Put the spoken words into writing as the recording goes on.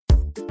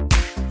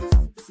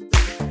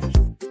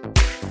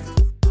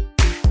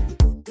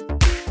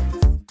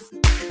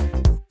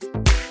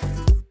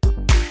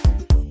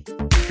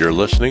You're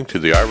listening to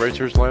the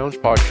iRacers Lounge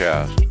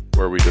podcast,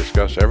 where we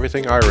discuss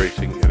everything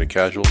iRacing in a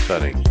casual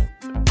setting.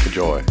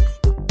 Enjoy.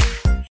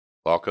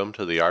 Welcome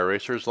to the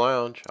iRacers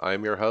Lounge. I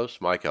am your host,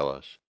 Mike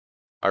Ellis.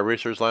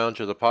 iRacers Lounge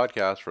is a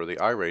podcast for the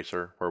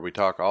iRacer, where we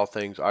talk all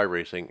things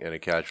iRacing in a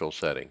casual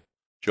setting.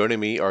 Joining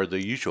me are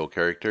the usual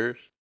characters,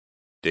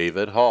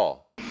 David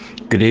Hall.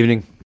 Good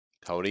evening.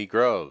 Tony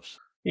Groves.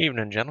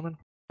 Evening, gentlemen.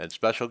 And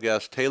special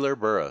guest Taylor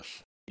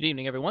Burris. Good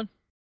evening, everyone.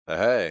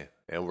 Hey,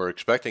 and we're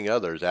expecting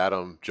others.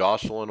 Adam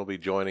Jocelyn will be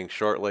joining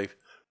shortly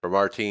from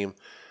our team,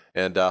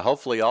 and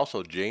hopefully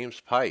also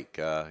James Pike,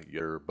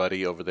 your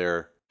buddy over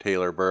there,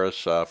 Taylor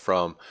Burris,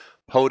 from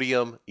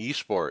Podium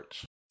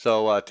Esports.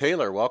 So,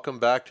 Taylor, welcome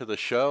back to the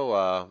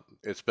show.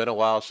 It's been a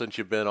while since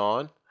you've been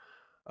on,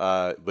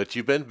 but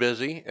you've been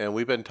busy, and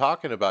we've been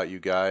talking about you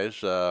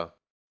guys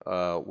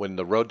when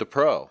the Road to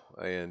Pro.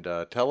 And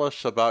tell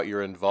us about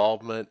your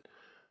involvement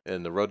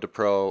in the Road to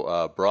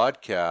Pro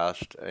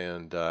broadcast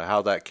and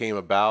how that came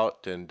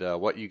about, and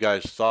what you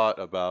guys thought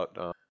about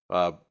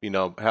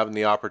having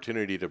the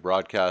opportunity to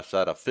broadcast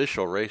that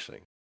official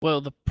racing.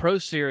 Well, the Pro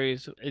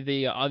Series,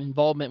 the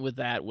involvement with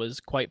that was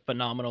quite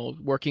phenomenal.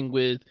 Working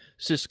with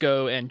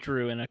Cisco and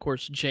Drew, and of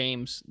course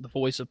James, the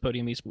voice of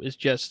Podium, is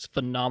just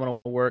phenomenal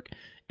work.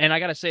 And I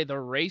got to say, the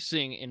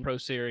racing in Pro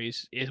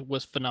Series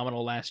was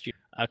phenomenal last year.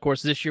 Of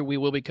course, this year we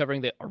will be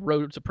covering the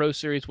Road to Pro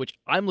Series, which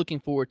I'm looking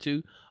forward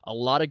to. A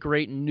lot of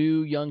great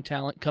new young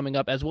talent coming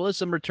up, as well as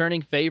some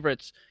returning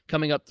favorites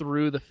coming up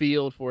through the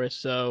field for us.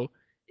 So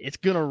it's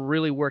going to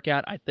really work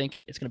out. I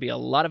think it's going to be a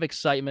lot of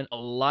excitement, a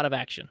lot of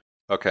action.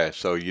 Okay,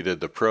 so you did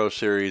the Pro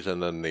Series,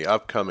 and then the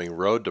upcoming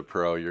Road to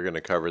Pro, you're going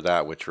to cover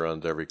that, which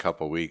runs every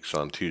couple weeks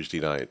on Tuesday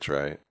nights,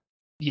 right?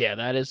 Yeah,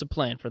 that is the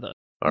plan for the.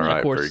 All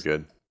right, very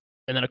good.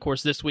 And then, of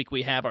course, this week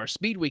we have our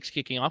Speed Weeks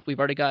kicking off. We've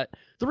already got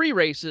 3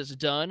 races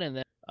done, and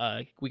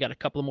then we got a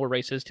couple more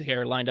races to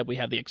here lined up. We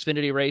have the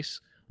Xfinity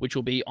race, which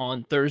will be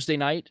on Thursday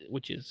night,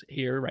 which is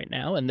here right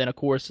now. And then, of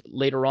course,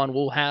 later on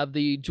we'll have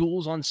the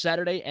duels on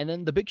Saturday, and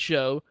then the big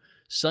show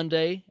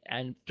Sunday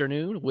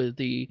afternoon with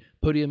the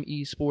Podium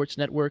Esports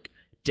Network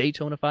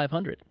Daytona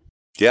 500.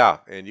 Yeah,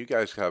 and you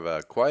guys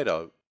have quite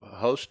a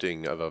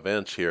hosting of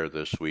events here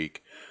this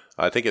week.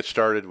 I think it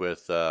started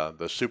with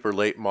the super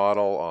late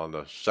model on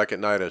the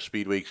second night of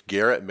Speed Weeks.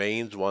 Garrett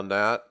Maines won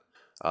that.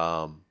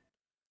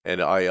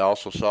 And I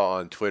also saw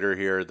on Twitter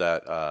here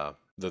that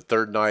the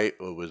third night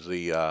was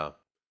the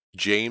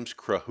James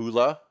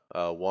Krahula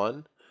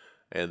won.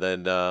 And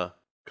then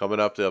coming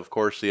up to, of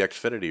course, the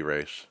Xfinity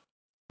race.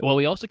 Well,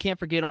 we also can't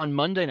forget on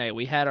Monday night,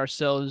 we had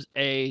ourselves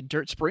a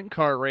dirt sprint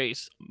car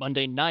race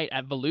Monday night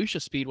at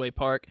Volusia Speedway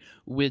Park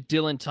with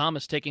Dylan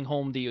Thomas taking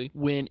home the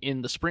win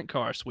in the sprint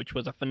cars, which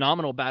was a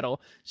phenomenal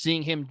battle,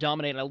 seeing him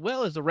dominate as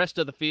well as the rest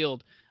of the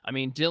field. I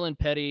mean, Dylan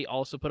Petty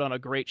also put on a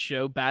great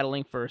show,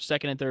 battling for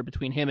second and third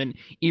between him and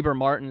Eber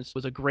Martins.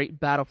 Was a great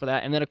battle for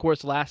that. And then, of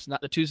course, last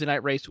night, the Tuesday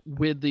night race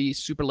with the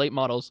super late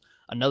models,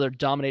 another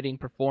dominating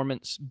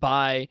performance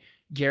by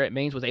Garrett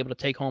Maines, was able to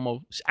take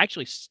home,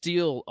 actually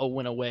steal a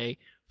win away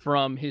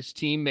from his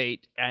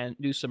teammate, and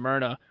New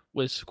Smyrna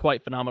was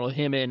quite phenomenal.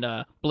 Him and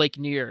Blake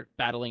Neer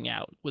battling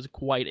out was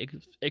quite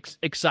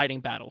exciting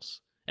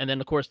battles. And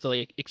then, of course,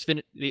 the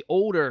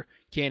older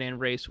Can-Am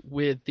race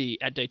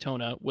at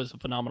Daytona was a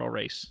phenomenal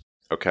race.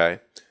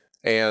 Okay.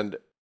 And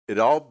it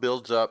all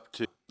builds up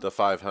to the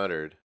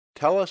 500.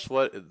 Tell us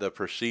what the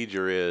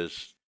procedure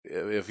is.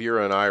 If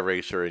you're an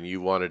iRacer and you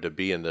wanted to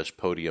be in this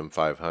Podium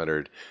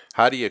 500,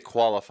 how do you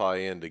qualify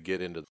in to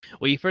get into?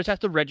 Well, you first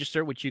have to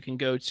register, which you can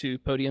go to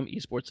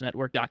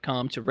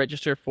podiumesportsnetwork.com to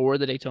register for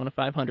the Daytona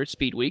 500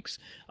 Speed Weeks.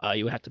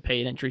 You have to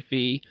pay an entry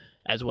fee,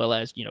 as well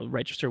as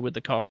register with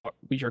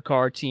your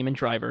car, team, and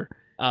driver.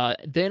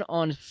 Then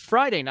on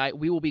Friday night,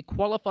 we will be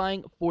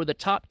qualifying for the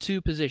top 2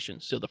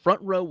 positions. So the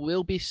front row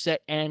will be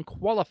set and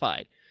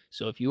qualified.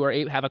 So if you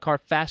have a car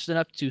fast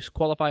enough to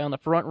qualify on the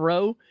front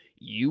row,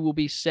 you will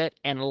be set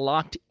and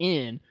locked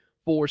in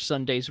for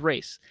Sunday's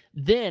race.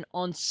 Then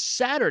on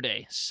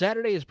Saturday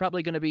is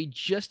probably going to be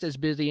just as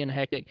busy and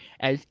hectic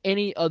as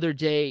any other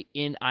day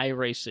in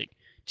iRacing.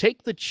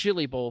 Take the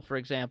Chili Bowl, for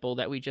example,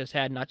 that we just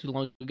had not too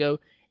long ago,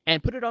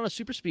 and put it on a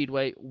super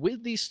speedway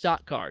with these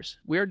stock cars.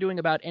 We're doing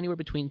about anywhere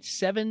between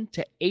 7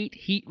 to 8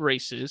 heat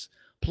races,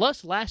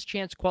 plus last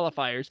chance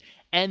qualifiers,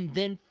 and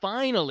then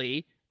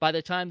finally, by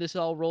the time this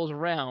all rolls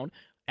around,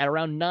 at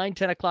around 9,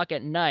 10 o'clock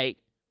at night,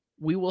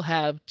 we will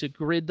have to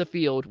grid the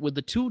field with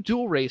the 2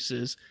 dual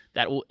races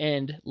that will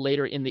end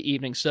later in the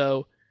evening.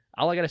 So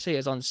all I got to say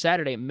is on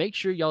Saturday, make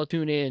sure y'all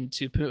tune in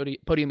to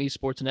Podium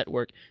Esports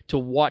Network to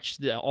watch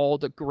all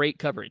the great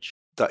coverage.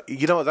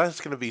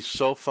 That's going to be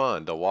so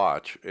fun to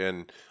watch.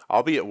 And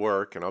I'll be at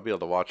work, and I'll be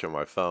able to watch on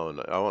my phone.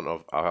 I don't know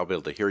if I'll be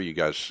able to hear you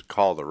guys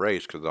call the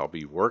race because I'll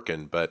be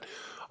working. But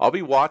I'll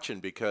be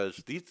watching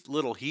because these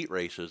little heat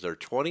races, they're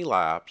 20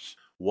 laps,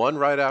 one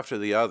right after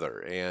the other.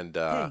 And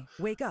hey,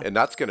 wake up. And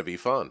that's going to be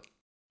fun.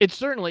 It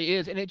certainly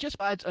is, and it just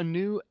adds a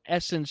new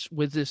essence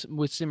with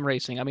sim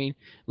racing. I mean,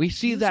 we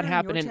see that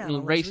happen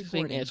in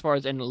racing as far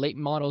as in late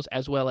models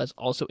as well as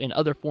also in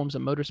other forms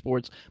of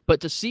motorsports. But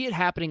to see it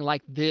happening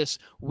like this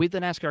with the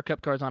NASCAR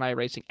Cup cars on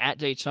iRacing at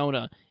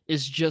Daytona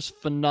is just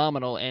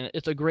phenomenal, and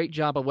it's a great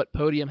job of what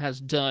Podium has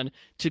done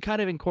to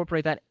kind of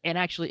incorporate that and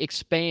actually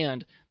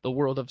expand the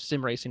world of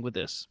sim racing with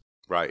this.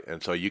 Right,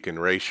 and so you can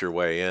race your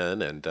way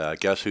in, and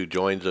guess who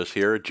joins us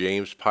here?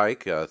 James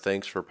Pike.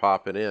 Thanks for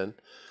popping in.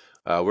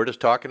 We're just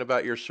talking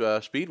about your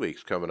speed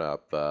weeks coming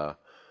up. I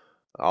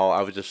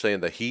was just saying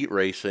the heat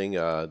racing,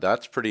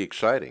 that's pretty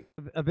exciting.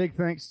 A big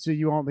thanks to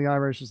you on the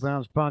iRacers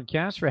Lounge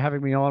podcast for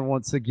having me on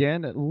once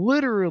again.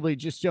 Literally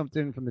just jumped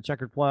in from the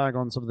checkered flag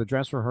on some of the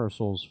dress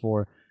rehearsals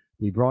for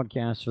the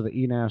broadcast for the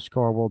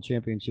eNASCAR World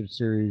Championship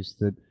Series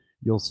that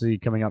you'll see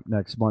coming up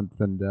next month.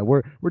 And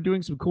we're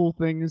doing some cool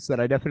things that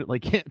I definitely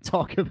can't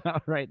talk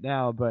about right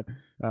now, but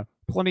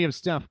plenty of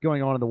stuff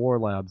going on in the War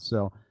Lab.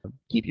 So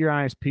keep your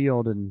eyes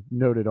peeled and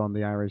noted on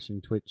the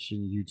iRacing Twitch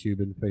and YouTube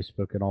and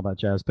Facebook and all that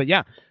jazz. But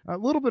yeah, a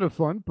little bit of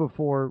fun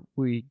before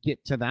we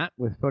get to that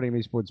with Podium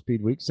Esports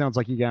Speed Week. Sounds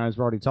like you guys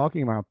were already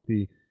talking about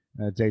the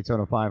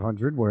Daytona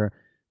 500, where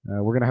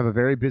we're going to have a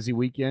very busy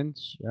weekend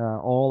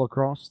all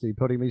across the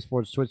Podium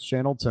Esports Twitch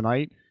channel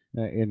tonight.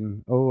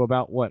 In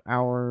about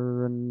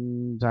hour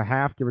and a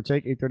half, give or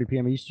take, 8:30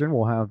 p.m. Eastern,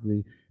 we'll have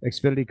the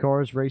Xfinity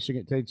cars racing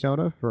at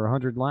Daytona for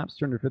 100 laps,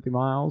 250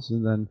 miles,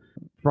 and then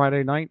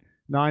Friday night,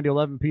 9 to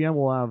 11 p.m.,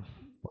 we'll have,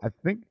 I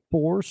think,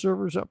 4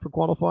 servers up for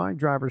qualifying.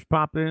 Drivers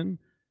pop in,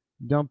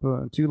 dump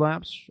 2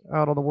 laps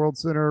out on the World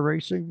Center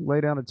Racing,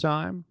 lay down a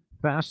time.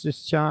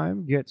 Fastest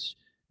time gets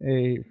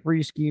a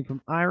free scheme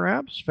from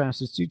IRAPS.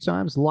 Fastest 2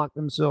 times lock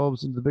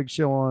themselves into the big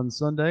show on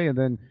Sunday, and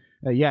then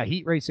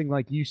heat racing,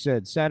 like you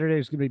said, Saturday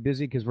is going to be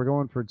busy because we're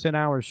going for 10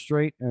 hours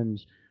straight, and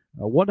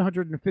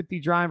 150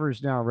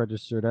 drivers now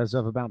registered as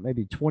of about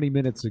maybe 20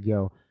 minutes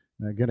ago.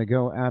 Going to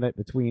go at it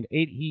between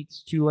 8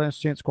 heats, 2 last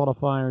chance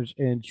qualifiers,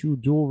 and 2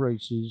 dual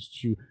races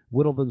to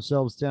whittle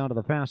themselves down to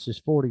the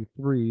fastest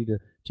 43 to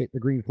take the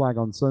green flag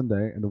on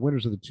Sunday. And the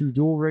winners of the 2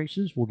 dual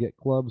races will get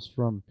clubs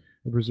from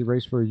the Brazil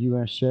Race for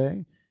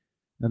USA.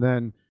 And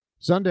then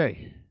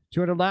Sunday,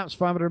 200 laps,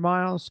 500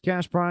 miles,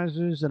 cash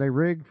prizes, and a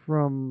rig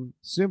from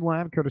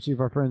SimLab, courtesy of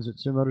our friends at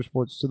Sim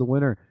Motorsports, to the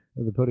winner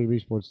of the Podium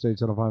Esports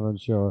Daytona 500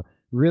 show.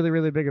 Really,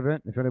 really big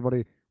event. If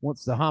anybody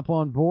wants to hop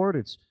on board,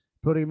 it's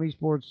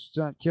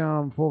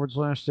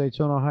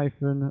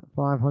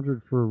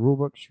podiumesports.com/Daytona-500 for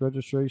rulebooks,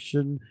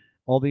 registration,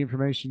 all the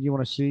information you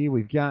want to see.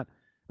 We've got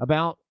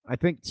about, I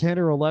think, 10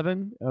 or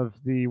 11 of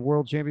the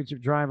World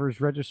Championship drivers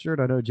registered.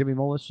 I know Jimmy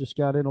Mullis just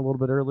got in a little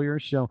bit earlier,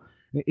 so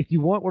if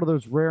you want one of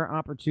those rare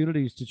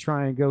opportunities to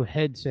try and go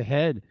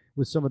head-to-head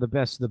with some of the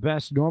best,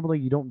 normally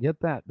you don't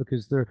get that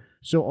because they're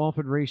so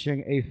often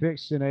racing a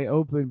fixed and a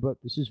open, but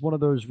this is one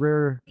of those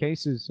rare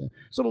cases,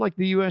 sort of like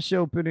the U.S.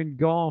 Open in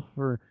golf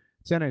or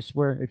tennis,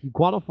 where if you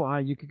qualify,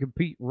 you can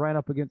compete right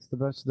up against the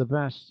best of the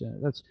best.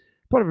 That's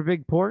part of a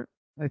big part,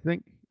 I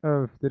think,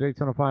 of the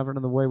Daytona 500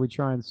 and the way we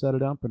try and set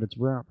it up, and it's a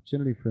rare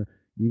opportunity for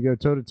you to go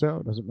toe-to-toe.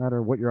 It doesn't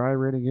matter what your I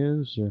rating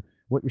is or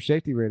what your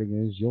safety rating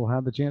is. You'll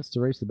have the chance to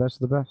race the best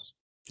of the best.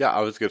 Yeah,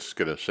 I was just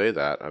going to say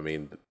that. I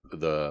mean,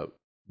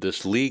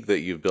 this league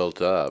that you've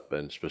built up,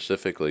 and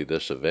specifically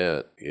this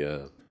event,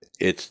 yeah,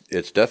 it's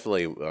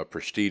definitely a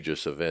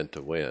prestigious event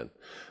to win.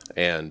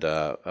 And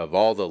of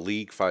all the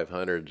League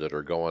 500s that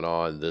are going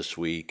on this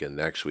week and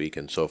next week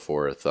and so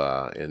forth,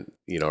 and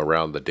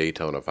around the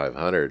Daytona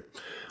 500,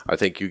 I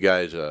think you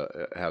guys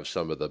have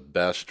some of the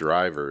best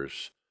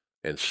drivers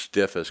and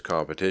stiffest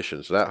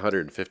competitions. So that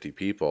 150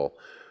 people,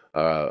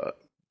 a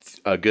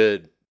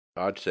good,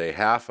 I'd say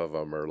half of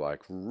them are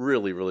like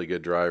really, really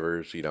good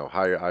drivers,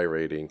 high I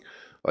rating.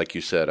 Like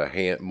you said,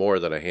 more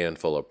than a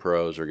handful of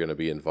pros are going to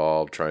be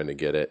involved trying to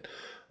get it.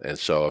 And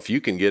so if you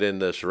can get in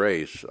this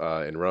race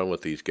and run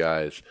with these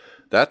guys,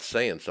 that's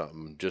saying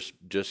something,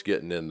 just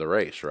getting in the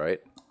race, right?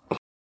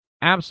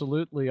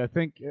 Absolutely. I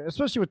think,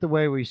 especially with the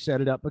way we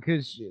set it up,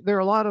 because there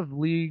are a lot of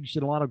leagues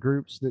and a lot of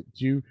groups that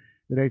do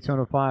the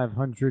Daytona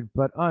 500,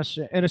 but us,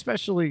 and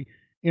especially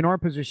in our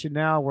position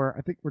now where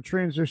I think we're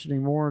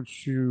transitioning more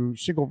to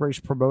single race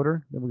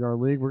promoter than we are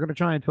league. We're going to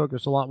try and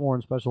focus a lot more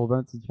on special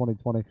events in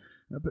 2020.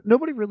 But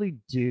nobody really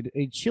did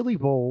a Chili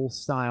Bowl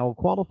style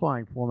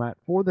qualifying format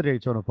for the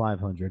Daytona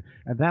 500.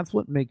 And that's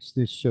what makes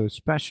this show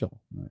special,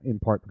 in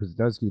part because it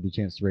does give you the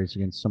chance to race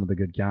against some of the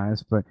good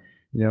guys. But,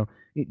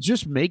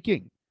 just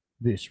making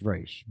this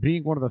race,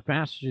 being one of the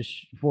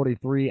fastest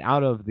 43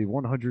 out of the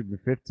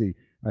 150,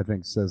 I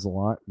think says a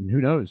lot. And who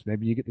knows?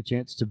 Maybe you get the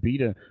chance to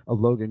beat a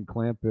Logan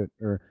Clampett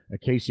or a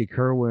Casey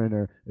Kerwin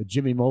or a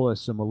Jimmy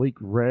Mullis, a Malik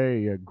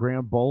Ray, a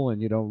Graham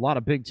Bolin. A lot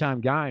of big-time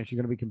guys. You're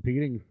going to be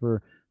competing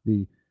for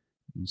the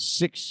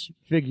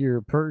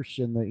 6-figure purse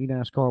in the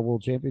eNASCAR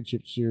World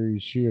Championship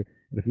Series here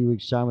in a few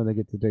weeks' time when they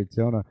get to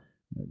Daytona.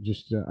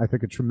 I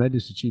think, a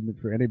tremendous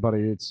achievement for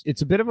anybody.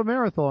 It's a bit of a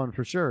marathon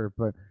for sure,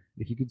 but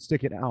if you can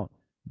stick it out,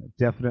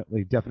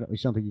 definitely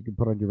something you can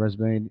put on your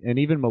resume. And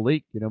even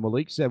Malik,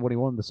 Malik said when he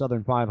won the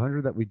Southern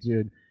 500 that we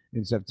did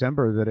in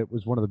September that it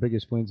was one of the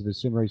biggest wins of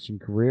his sim racing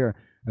career.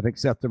 I think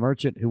Seth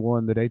DeMerchant, who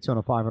won the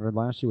Daytona 500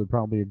 last year, would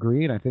probably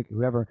agree. And I think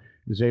whoever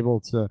is able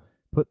to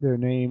put their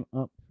name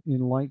up in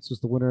lights as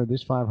the winner of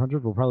this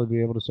 500 will probably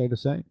be able to say the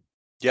same.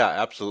 Yeah,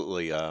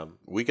 absolutely.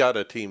 We got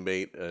a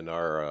teammate in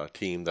our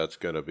team that's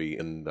going to be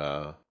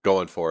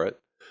going for it.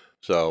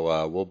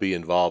 So we'll be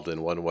involved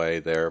in one way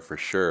there for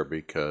sure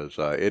because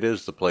it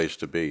is the place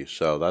to be.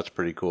 So that's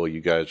pretty cool.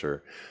 You guys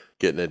are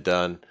getting it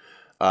done.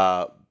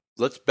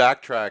 Let's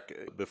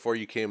backtrack. Before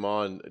you came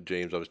on,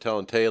 James, I was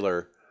telling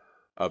Taylor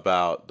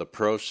about the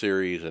Pro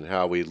Series and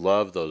how we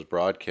love those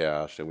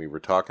broadcasts, and we were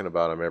talking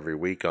about them every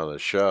week on the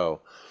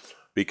show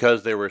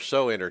because they were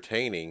so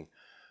entertaining.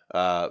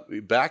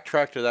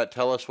 Backtrack to that.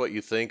 Tell us what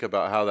you think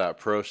about how that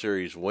Pro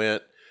Series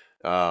went,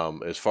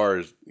 as far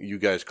as you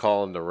guys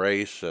calling the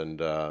race and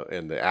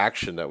the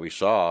action that we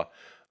saw.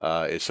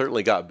 It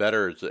certainly got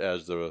better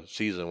as the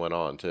season went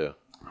on too.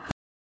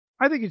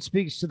 I think it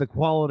speaks to the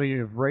quality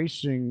of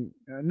racing,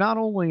 not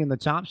only in the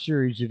top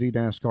series of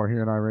eNASCAR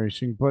here in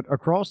iRacing, but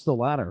across the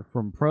ladder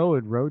from pro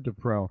and road to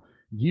pro.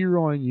 Year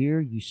on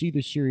year, you see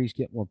the series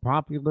get more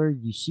popular.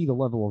 You see the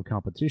level of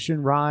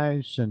competition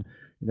rise, and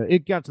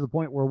it got to the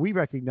point where we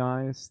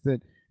recognize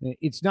that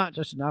it's not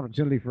just an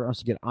opportunity for us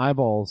to get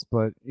eyeballs,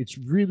 but it's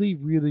really,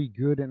 really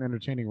good and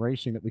entertaining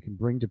racing that we can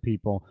bring to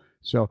people.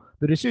 So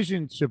the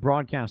decision to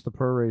broadcast the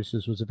pro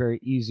races was a very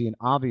easy and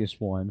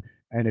obvious one.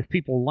 And if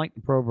people like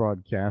the pro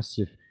broadcasts,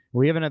 if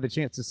we haven't had the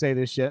chance to say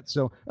this yet,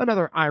 so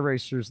another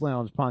iRacers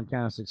Lounge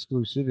podcast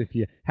exclusive if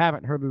you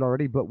haven't heard it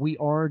already, but we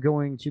are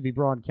going to be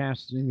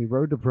broadcasting the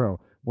Road to Pro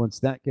once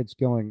that gets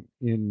going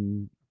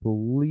in,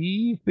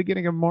 believe,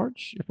 beginning of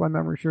March, if my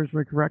memory serves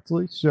me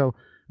correctly. So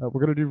we're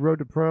going to do Road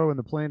to Pro, and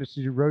the plan is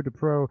to do Road to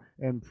Pro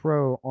and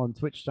Pro on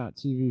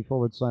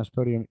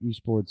twitch.tv/Podium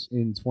Esports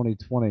in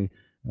 2020,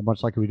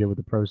 much like we did with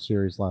the Pro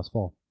Series last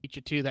fall. Beat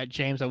you to that,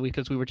 James,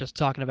 because we were just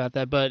talking about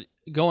that. But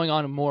going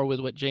on more with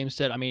what James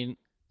said, I mean,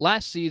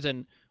 last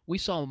season we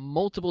saw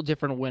multiple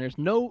different winners.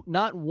 No,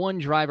 not one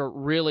driver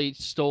really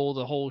stole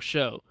the whole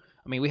show.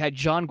 I mean, we had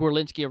John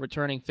Gorlinski, a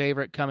returning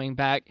favorite, coming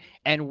back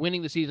and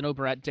winning the season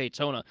opener at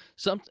Daytona.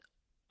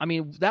 I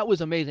mean, that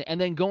was amazing.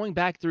 And then going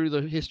back through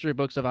the history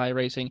books of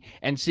iRacing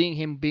and seeing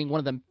him being one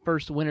of the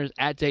first winners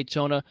at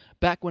Daytona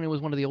back when it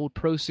was one of the old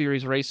Pro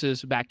Series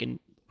races back in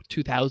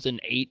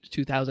 2008,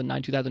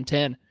 2009,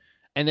 2010.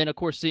 And then, of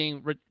course,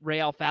 seeing Ray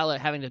Alfala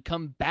having to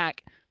come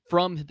back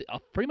from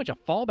pretty much a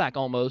fallback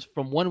almost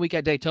from 1 week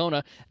at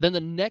Daytona, then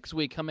the next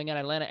week coming at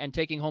Atlanta and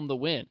taking home the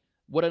win.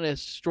 What an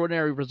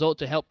extraordinary result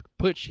to help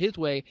push his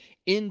way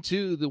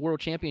into the World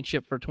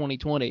Championship for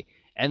 2020.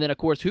 And then, of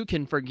course, who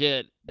can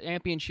forget the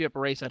championship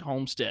race at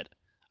Homestead?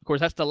 Of course,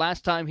 that's the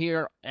last time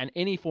here in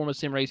any form of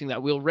sim racing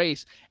that we'll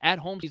race at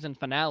home season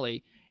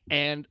finale.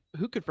 And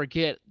who could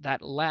forget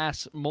that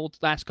last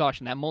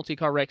caution, that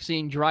multi-car wreck,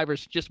 seeing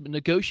drivers just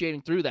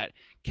negotiating through that.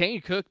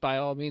 Kane Cook, by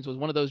all means, was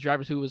one of those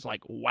drivers who was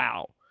like,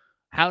 wow,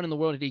 how in the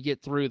world did he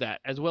get through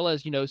that? As well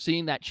as,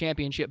 seeing that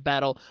championship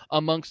battle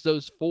amongst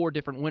those four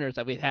different winners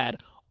that we had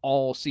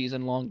all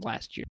season long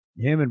last year.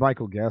 Him and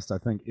Michael Guest, I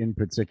think, in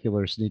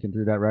particular, sneaking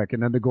through that wreck.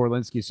 And then the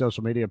Gorlinski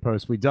social media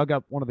post. We dug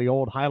up one of the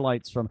old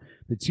highlights from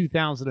the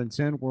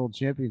 2010 World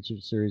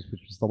Championship Series,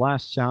 which was the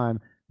last time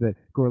that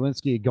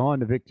Gorlinski had gone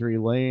to victory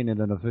lane in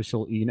an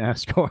official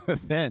eNASCAR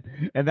event.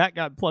 And that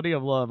got plenty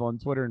of love on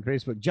Twitter and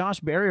Facebook.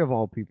 Josh Berry, of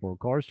all people,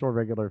 car store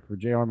regular for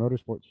JR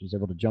Motorsports, was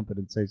able to jump in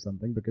and say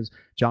something because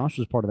Josh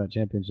was part of that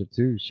championship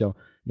too. So,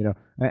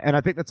 and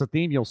I think that's a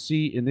theme you'll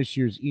see in this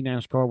year's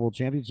eNASCAR World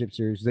Championship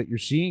Series, that you're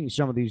seeing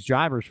some of these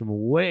drivers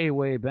from way,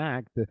 way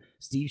back, the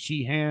Steve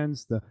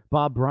Sheehans, the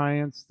Bob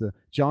Bryants, the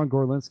John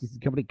Gorlinski's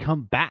company,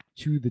 come back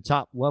to the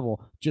top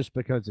level just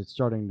because it's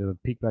starting to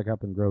peak back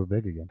up and grow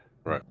big again.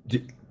 Right.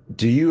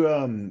 Do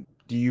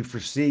you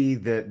foresee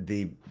that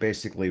the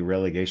basically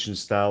relegation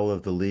style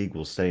of the league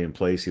will stay in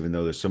place, even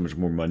though there's so much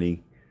more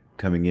money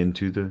coming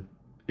into the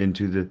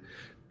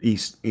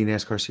East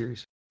eNASCAR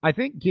series? I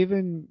think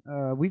given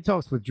we've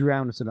talked with Drew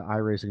Anderson at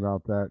iRacing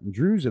about that, and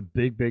Drew's a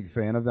big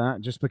fan of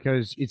that just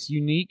because it's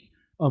unique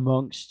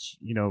amongst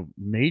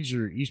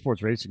major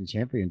esports racing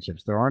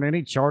championships. There aren't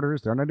any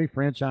charters, there aren't any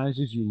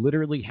franchises. You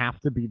literally have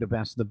to be the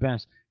best of the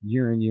best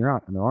year in, year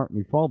out, and there aren't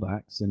any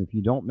fallbacks. And if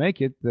you don't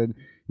make it, then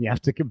you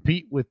have to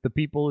compete with the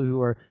people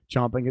who are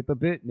chomping at the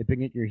bit,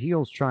 nipping at your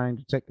heels, trying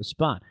to take the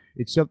spot.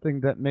 It's something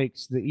that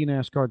makes the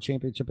eNASCAR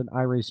Championship and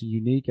iRacing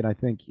unique, and I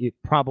think it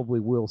probably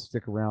will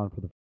stick around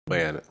for the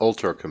Man,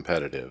 ultra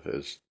competitive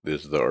is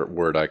the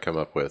word I come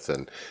up with.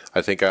 And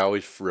I think I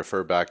always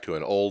refer back to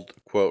an old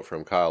quote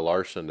from Kyle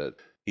Larson that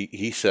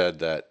he said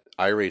that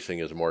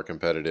iRacing is more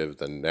competitive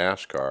than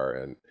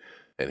NASCAR,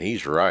 and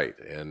he's right.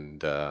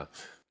 And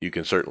you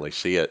can certainly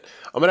see it.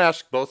 I'm going to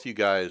ask both you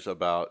guys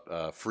about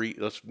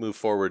let's move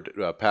forward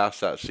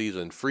past that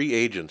season. Free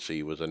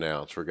agency was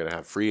announced. We're going to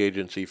have free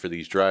agency for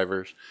these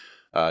drivers.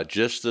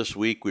 Just this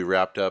week, we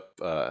wrapped up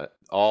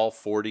all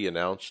 40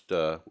 announced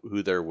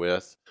who they're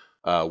with.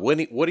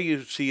 What do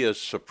you see as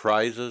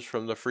surprises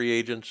from the free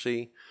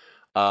agency?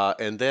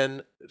 And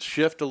then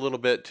shift a little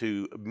bit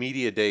to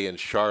Media Day in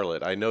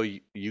Charlotte. I know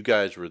you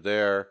guys were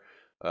there.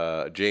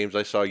 James,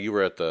 I saw you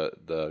were at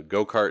the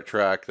go-kart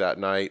track that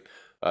night.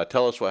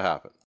 Tell us what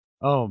happened.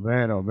 Oh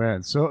man, oh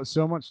man.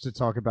 So much to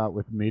talk about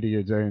with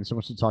Media Day and so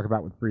much to talk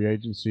about with free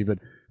agency. But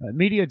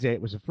Media Day,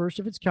 it was the first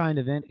of its kind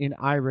event in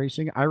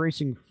iRacing.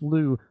 iRacing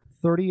flew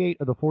 38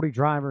 of the 40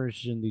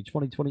 drivers in the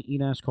 2020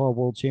 eNASCAR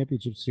World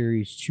Championship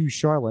Series to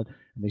Charlotte,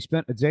 and they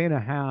spent a day and a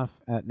half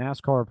at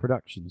NASCAR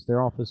Productions.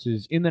 Their office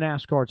is in the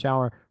NASCAR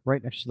Tower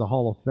right next to the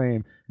Hall of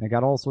Fame. And I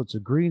got all sorts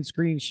of green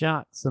screen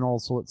shots and all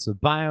sorts of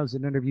bios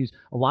and interviews,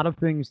 a lot of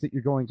things that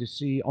you're going to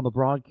see on the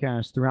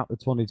broadcast throughout the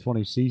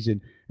 2020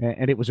 season.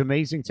 And it was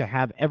amazing to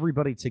have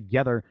everybody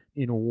together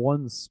in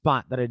one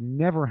spot. That had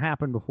never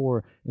happened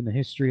before in the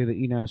history of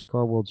the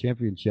eNASCAR World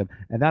Championship.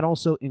 And that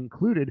also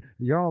included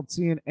Jarl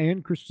Tien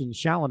and Christian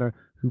Schallner,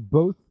 who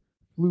both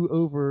flew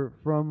over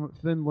from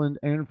Finland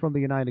and from the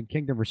United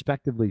Kingdom,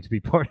 respectively, to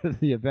be part of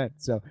the event.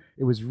 So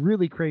it was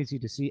really crazy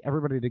to see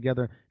everybody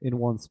together in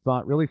one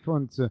spot. Really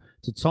fun to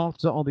talk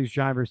to all these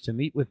drivers, to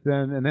meet with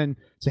them, and then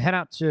to head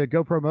out to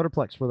GoPro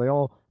Motorplex, where they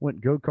all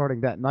went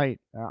go-karting that night.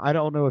 I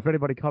don't know if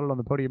anybody caught it on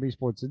the Podium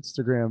Esports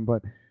Instagram,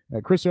 but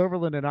Chris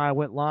Overland and I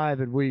went live,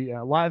 and we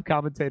live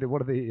commentated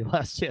one of the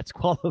last chance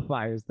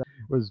qualifiers. That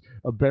was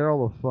a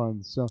barrel of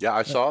fun. So Yeah,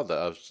 I saw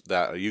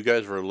that. You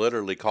guys were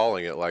literally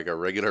calling it like a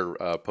regular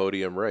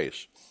podium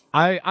race.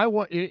 I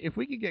want, if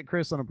we could get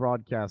Chris on a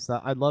broadcast,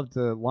 I'd love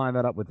to line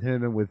that up with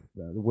him and with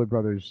the Wood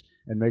Brothers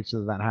and make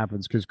sure that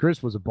happens, because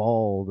Chris was a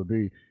ball to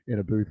be in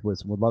a booth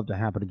with and would love to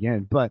happen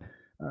again. But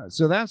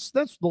so that's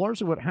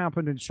largely what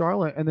happened in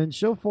Charlotte. And then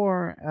so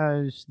far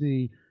as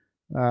the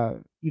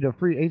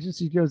free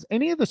agency goes,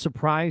 any of the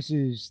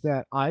surprises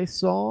that I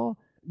saw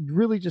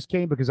really just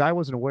came because I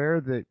wasn't aware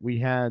that we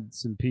had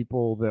some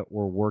people that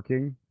were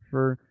working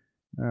for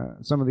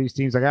some of these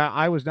teams. Like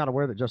I was not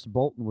aware that Justin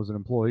Bolton was an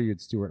employee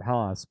at Stewart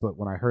Haas, but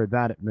when I heard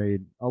that, it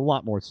made a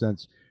lot more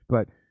sense.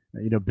 But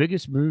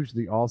biggest moves of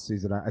the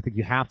offseason, I think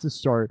you have to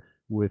start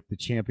with the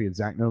champion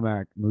Zach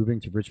Nomak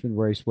moving to Richmond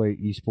Raceway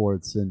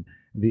Esports, and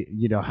the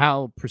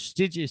how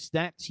prestigious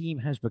that team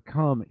has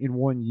become in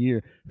 1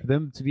 year. For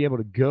them to be able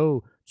to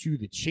go to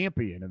the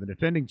champion and the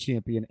defending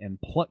champion and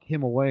pluck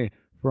him away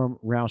from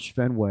Roush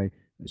Fenway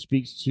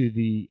speaks to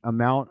the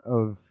amount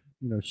of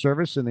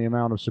service and the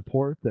amount of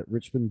support that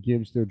Richmond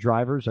gives their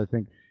drivers. I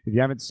think if you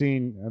haven't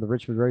seen the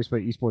Richmond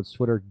Raceway Esports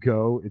Twitter,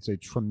 go. It's a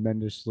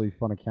tremendously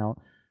fun account.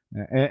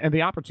 And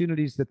the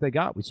opportunities that they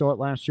got. We saw it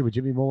last year with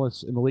Jimmy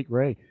Mullis and Malik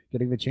Ray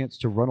getting the chance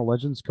to run a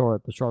Legends car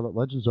at the Charlotte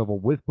Legends Oval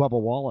with Bubba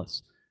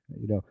Wallace.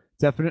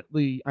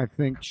 Definitely, I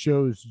think,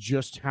 shows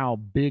just how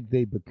big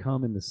they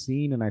become in the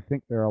scene. And I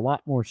think there are a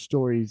lot more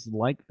stories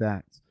like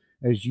that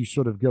as you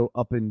sort of go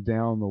up and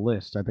down the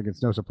list. I think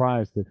it's no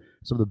surprise that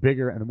some of the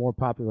bigger and the more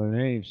popular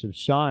names have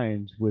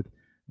shined with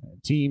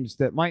teams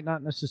that might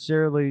not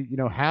necessarily,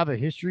 have a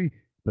history,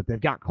 but they've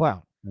got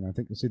clout. And I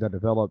think we'll see that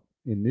develop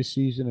in this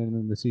season and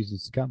in the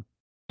seasons to come.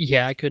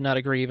 Yeah, I could not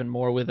agree even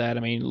more with that. I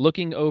mean,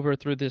 looking over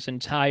through this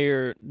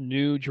entire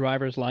new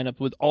drivers lineup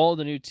with all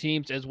the new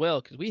teams as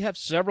well, because we have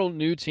several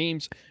new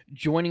teams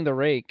joining the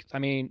rake. I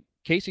mean,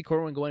 Casey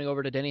Corwin going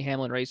over to Denny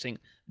Hamlin Racing,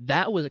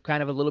 that was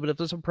kind of a little bit of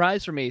a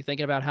surprise for me,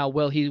 thinking about how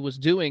well he was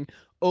doing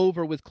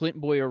over with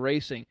Clint Boyer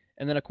Racing.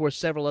 And then, of course,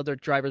 several other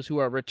drivers who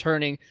are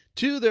returning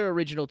to their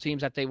original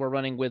teams that they were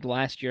running with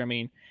last year. I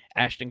mean,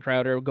 Ashton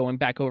Crowder going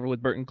back over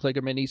with Burton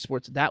Kligerman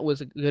Esports. That was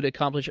a good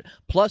accomplishment.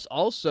 Plus,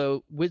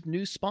 also with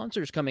new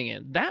sponsors coming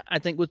in. That, I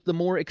think, was the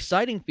more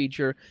exciting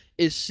feature,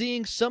 is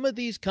seeing some of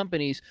these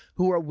companies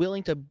who are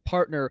willing to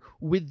partner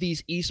with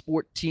these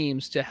esport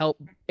teams to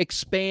help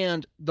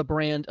expand the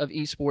brand of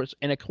esports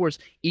and, of course,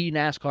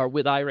 eNASCAR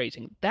with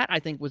iRacing. That, I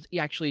think, was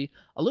actually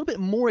a little bit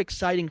more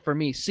exciting for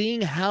me,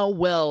 seeing how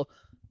well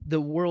the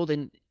world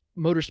in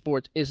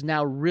motorsports is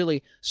now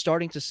really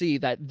starting to see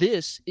that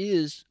this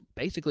is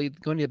basically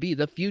going to be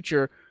the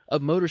future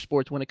of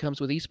motorsports when it comes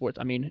with esports.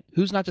 I mean,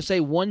 who's not to say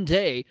one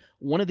day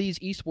one of these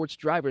esports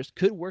drivers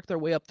could work their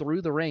way up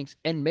through the ranks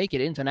and make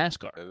it into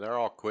NASCAR? And they're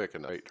all quick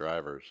and great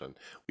drivers. And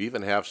we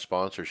even have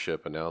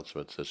sponsorship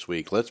announcements this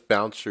week. Let's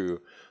bounce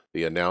through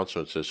the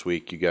announcements this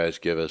week. You guys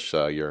give us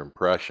your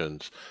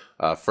impressions.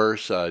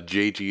 First,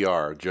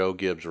 JGR, Joe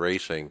Gibbs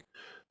Racing.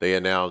 They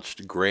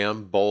announced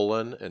Graham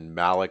Bolin and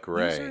Malik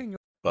Ray,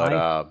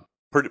 but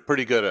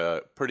pretty good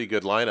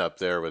lineup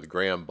there with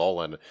Graham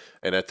Bolin.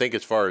 And I think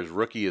as far as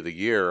Rookie of the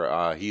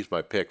Year, he's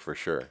my pick for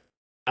sure.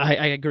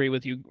 I agree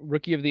with you.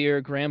 Rookie of the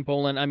Year, Graham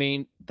Bolin. I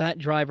mean, that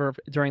driver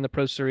during the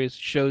Pro Series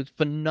showed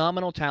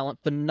phenomenal talent,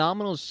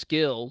 phenomenal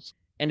skills.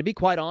 And to be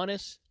quite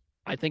honest,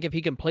 I think if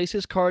he can place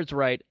his cards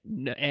right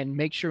and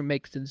make sure he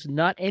makes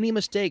not any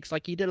mistakes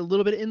like he did a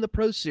little bit in the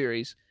Pro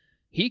Series,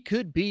 he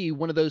could be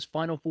one of those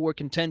Final Four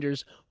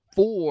contenders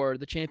for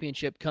the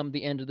championship come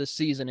the end of the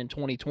season in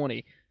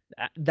 2020.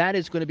 That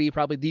is going to be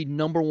probably the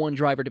number one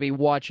driver to be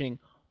watching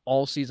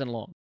all season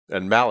long.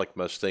 And Malik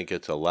must think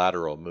it's a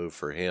lateral move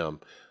for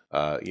him,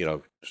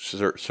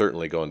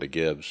 certainly going to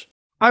Gibbs.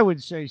 I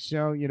would say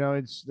so.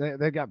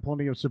 They've got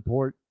plenty of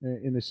support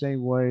in the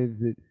same way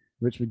that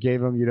Richmond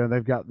gave them.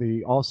 They've got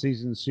the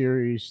all-season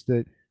series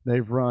that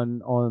they've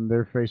run on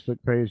their Facebook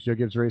page, Joe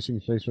Gibbs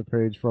Racing's Facebook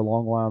page, for a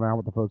long while now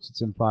with the folks at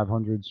Sim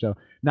 500. So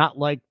not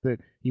like that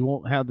he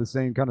won't have the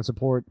same kind of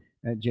support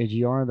at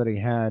JGR that he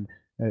had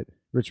at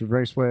Richmond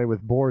Raceway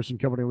with Boris and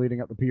company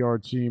leading up the PR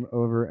team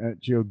over at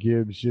Joe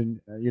Gibbs.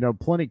 And,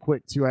 plenty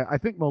quick, too. I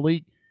think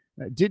Malik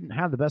didn't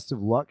have the best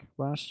of luck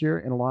last year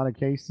in a lot of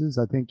cases.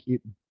 I think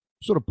it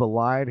sort of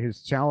belied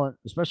his talent,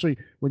 especially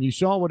when you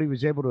saw what he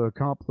was able to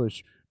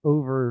accomplish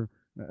over,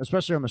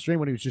 especially on the stream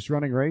when he was just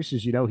running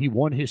races. He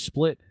won his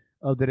split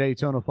of the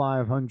Daytona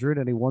 500,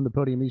 and he won the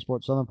Podium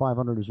Esports Southern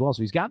 500 as well.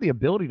 So he's got the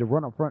ability to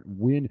run up front and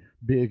win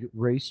big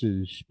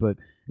races, but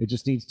it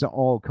just needs to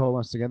all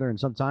coalesce together, and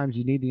sometimes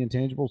you need the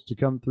intangibles to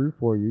come through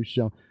for you.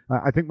 So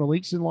I think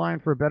Malik's in line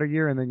for a better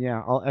year, and then,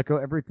 I'll echo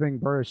everything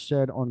Burris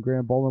said on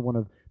Graham Boland, one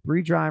of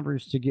 3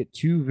 drivers to get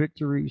 2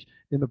 victories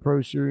in the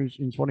Pro Series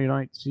in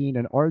 2019,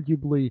 and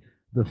arguably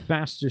the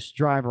fastest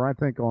driver, I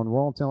think, on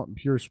raw talent and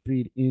pure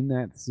speed in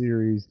that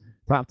series,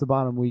 top to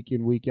bottom, week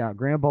in, week out.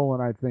 Graham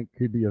Boland, I think,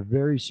 could be a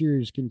very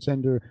serious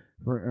contender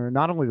for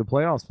not only the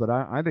playoffs, but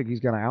I think he's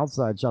got an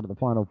outside shot at the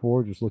Final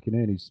Four just looking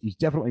in. He's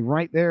definitely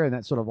right there in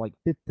that sort of like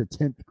 5th to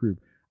 10th group,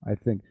 I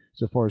think,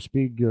 so far as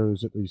speed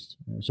goes, at least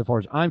so far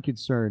as I'm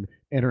concerned,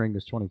 entering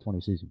this 2020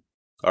 season.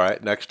 All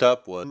right, next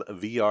up was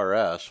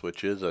VRS,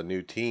 which is a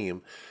new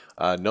team.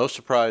 No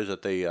surprise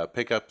that they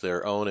pick up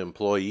their own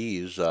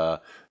employees.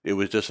 It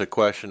was just a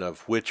question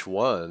of which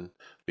one,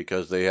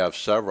 because they have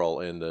several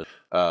in the.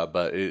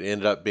 But it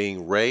ended up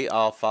being Ray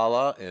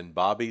Alfala and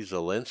Bobby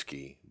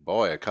Zielinski.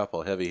 Boy, a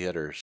couple heavy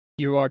hitters.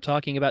 You are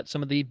talking about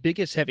some of the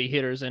biggest heavy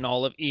hitters in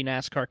all of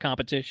eNASCAR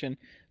competition.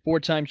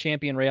 4-time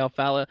champion Ray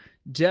Alfala.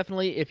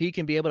 Definitely, if he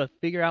can be able to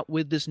figure out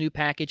with this new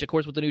package, of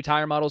course, with the new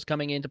tire models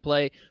coming into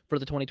play for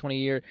the 2020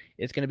 year,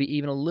 it's going to be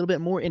even a little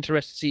bit more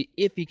interesting to see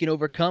if he can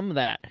overcome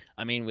that.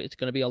 I mean, it's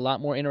going to be a lot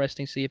more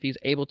interesting to see if he's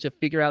able to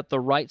figure out the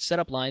right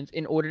setup lines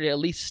in order to at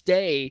least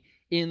stay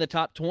in the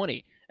top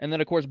 20. And then,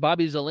 of course,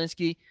 Bobby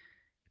Zielinski.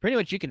 Pretty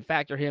much you can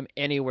factor him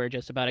anywhere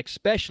just about,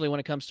 especially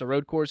when it comes to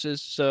road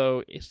courses.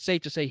 So it's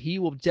safe to say he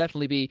will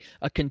definitely be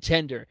a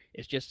contender.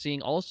 It's just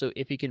seeing also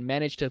if he can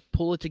manage to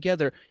pull it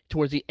together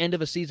towards the end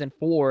of a season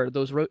for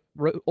those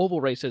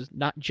oval races,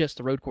 not just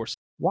the road course.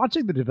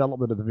 Watching the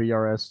development of the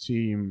VRS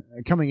team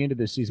coming into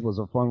this season was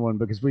a fun one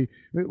because we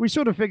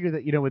sort of figured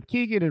that, with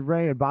Keegan and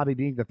Ray and Bobby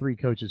being the 3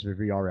 coaches for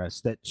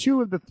VRS, that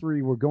 2 of the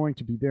 3 were going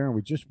to be there, and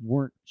we just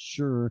weren't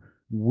sure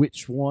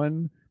which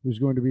one was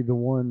going to be the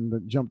one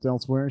that jumped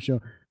elsewhere. So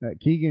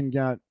Keegan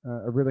got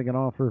a really good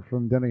offer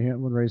from Denny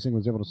Hamlin Racing,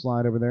 was able to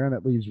slide over there, and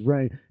that leaves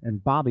Ray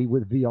and Bobby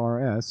with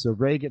VRS. So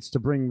Ray gets to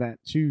bring that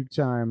 2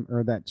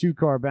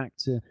 car back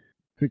to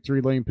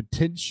victory lane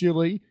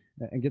potentially,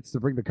 and gets to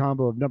bring the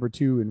combo of number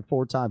 2 and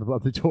 4-time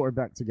above the door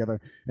back together.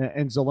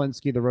 And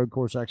Zielinski, the road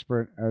course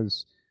expert,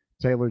 as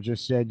Taylor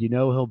just said,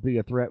 he'll be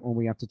a threat when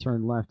we have to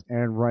turn left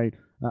and right.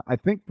 I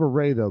think for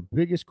Ray, though,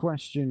 biggest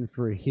question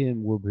for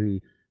him will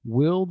be,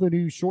 will the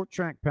new short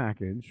track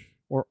package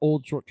or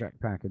old short track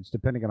package,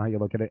 depending on how you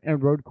look at it,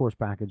 and road course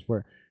package,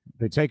 where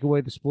they take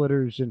away the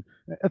splitters and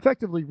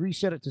effectively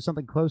reset it to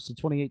something close to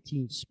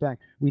 2018 spec.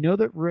 We know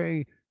that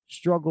Ray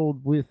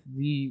struggled with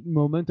the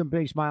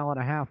momentum-based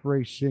mile-and-a-half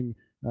racing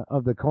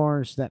of the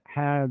cars that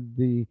had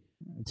the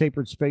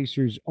tapered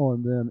spacers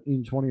on them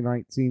in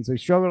 2019. So he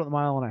struggled at the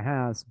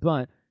mile-and-a-half,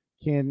 but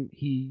can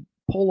he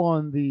pull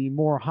on the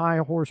more high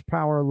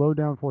horsepower, low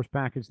downforce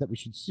package that we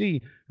should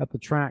see at the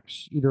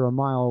tracks, either a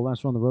mile or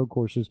less on the road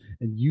courses,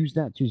 and use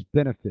that to his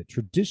benefit?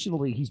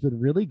 Traditionally, he's been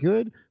really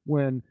good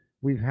when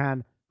we've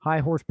had high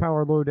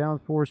horsepower, low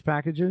downforce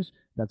packages.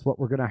 That's what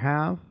we're going to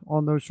have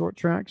on those short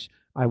tracks.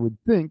 I would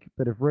think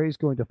that if Ray's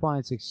going to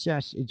find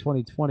success in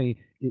 2020,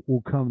 it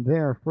will come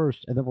there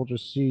first, and then we'll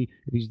just see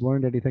if he's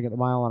learned anything at the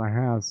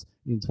mile-and-a-half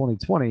in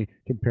 2020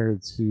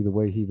 compared to the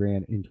way he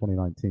ran in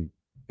 2019.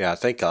 Yeah,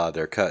 thank God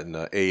they're cutting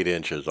 8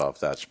 inches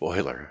off that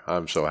spoiler.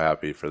 I'm so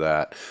happy for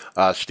that.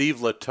 Steve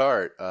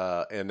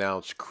Letarte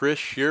announced Chris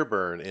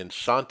Shearburn and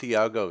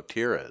Santiago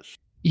Tires.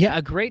 Yeah,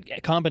 a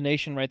great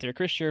combination right there.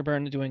 Chris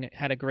Shearburn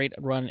had a great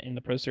run in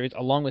the Pro Series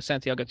along with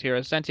Santiago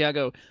Tires.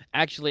 Santiago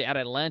actually at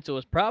Atlanta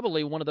was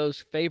probably one of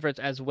those favorites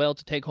as well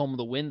to take home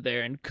the win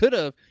there, and could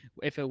have,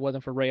 if it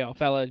wasn't for Ray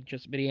Alfala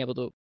just being able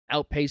to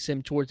outpace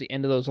him towards the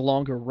end of those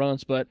longer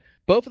runs. But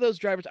both of those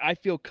drivers, I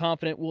feel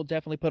confident, will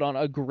definitely put on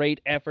a great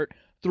effort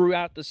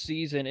throughout the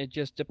season. It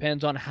just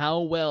depends on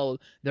how well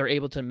they're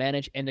able to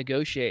manage and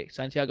negotiate.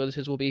 Santiago,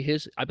 this will be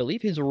I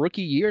believe his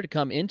rookie year to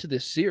come into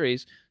this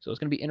series. So it's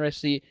going to be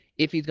interesting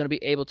if he's going to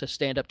be able to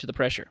stand up to the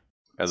pressure.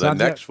 And then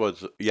next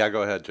was,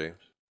 go ahead, James.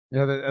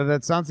 Yeah,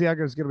 that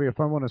Santiago is going to be a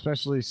fun one,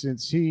 especially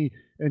since he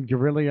and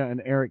Guerrilla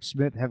and Eric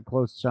Smith have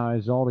close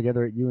ties all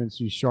together at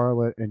UNC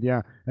Charlotte.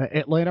 And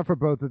Atlanta for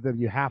both of them.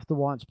 You have to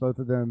watch both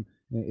of them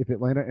if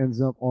Atlanta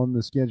ends up on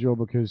the schedule,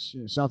 because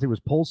Santi was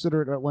pole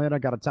sitter at Atlanta,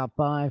 got a top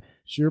 5.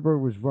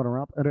 Shearburn was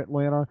runner-up at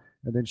Atlanta,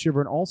 and then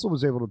Shearburn also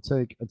was able to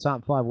take a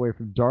top 5 away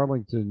from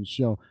Darlington.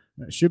 So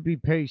should be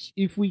pace.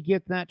 If we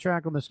get that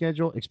track on the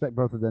schedule, expect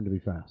both of them to be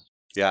fast.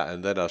 Yeah,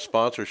 and then a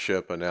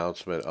sponsorship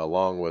announcement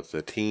along with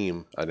the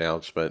team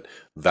announcement.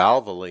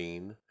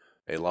 Valvoline,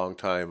 a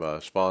longtime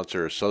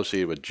sponsor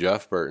associated with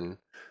Jeff Burton,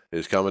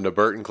 is coming to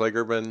Burton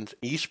Kligerman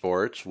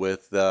Esports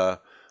with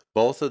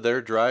both of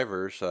their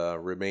drivers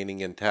remaining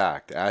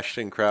intact,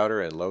 Ashton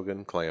Crowder and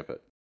Logan Clampett.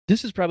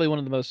 This is probably one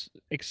of the most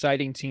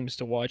exciting teams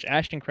to watch.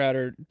 Ashton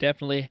Crowder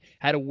definitely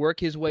had to work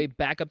his way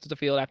back up to the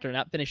field after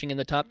not finishing in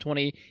the top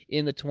 20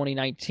 in the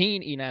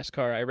 2019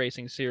 eNASCAR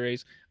iRacing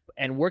Series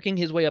and working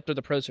his way up through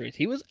the Pro Series.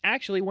 He was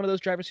actually one of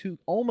those drivers who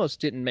almost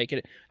didn't make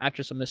it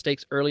after some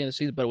mistakes early in the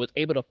season, but was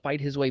able to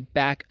fight his way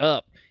back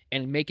up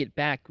and make it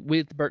back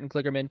with Burton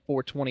Kligerman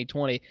for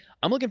 2020.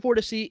 I'm looking forward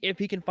to see if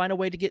he can find a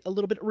way to get a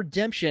little bit of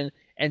redemption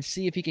and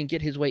see if he can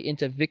get his way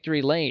into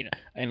victory lane.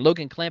 And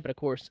Logan Clampett, of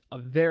course, a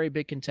very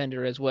big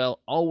contender as well,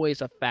 always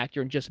a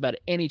factor in just about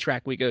any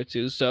track we go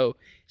to. So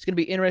it's going to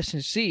be interesting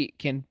to see,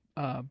 can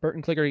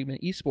Burton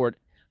Kligerman Esport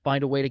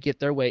find a way to get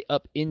their way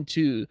up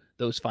into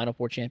those Final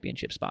Four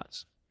championship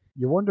spots.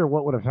 You wonder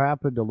what would have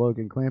happened to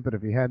Logan Clampett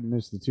if he hadn't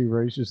missed the 2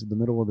 races in the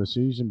middle of the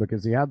season,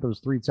 because he had those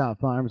 3 top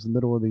 5s in the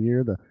middle of the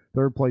year, the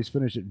 3rd place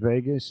finish at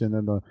Vegas, and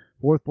then the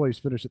 4th place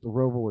finish at the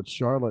Roval at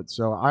Charlotte.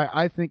 So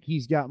I think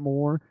he's got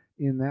more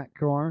in that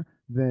car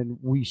than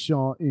we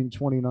saw in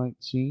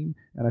 2019.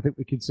 And I think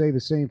we could say the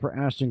same for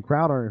Ashton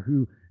Crowder,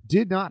 who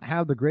did not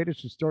have the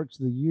greatest of starts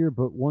of the year,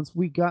 but once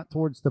we got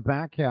towards the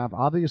back half,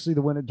 obviously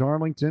the win at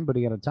Darlington, but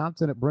he had a top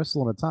 10 at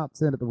Bristol and a top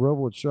 10 at the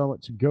Roval at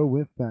Charlotte to go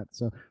with that.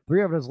 So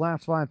 3 of his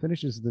last 5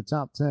 finishes in the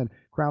top 10.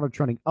 Crowder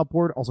trending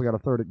upward, also got a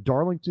 3rd at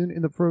Darlington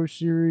in the Pro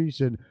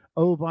Series. And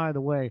oh, by the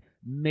way,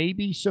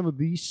 maybe some of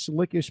the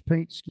slickest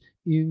paints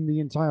in the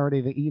entirety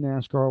of the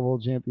eNASCAR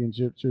World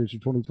Championship Series for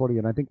 2020.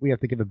 And I think we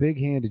have to give a big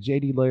hand to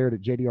JD Laird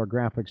at JDR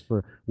Graphics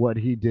for what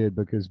he did,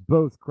 because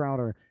both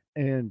Crowder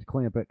and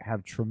Clampett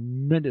have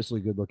tremendously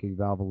good-looking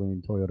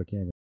Valvoline Toyota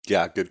Camrys.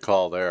 Yeah, good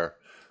call there.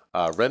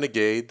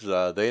 Renegades,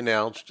 they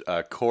announced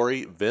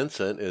Corey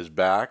Vincent is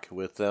back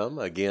with them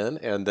again,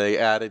 and they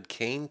added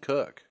Kane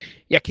Cook.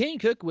 Yeah, Kane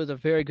Cook was a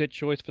very good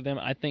choice for them.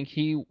 I think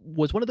he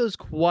was one of those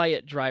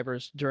quiet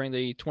drivers during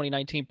the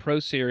 2019 Pro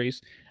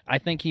Series. I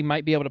think he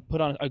might be able to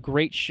put on a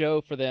great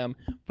show for them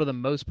for the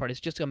most part. It's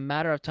just a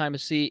matter of time to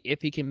see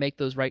if he can make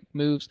those right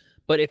moves.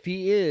 But if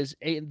he is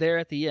there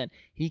at the end,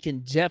 he can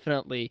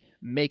definitely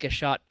make a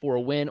shot for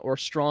a win or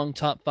strong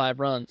top 5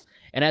 runs.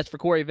 And as for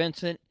Corey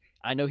Vincent,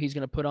 I know he's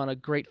going to put on a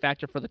great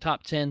factor for the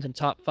top 10s and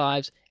top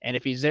 5s. And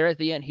if he's there at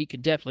the end, he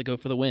could definitely go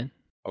for the win.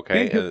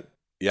 Okay.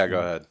 Yeah, go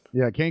ahead.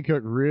 Yeah, Kane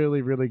Cook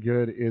really, really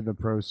good in the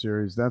Pro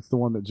Series. That's the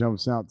one that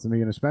jumps out to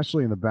me, and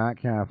especially in the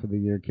back half of the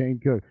year. Kane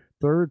Cook,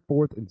 3rd,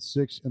 4th, and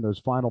 6th in those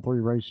final 3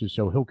 races,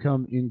 so he'll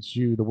come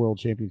into the World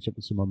Championship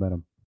with some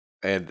momentum.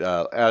 And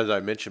as I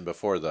mentioned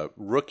before, the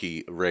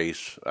rookie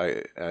race,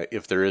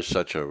 if there is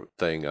such a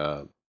thing,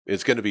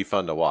 it's going to be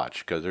fun to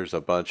watch, because there's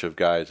a bunch of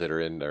guys that are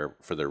in there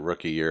for their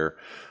rookie year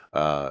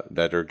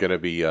that are going to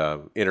be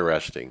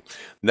interesting.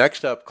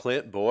 Next up,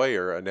 Clint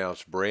Boyer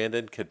announced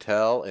Brandon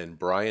Cattell and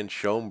Brian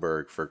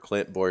Schoenberg for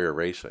Clint Boyer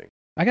Racing.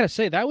 I got to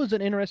say, that was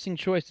an interesting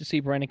choice to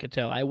see Brandon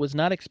Cattell. I was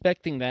not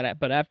expecting that,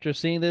 but after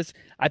seeing this,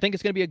 I think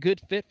it's going to be a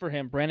good fit for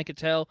him. Brandon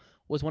Cattell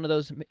was one of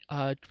those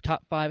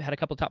top 5, had a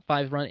couple top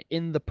 5 run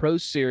in the Pro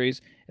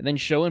Series, and then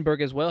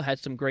Schoenberg as well had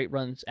some great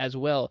runs as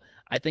well.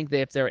 I think that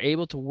if they're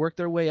able to work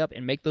their way up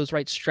and make those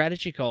right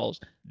strategy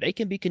calls, they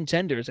can be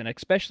contenders, and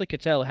especially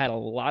Cattell had a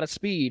lot of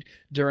speed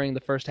during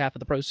the first half of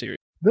the Pro Series.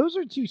 Those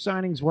are 2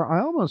 signings where I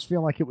almost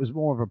feel like it was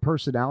more of a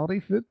personality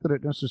fit than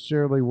it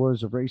necessarily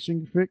was a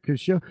racing fit,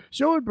 because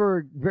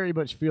Schoenberg very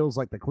much feels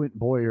like the Clint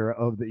Boyer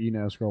of the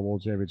eNASCAR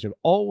World Championship.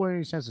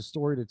 Always has a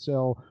story to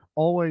tell,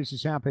 always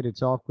is happy to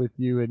talk with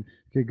you, and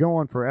could go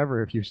on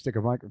forever if you stick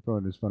a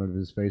microphone in front of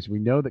his face. We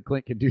know that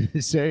Clint can do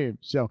the same.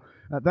 So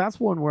that's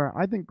one where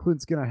I think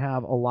Clint's going to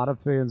have a lot of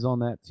fans on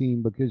that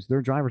team, because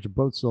their drivers are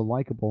both so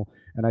likable,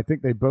 and I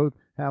think they both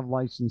have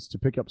license to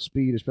pick up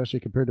speed,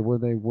 especially compared to where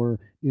they were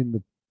in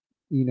the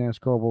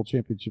eNASCAR World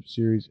Championship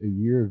Series a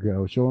year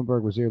ago.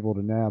 Schoenberg was able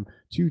to nab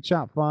 2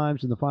 top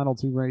 5s in the final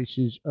 2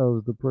 races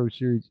of the Pro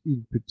Series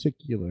in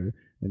particular,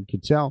 and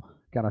Cattell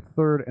got a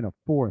 3rd and a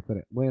 4th at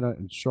Atlanta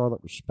and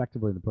Charlotte,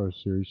 respectively, in the Pro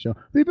Series. So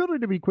the ability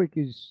to be quick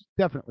is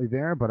definitely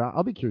there, but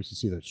I'll be curious to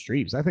see those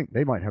streams. I think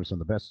they might have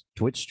some of the best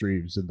Twitch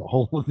streams in the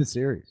whole of the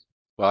series.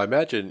 Well, I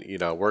imagine,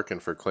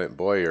 working for Clint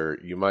Boyer,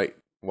 you might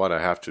want to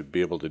have to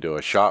be able to do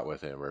a shot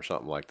with him or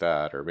something like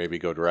that, or maybe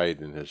go ride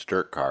in his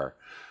dirt car.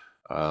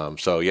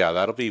 So yeah,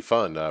 that'll be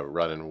fun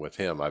running with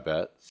him, I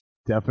bet.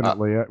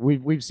 Definitely.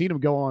 We've seen him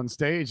go on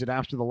stage at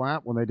After the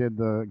Lap when they did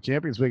the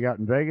Champions Week out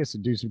in Vegas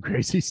and do some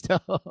crazy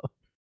stuff.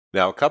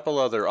 Now, a couple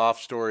other off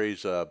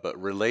stories,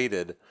 but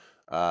related.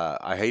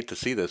 I hate to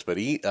see this, but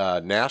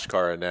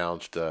NASCAR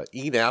announced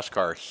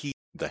eNASCAR Heat,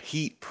 the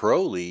Heat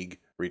Pro League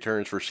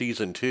returns for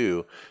season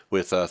 2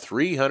 with a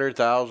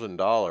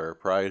 $300,000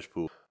 prize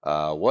pool.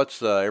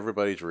 What's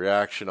everybody's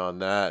reaction on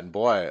that? And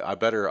boy,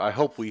 I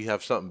hope we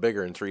have something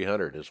bigger than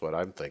 300 is what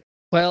I'm thinking.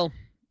 Well,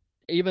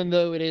 even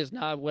though it is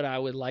not what I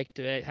would like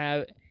to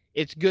have,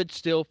 it's good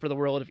still for the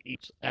world of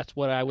each. That's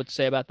what I would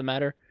say about the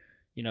matter.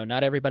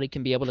 Not everybody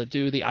can be able to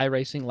do the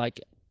iRacing like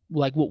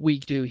what we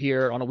do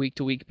here on a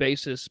week-to-week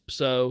basis.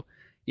 So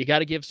you got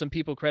to give some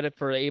people credit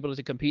for able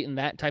to compete in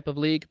that type of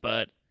league.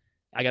 But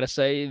I got to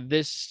say,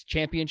 this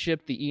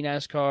championship, the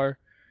eNASCAR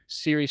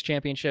Series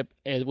Championship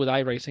with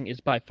iRacing, is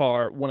by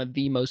far one of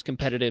the most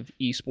competitive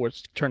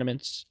esports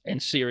tournaments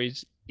and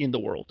series in the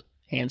world,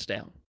 hands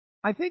down.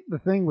 I think the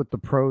thing with the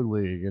Pro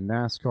League and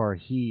NASCAR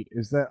Heat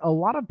is that a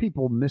lot of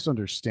people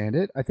misunderstand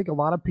it. I think a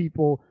lot of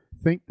people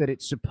think that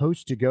it's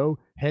supposed to go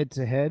head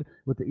to head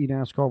with the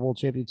eNASCAR World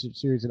Championship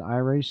Series and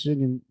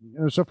iRacing.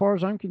 And so far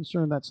as I'm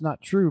concerned, that's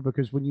not true,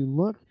 because when you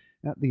look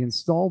at the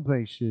install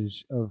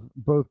bases of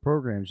both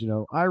programs,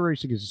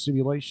 iRacing is a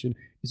simulation,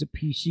 is a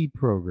PC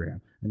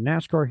program, and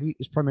NASCAR Heat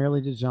is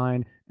primarily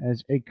designed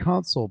as a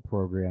console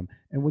program.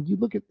 And when you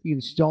look at the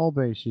install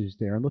bases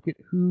there and look at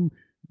who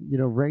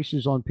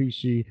races on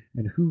PC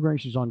and who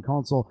races on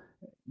console,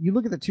 you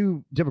look at the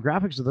two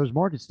demographics of those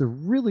markets, they're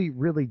really,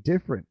 really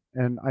different.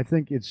 And I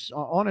think it's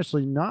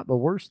honestly not the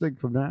worst thing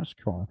for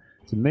NASCAR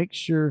to make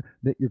sure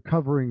that you're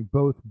covering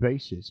both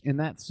bases. In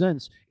that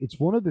sense, it's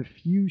one of the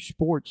few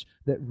sports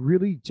that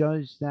really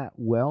does that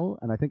well,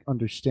 and I think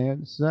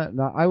understands that.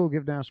 Now, I will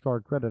give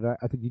NASCAR credit.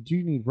 I think you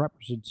do need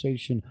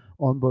representation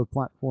on both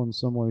platforms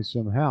some way,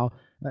 somehow.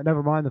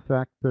 Never mind the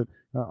fact that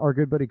our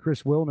good buddy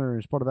Chris Wilner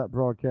is part of that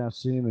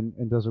broadcast team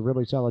and does a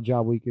really solid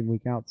job week in,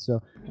 week out. So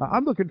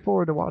I'm looking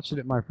forward to watching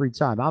it in my free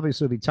time.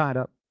 Obviously, it'll be tied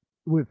up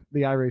with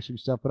the iRacing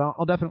stuff, but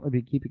I'll definitely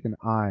be keeping an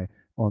eye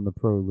on the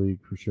Pro League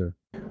for sure.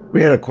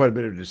 We had quite a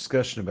bit of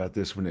discussion about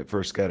this when it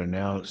first got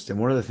announced, and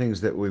one of the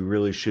things that we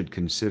really should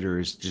consider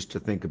is just to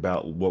think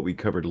about what we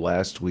covered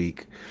last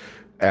week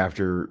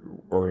after,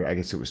 or I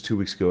guess it was 2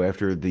 weeks ago,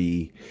 after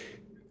the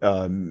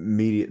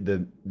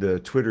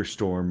the Twitter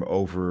storm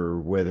over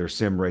whether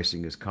sim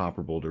racing is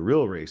comparable to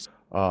real race.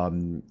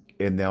 And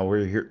now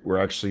we're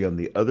actually on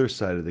the other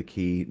side of the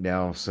key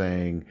now,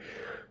 saying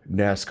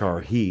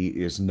NASCAR Heat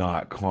is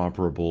not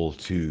comparable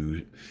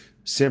to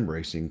sim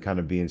racing, kind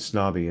of being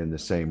snobby in the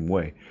same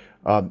way.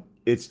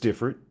 It's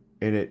different,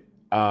 and it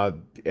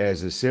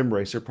as a sim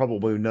racer,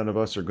 probably none of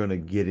us are going to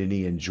get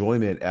any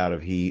enjoyment out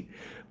of Heat,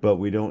 but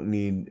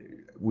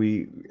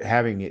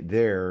having it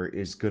there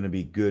is going to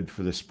be good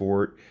for the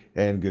sport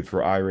and good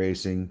for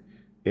iRacing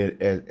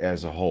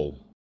as a whole.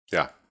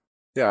 Yeah,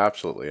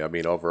 absolutely. I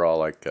mean, overall,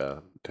 like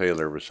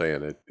Taylor was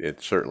saying,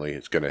 it certainly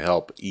is going to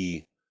help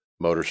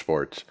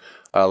motorsports.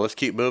 Let's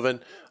keep moving.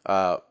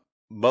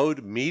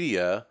 Mode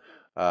Media,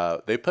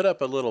 they put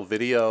up a little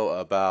video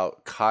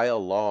about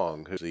Kyle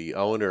Long, who's the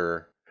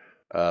owner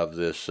of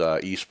this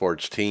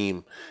esports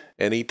team,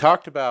 and he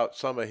talked about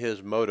some of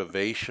his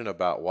motivation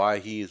about why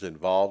he's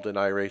involved in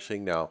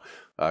iRacing. Now,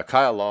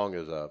 Kyle Long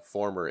is a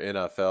former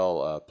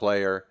NFL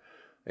player,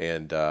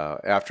 and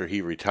after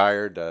he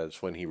retired,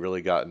 that's when he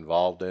really got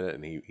involved in it,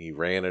 and he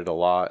ran it a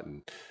lot,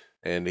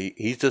 and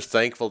he's just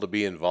thankful to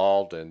be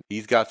involved. And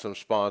he's got some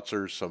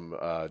sponsors, some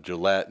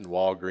Gillette and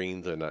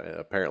Walgreens, and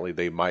apparently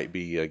they might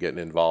be getting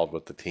involved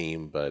with the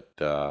team. But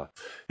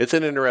it's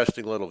an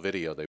interesting little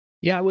video.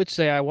 Yeah, I would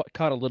say I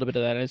caught a little bit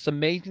of that. And it's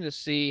amazing to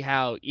see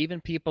how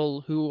even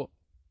people who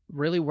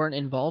really weren't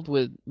involved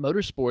with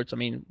motorsports, I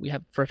mean, we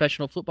have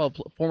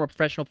former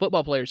professional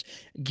football players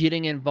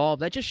getting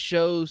involved. That just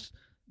shows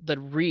the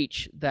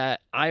reach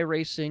that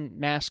iRacing,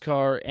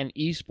 NASCAR, and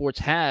esports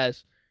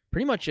has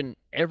pretty much in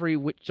every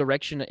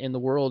direction in the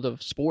world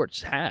of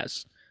sports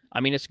has. I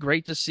mean, it's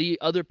great to see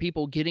other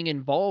people getting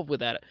involved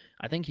with that.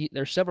 I think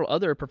there's several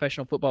other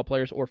professional football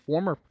players or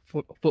former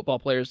football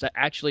players that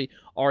actually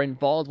are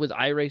involved with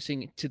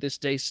iRacing to this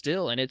day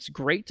still. And it's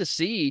great to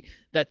see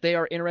that they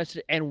are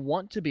interested and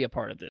want to be a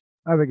part of this.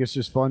 I think it's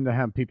just fun to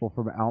have people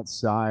from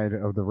outside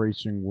of the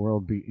racing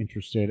world be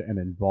interested and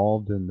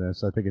involved in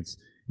this. I think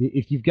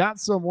if you've got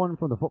someone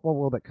from the football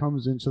world that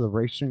comes into the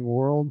racing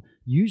world,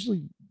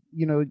 usually,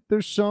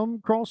 there's some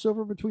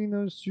crossover between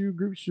those two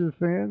groups of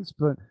fans,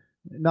 but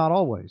not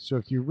always. So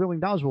if you're really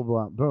knowledgeable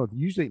about both,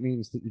 usually it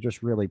means that you're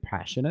just really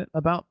passionate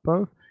about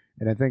both.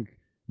 And I think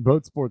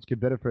both sports could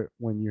benefit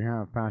when you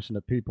have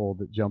passionate people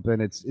that jump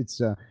in. It's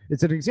an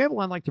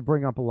example I like to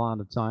bring up a lot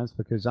of times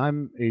because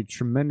I'm a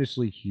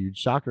tremendously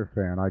huge soccer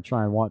fan. I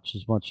try and watch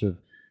as much of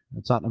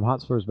Tottenham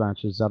Hotspur's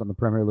matches out in the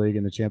Premier League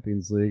and the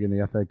Champions League and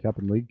the FA Cup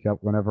and League Cup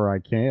whenever I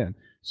can.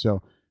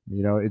 So,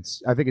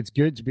 I think it's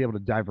good to be able to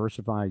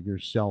diversify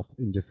yourself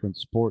in different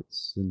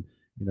sports and,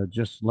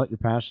 just let your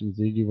passions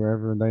lead you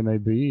wherever they may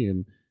be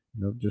and,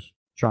 just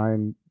try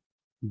and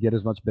get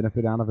as much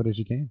benefit out of it as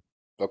you can.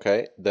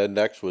 Okay, then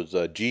next was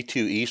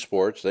G2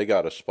 Esports. They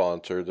got a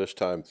sponsor, this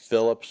time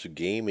Philips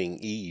Gaming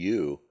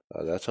EU.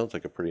 That sounds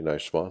like a pretty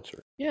nice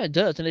sponsor. Yeah, it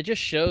does. And it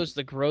just shows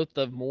the growth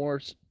of more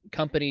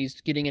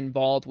companies getting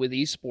involved with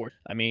esports.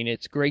 I mean,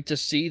 it's great to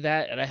see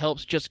that, and it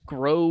helps just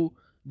grow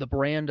the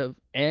brand of,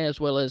 as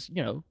well as,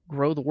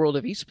 grow the world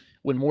of esports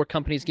when more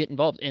companies get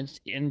involved.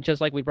 And just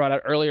like we brought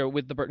out earlier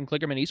with the Burton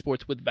Klickerman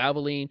Esports, with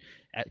Valvoline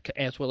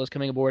as well as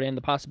coming aboard, and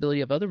the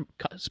possibility of other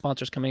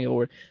sponsors coming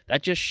aboard,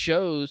 that just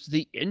shows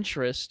the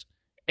interest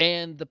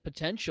and the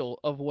potential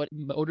of what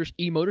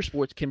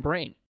motorsports can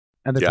bring.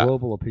 And the Yeah.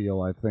 global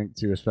appeal, I think,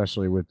 too,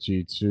 especially with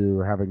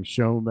G2 having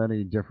so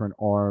many different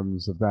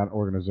arms of that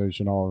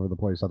organization all over the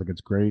place. I think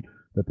it's great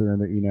that they're in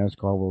the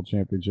eNASCAR World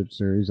Championship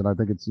Series, and I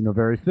think it's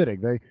very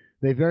fitting.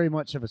 They very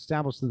much have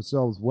established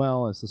themselves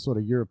well as the sort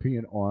of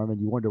European arm, and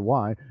you wonder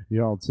why the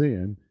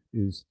Altian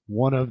is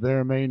one of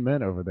their main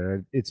men over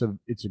there. It's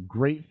a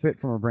great fit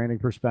from a branding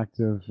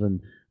perspective,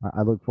 and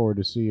I look forward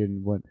to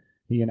seeing what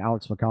he and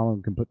Alex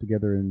McCollum can put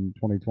together in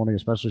 2020,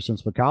 especially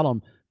since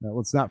McCollum,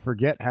 let's not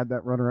forget, had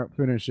that runner-up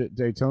finish at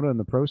Daytona in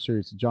the Pro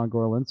Series to John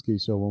Gorelinsky.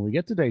 So when we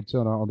get to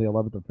Daytona on the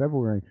 11th of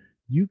February,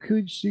 you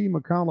could see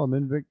McCollum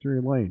in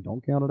victory lane.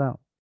 Don't count it out.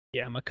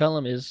 Yeah,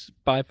 McCullum is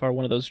by far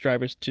one of those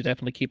drivers to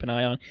definitely keep an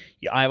eye on.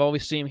 Yeah, I've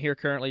always seen him here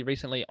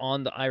recently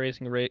on the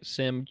iRacing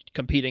sim,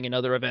 competing in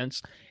other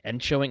events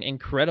and showing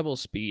incredible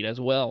speed as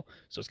well.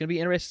 So it's going to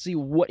be interesting to see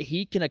what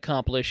he can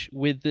accomplish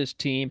with this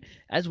team,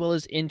 as well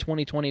as in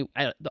 2020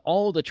 at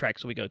all the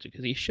tracks we go to,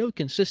 because he showed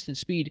consistent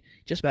speed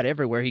just about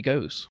everywhere he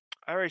goes.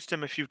 I raced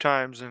him a few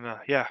times, and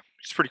yeah,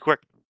 he's pretty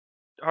quick.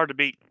 Hard to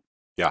beat.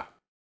 Yeah.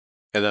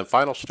 And then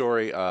final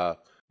story,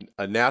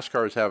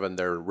 NASCAR is having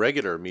their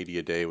regular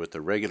media day with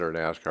the regular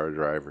NASCAR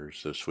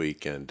drivers this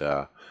week, and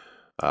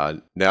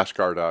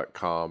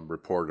NASCAR.com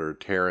reporter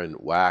Taryn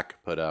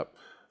Wack put up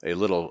a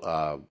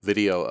little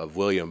video of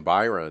William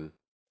Byron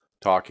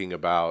talking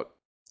about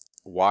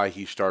why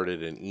he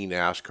started an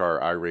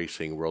eNASCAR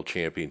iRacing World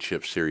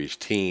Championship Series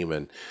team,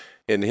 and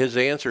his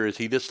answer is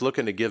he just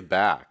looking to give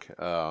back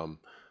to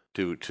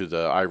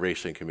the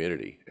iRacing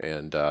community,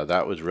 and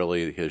that was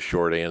really his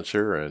short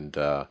answer. And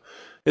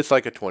it's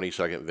like a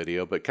 20-second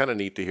video, but kind of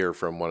neat to hear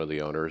from one of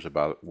the owners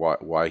about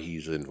why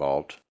he's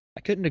involved. I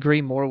couldn't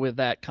agree more with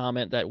that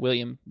comment that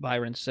William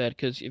Byron said,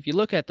 because if you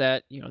look at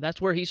that, that's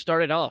where he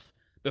started off.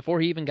 Before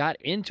he even got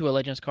into a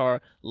Legends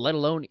car, let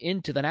alone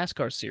into the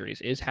NASCAR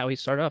series, is how he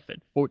started off at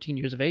 14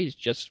 years of age,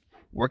 just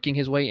working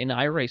his way in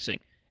iRacing.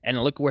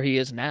 And look where he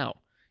is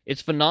now.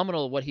 It's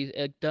phenomenal what he's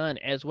done,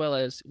 as well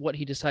as what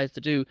he decides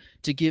to do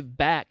to give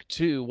back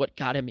to what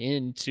got him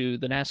into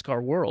the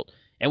NASCAR world.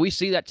 And we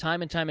see that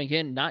time and time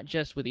again, not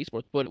just with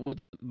esports, but with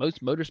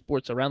most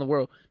motorsports around the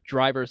world,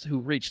 drivers who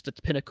reach the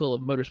pinnacle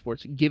of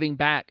motorsports, giving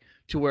back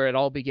to where it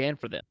all began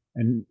for them.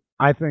 And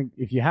I think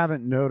if you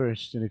haven't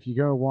noticed, and if you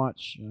go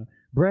watch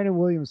Brandon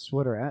Williams'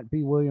 Twitter, at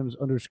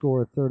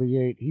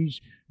 @BWilliams_38,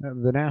 he's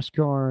the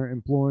NASCAR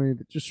employee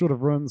that just sort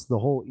of runs the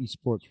whole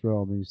esports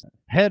realm. He's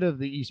head of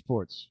the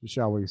esports,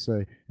 shall we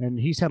say. And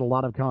he's had a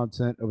lot of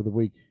content over the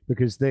week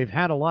because they've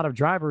had a lot of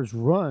drivers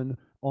run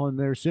on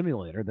their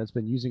simulator that's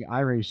been using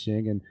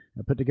iRacing, and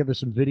put together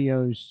some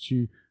videos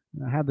to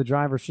have the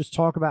drivers just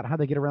talk about how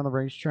they get around the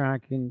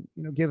racetrack, and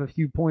give a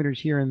few pointers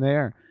here and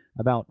there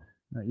about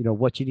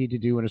what you need to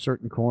do in a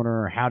certain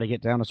corner, or how to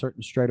get down a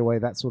certain straightaway,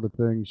 that sort of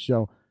thing.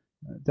 So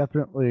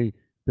definitely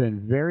been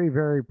very,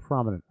 very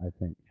prominent, I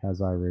think,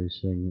 has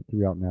iRacing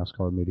throughout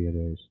NASCAR media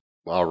days.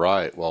 All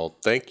right. Well,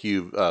 thank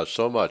you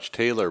so much,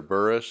 Taylor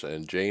Burris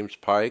and James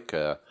Pike,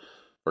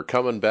 for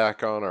coming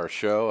back on our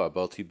show.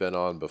 Both you've been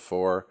on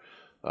before.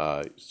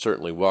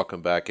 Certainly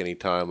welcome back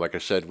anytime. Like I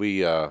said,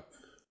 we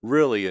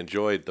really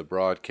enjoyed the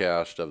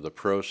broadcast of the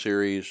Pro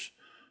Series.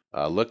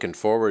 Looking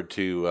forward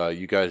to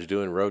you guys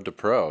doing Road to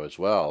Pro as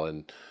well.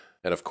 And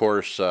of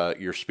course,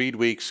 your Speed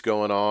Week's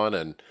going on,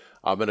 and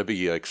I'm going to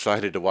be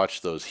excited to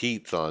watch those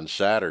heats on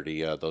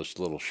Saturday, those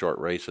little short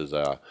races.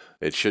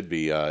 It should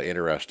be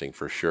interesting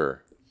for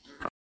sure.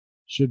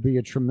 Should be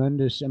a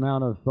tremendous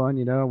amount of fun.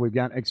 We've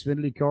got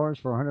Xfinity cars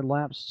for 100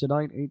 laps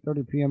tonight,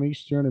 8:30 p.m.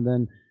 Eastern, and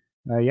then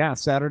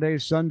Saturday,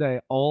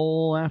 Sunday,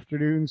 all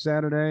afternoon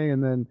Saturday,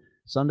 and then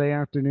Sunday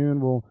afternoon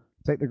we'll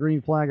take the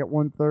green flag at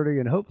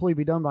 1:30 and hopefully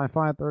be done by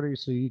 5:30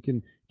 so you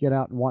can get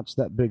out and watch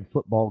that big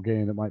football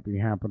game that might be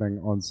happening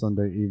on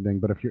Sunday evening.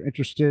 But if you're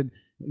interested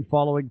in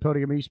following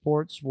Podium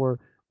Esports, we're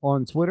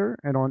on Twitter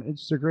and on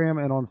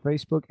Instagram and on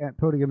Facebook at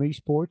Podium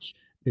Esports.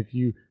 If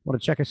you want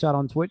to check us out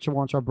on Twitch and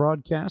watch our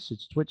broadcasts,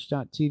 it's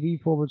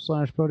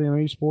twitch.tv/Podium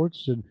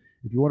Esports. And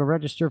if you want to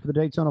register for the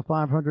Daytona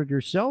 500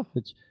 yourself,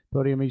 it's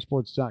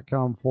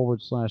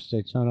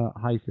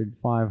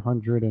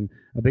podiumesports.com/Daytona-500. And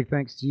a big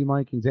thanks to you,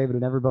 Mike and David,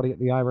 and everybody at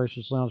the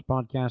iRacers Lounge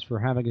podcast for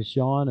having us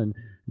on. And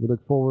we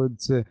look forward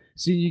to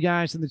seeing you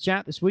guys in the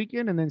chat this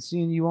weekend, and then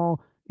seeing you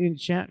all in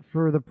chat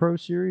for the Pro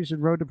Series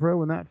and Road to Pro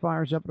when that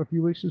fires up in a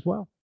few weeks as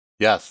well.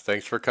 Yes,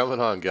 thanks for coming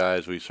on,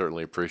 guys. We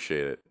certainly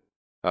appreciate it.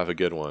 Have a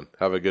good one.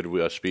 Have a good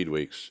Speed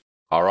Weeks.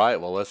 All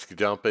right, well, let's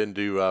jump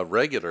into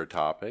regular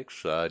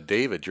topics.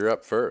 David, you're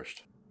up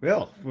first.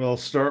 Well, we'll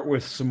start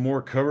with some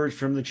more coverage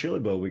from the Chili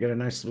Bowl. We got a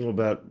nice little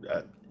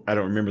I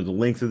don't remember the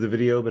length of the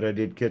video, but I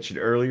did catch it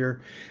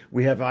earlier.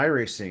 We have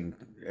iRacing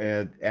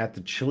at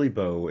the Chili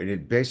Bowl, and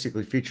it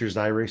basically features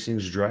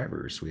iRacing's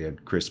drivers. We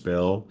had Chris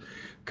Bell,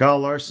 Kyle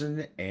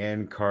Larson,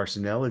 and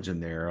Carson Elledge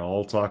there,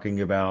 all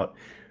talking about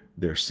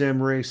their sim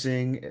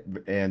racing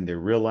and their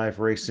real life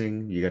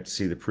racing. You got to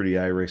see the pretty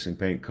iRacing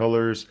paint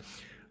colors.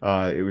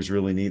 It was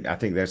really neat. I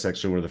think that's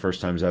actually one of the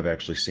first times I've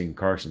actually seen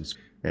Carson's,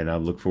 and I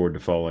look forward to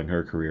following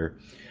her career.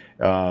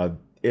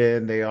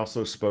 And they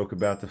also spoke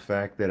about the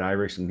fact that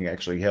iRacing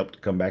actually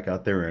helped come back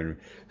out there and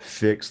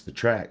fix the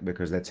track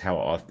because that's how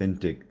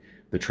authentic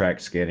the track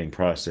scanning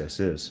process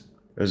is.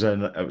 It's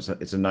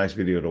a nice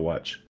video to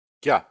watch.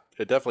 Yeah,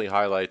 it definitely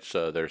highlights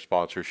their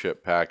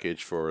sponsorship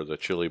package for the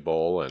Chili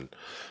Bowl, and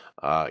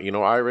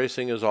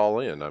iRacing is all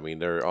in. I mean,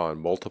 they're on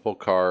multiple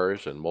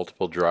cars and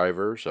multiple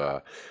drivers,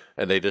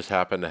 and they just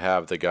happen to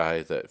have the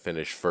guy that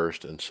finished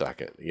first and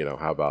second.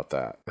 How about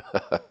that?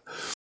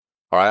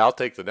 All right, I'll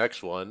take the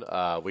next one.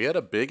 We had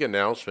a big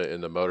announcement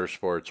in the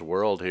motorsports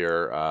world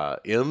here.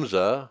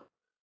 IMSA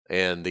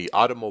and the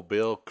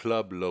Automobile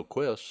Club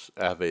Loquis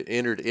have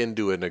entered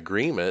into an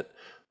agreement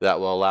that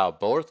will allow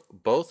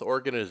both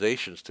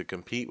organizations to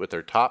compete with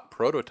their top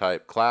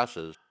prototype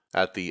classes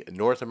at the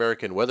North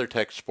American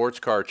WeatherTech Sports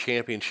Car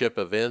Championship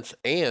events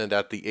and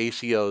at the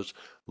ACO's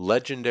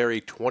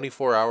legendary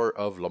 24-hour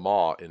of Le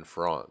Mans in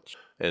France.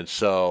 And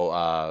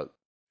so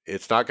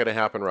it's not going to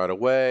happen right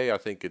away. I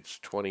think it's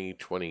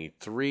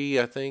 2023,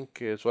 I think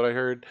is what I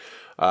heard,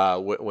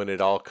 when it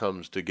all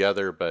comes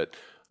together. But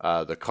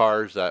the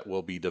cars that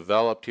will be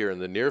developed here in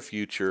the near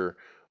future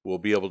will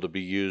be able to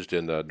be used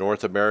in the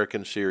North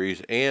American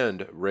Series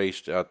and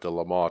raced at the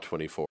Le Mans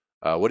 24.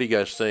 What do you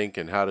guys think,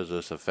 and how does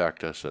this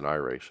affect us in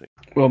iRacing?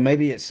 Well,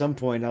 maybe at some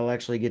point I'll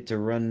actually get to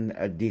run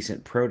a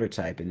decent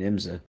prototype in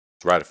IMSA.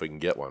 Right, if we can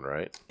get one,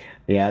 right?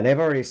 Yeah, they've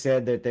already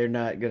said that they're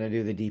not going to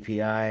do the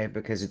DPI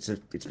because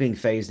it's being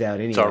phased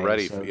out anyway. It's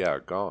already, so,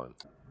 gone.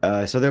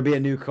 So there'll be a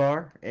new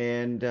car,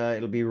 and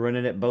it'll be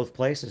running at both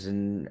places,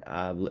 and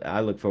I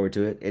look forward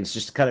to it. It's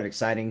just kind of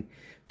exciting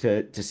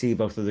to see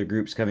both of the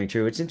groups coming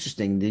true. It's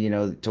interesting,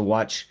 to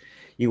watch.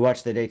 You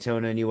watch the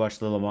Daytona and you watch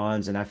the Le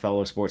Mans, and I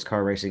follow sports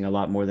car racing a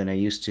lot more than I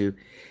used to.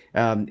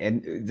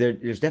 And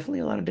there's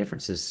definitely a lot of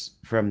differences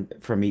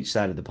from each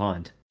side of the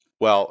pond.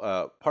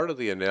 Well, part of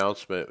the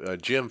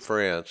announcement, Jim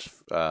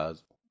France,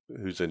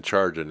 who's in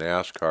charge of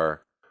NASCAR,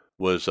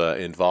 was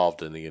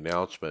involved in the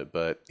announcement,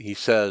 but he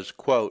says,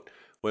 quote,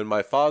 "When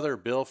my father,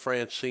 Bill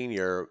France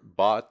Sr.,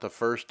 bought the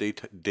first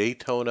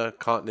Daytona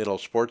Continental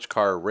sports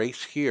car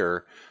race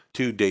here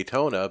to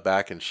Daytona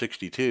back in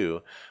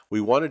 '62, we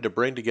wanted to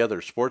bring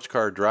together sports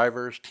car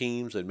drivers,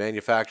 teams, and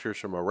manufacturers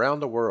from around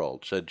the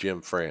world," said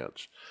Jim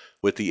France.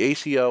 "With the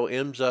ACO,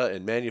 IMSA,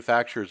 and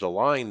manufacturers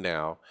aligned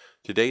now,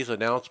 today's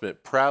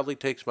announcement proudly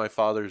takes my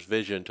father's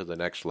vision to the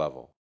next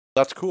level."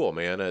 That's cool,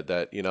 man,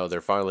 that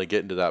they're finally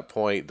getting to that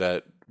point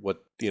that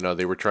what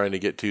they were trying to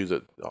get to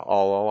that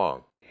all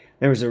along.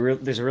 There's a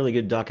really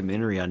good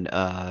documentary on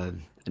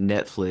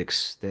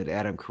Netflix that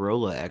Adam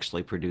Carolla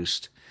actually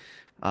produced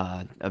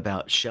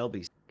about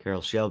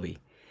Carroll Shelby,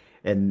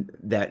 and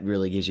that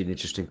really gives you an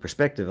interesting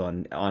perspective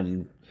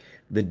on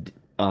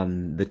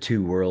the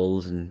two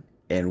worlds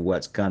and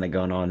what's kind of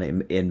gone on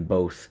in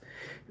both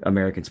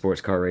American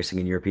sports car racing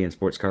and European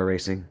sports car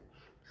racing.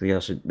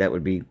 So that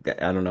would be,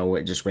 I don't know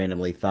what, just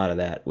randomly thought of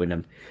that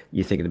when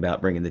you're thinking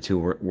about bringing the two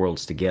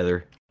worlds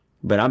together.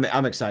 But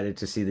I'm excited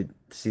to see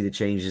the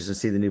changes and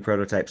see the new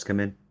prototypes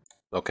come in.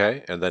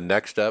 Okay, and then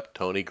next up,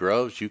 Tony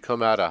Groves, you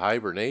come out of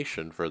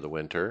hibernation for the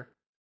winter,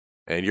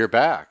 and you're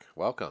back.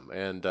 Welcome.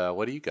 And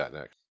what do you got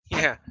next?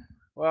 Yeah,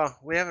 well,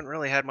 we haven't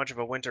really had much of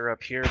a winter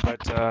up here,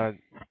 but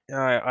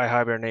I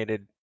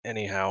hibernated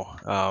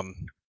anyhow.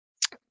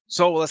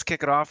 So let's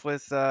kick it off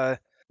with,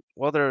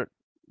 they're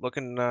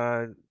looking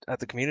at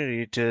the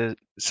community to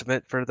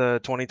submit for the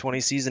 2020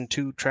 Season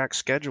 2 track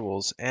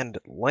schedules and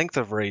length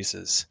of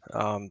races.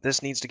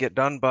 This needs to get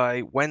done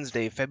by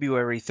Wednesday,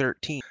 February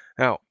 13th.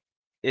 Now,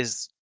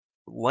 is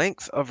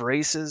length of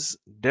races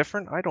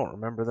different? I don't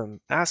remember them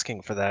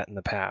asking for that in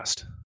the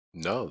past.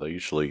 No, they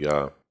usually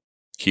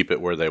keep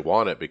it where they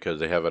want it because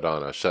they have it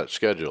on a set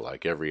schedule,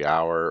 like every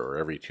hour or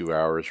every 2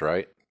 hours,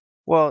 right?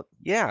 Well,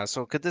 yeah,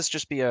 so could this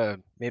just be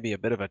maybe a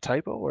bit of a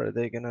typo, or are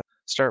they going to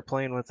start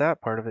playing with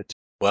that part of it too?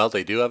 Well,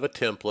 they do have a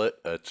template.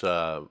 It's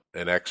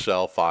an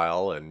Excel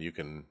file, and you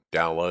can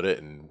download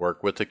it and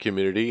work with the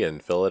community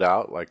and fill it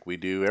out like we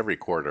do every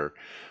quarter.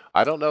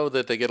 I don't know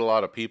that they get a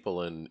lot of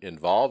people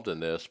involved in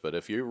this, but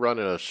if you're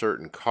running a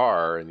certain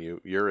car and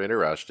you're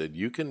interested,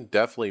 you can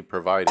definitely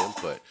provide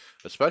input,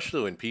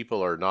 especially when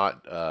people are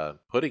not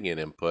putting in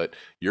input.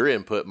 Your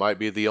input might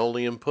be the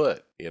only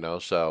input,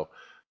 so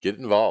get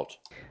involved.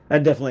 I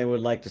definitely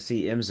would like to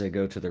see IMSA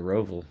go to the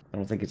Roval. I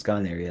don't think it's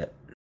gone there yet.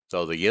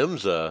 So the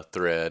IMSA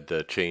thread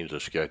to change the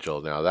schedule.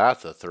 Now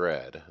that's a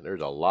thread. There's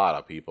a lot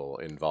of people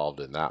involved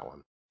in that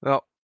one.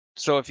 Well,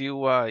 so if you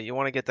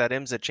want to get that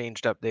IMSA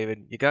changed up,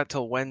 David, you got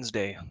till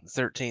Wednesday,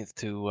 13th,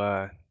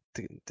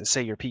 to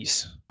say your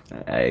piece.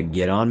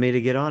 Get on me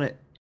to get on it.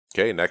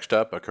 Okay, next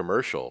up, a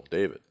commercial.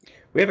 David.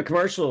 We have a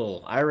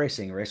commercial.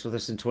 iRacing, race with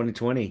us in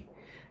 2020.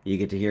 You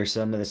get to hear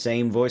some of the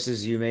same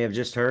voices you may have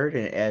just heard,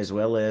 as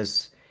well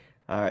as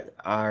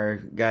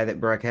our guy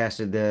that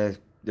broadcasted the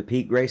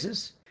peak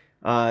races.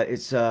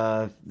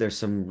 There's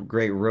some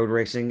great road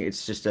racing.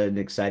 It's just an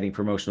exciting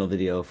promotional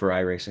video for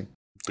iRacing.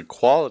 The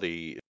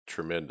quality is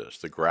tremendous,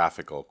 the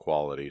graphical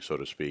quality, so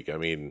to speak. I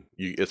mean,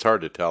 it's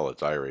hard to tell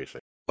it's iRacing.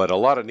 But a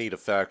lot of neat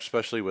effects,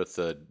 especially with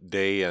the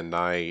day and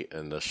night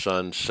and the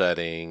sun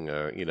setting,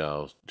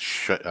 a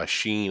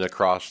sheen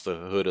across the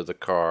hood of the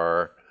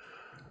car.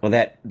 Well,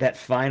 that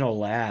final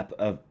lap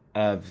of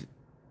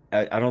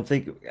I don't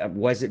think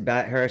was it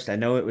Bathurst. I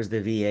know it was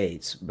the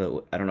V8s,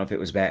 but I don't know if it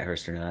was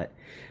Bathurst or not.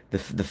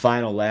 The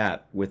final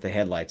lap with the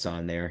headlights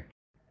on there.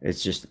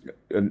 It's just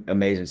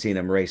amazing seeing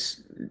them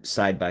race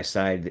side by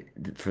side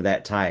for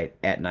that tight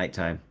at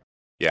nighttime.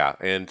 Yeah,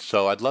 and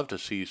so I'd love to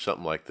see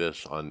something like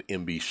this on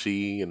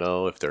NBC,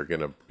 if they're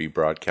going to be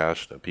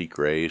broadcasting a peak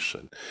race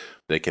and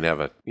they can have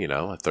a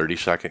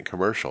 30-second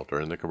commercial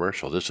during the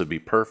commercial. This would be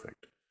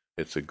perfect.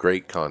 It's a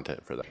great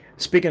content for that.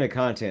 Speaking of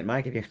content,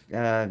 Mike, have you,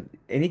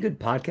 any good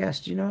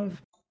podcasts you know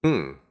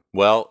of?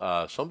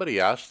 Well, somebody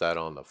asked that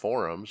on the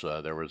forums.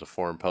 There was a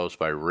forum post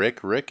by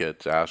Rick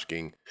Ricketts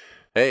asking,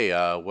 hey,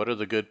 what are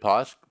the good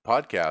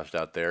podcasts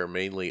out there,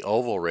 mainly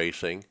oval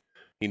racing?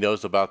 He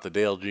knows about the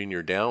Dale Jr.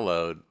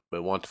 download,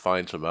 but want to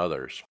find some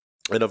others.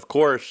 And of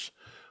course,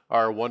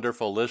 our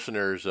wonderful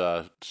listeners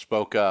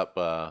spoke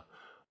up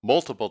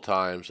multiple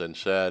times and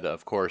said,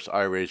 of course,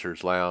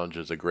 iRacers Lounge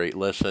is a great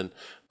listen.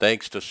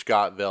 Thanks to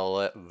Scott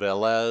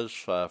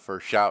Velez for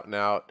shouting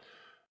out,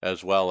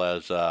 as well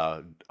as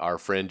our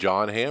friend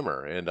John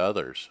Hammer and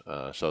others.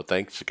 So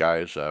thanks,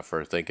 guys,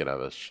 for thinking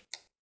of us.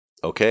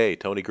 Okay,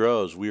 Tony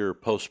Groves, we are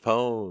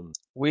postponed.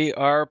 We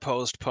are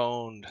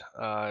postponed.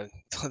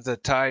 The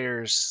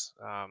tires,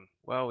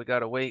 we got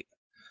to wait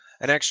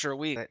an extra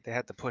week. They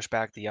had to push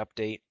back the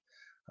update.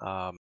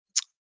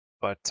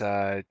 But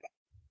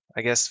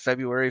I guess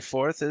February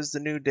 4th is the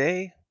new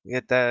day. We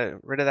get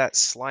rid of that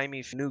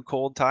slimy new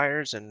cold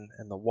tires and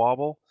the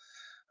wobble.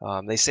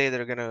 They say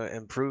they're going to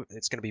improve.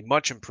 It's going to be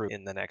much improved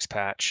in the next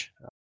patch.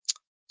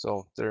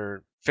 So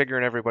they're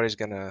figuring everybody's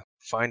going to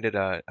find it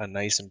a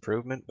nice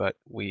improvement, but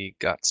we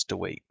got to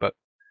wait. But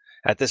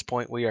at this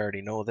point, we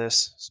already know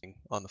this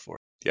on the 4th.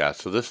 Yeah,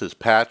 so this is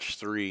patch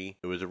 3.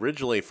 It was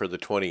originally for the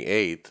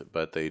 28th,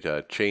 but they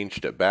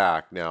changed it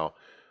back. Now,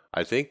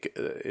 I think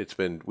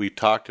we've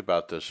talked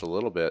about this a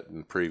little bit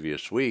in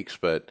previous weeks,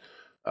 but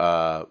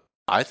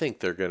I think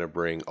they're going to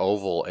bring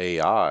Oval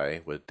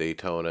AI with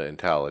Daytona and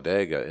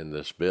Talladega in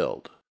this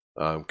build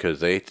because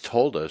they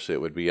told us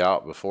it would be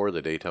out before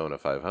the Daytona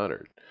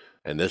 500.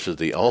 And this is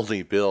the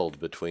only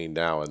build between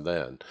now and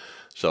then.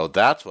 So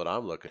that's what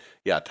I'm looking.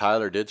 Yeah,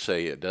 Tyler did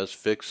say it does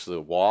fix the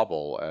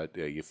wobble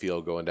you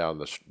feel going down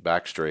the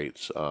back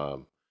straights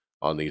on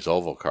these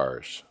oval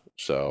cars.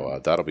 So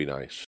that'll be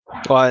nice.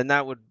 Well, and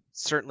that would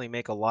certainly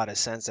make a lot of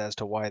sense as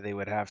to why they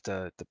would have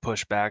to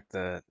push back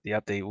the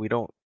update. We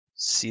don't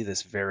see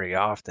this very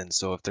often.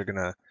 So if they're going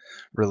to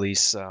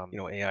release,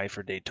 AI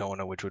for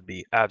Daytona, which would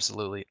be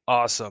absolutely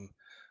awesome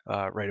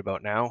right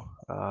about now,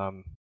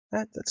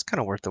 that's kind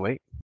of worth the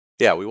wait.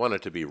 Yeah, we want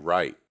it to be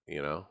right,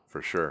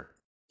 for sure.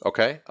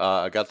 Okay,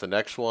 I got the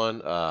next one.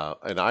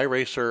 An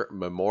iRacer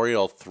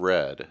memorial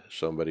thread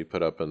somebody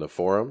put up in the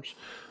forums.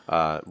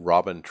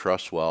 Robin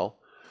Trustwell.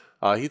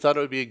 He thought it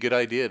would be a good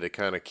idea to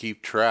kind of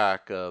keep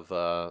track of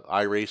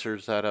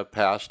iRacers that have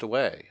passed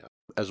away,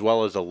 as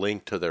well as a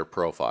link to their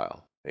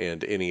profile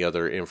and any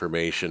other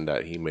information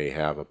that he may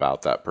have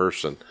about that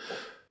person.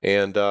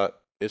 And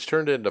it's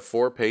turned into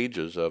 4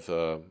 pages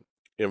of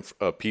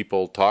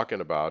people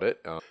talking about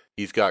it.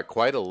 He's got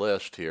quite a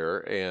list here,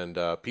 and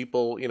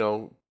people,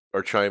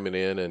 are chiming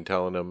in and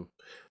telling him,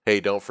 hey,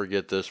 don't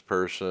forget this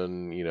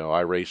person. I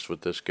raced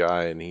with this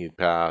guy and he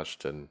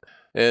passed. And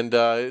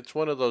it's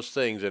one of those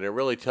things, and it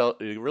really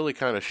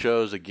kind of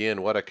shows,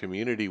 again, what a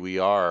community we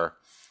are.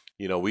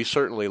 We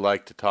certainly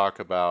like to talk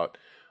about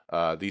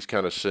these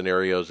kind of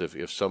scenarios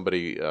if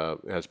somebody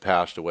has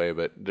passed away,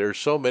 but there's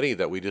so many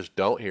that we just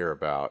don't hear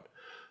about.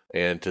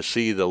 And to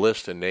see the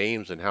list of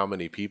names and how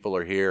many people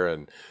are here,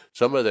 and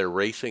some of their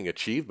racing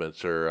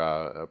achievements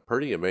are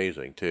pretty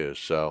amazing too.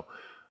 So,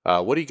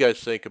 what do you guys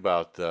think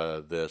about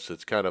this?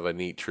 It's kind of a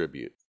neat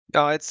tribute.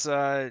 No, it's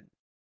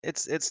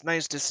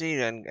nice to see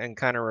and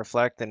kind of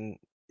reflect and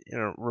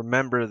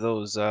remember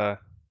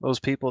those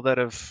people that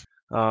have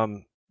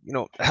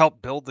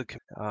helped build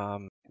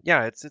the.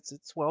 Yeah,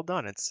 it's well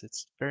done.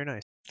 It's very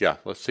nice. Yeah,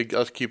 let's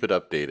keep it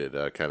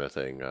updated, kind of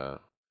thing.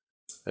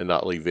 And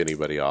not leave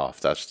anybody off.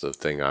 That's the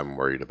thing I'm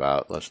worried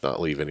about. Let's not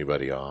leave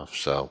anybody off.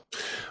 So,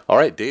 all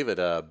right, David,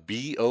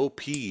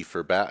 BOP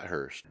for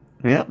Bathurst.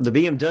 Yeah, the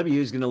BMW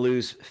is going to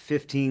lose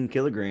 15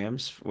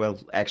 kilograms. Well,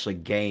 actually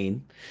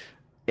gain.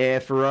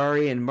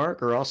 Ferrari and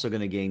Mark are also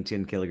going to gain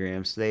 10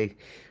 kilograms. They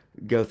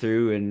go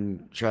through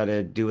and try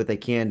to do what they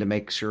can to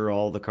make sure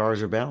all the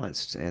cars are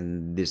balanced.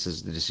 And this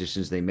is the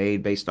decisions they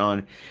made based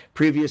on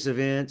previous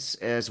events,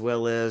 as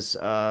well as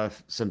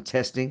some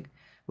testing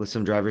with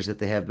some drivers that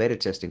they have beta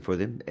testing for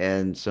them,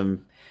 and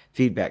some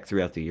feedback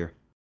throughout the year.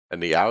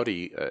 And the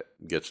Audi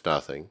gets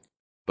nothing,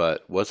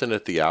 but wasn't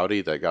it the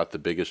Audi that got the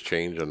biggest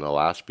change in the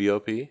last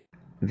BOP?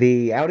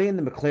 The Audi and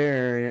the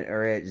McLaren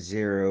are at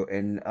 0,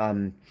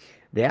 and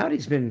the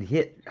Audi's been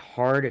hit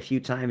hard a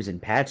few times in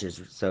patches.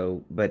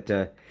 But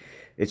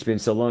it's been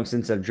so long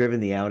since I've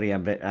driven the Audi,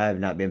 I've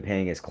not been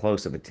paying as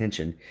close of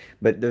attention.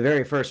 But the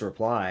very first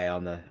reply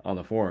on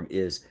the forum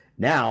is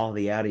Now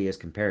the Audi is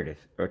competitive.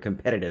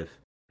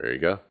 There you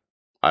go.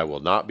 I will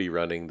not be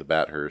running the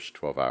Bathurst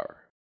 12-hour.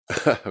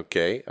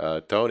 Okay,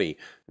 Tony,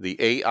 the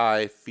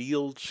AI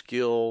field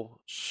skill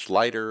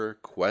slider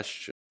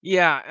question.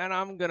 Yeah, and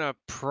I'm gonna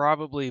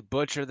probably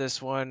butcher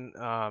this one.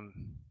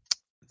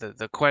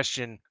 The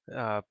question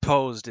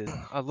posed is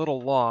a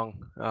little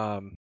long,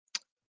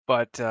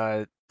 but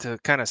to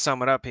kind of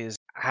sum it up, he's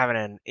having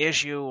an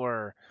issue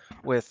or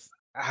with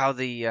how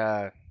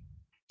the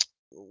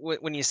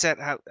when you set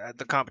how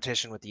the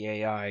competition with the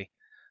AI,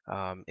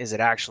 is it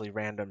actually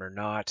random or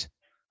not?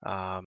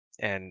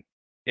 And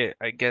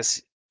I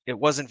guess it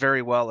wasn't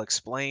very well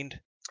explained.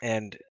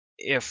 And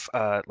if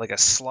like a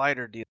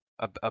slider deal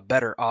a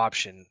better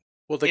option,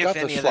 Well, they if got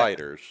the any of that,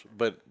 sliders,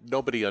 but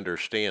nobody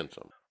understands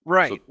them. So,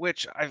 right?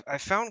 Which I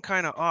found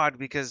kind of odd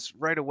because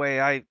right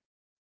away I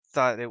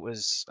thought it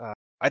was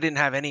I didn't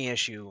have any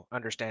issue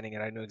understanding it.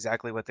 I knew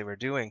exactly what they were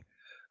doing,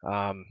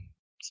 um,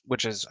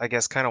 which is I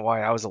guess kind of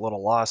why I was a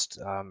little lost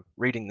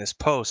reading this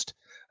post.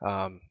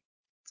 Um,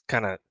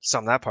 kind of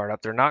sum that part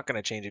up. They're not going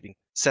to change it.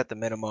 Set the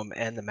minimum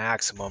and the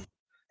maximum,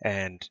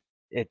 and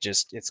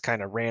it's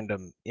kind of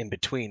random in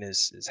between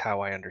is how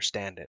I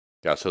understand it.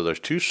 yeah, so there's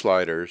two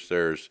sliders.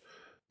 There's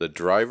the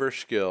driver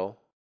skill,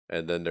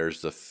 and then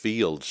there's the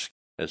field skill.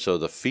 And so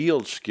the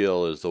field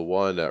skill is the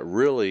one that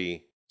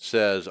really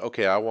says,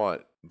 okay, I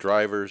want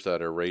drivers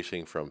that are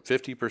racing from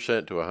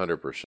 50% to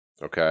 100%.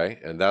 Okay,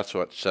 and that's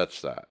what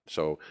sets that.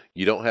 So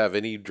you don't have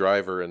any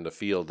driver in the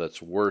field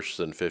that's worse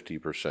than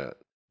 50%.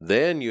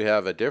 Then you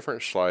have a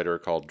different slider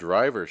called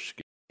driver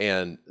skill,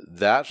 and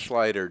that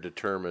slider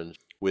determines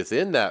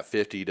within that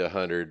 50 to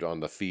 100 on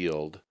the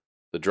field,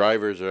 the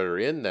drivers that are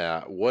in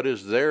that, what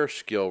is their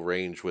skill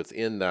range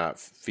within that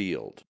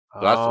field? So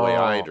that's the way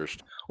I Oh,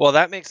 understand. well,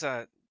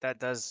 that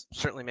does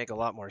certainly make a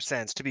lot more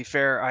sense. To be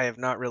fair, I have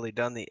not really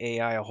done the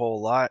AI a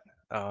whole lot.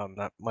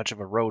 Not much of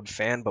a road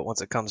fan, but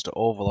once it comes to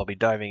oval, I'll be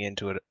diving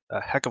into it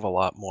a heck of a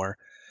lot more.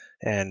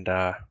 And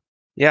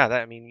yeah,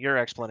 that I mean, your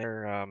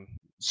explanation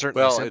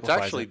certainly Well, it's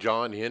simplifies actually it.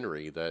 John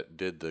Henry that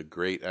did the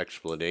great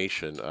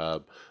explanation.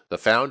 The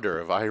founder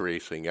of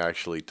iRacing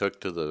actually took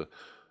to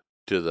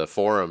the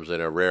forums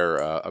in a rare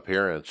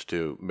appearance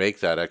to make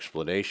that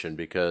explanation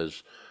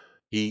because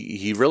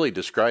he really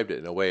described it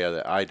in a way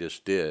that I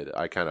just did.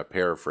 I kind of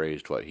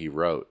paraphrased what he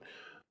wrote,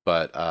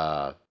 but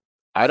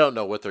I don't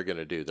know what they're going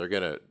to do. They're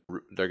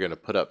going to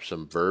put up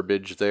some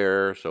verbiage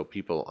there so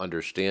people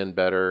understand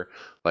better.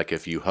 Like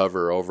if you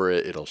hover over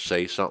it, it'll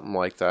say something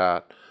like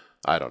that.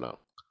 I don't know.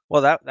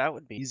 Well, that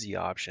would be an easy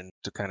option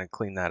to kind of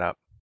clean that up.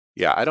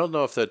 Yeah, I don't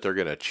know if that they're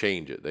going to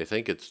change it. They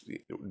think it's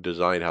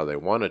designed how they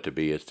want it to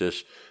be. It's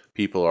just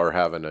people are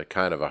having a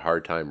kind of a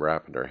hard time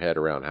wrapping their head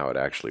around how it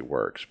actually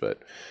works.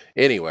 But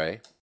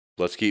anyway,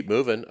 let's keep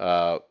moving.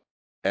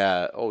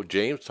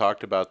 James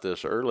talked about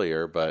this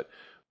earlier, but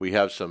we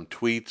have some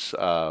tweets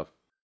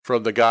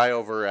from the guy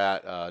over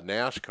at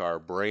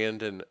NASCAR,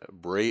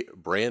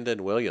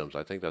 Brandon Williams.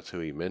 I think that's who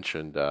he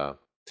mentioned.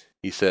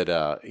 He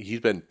said he's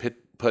been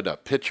putting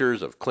up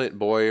pictures of Clint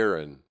Boyer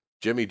and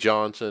Jimmy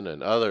Johnson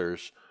and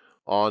others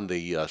on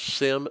the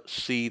Sim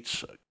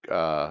Seats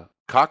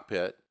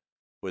cockpit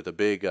with a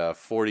big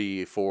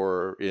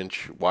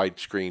 44-inch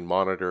widescreen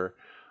monitor,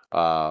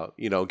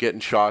 getting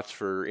shots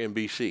for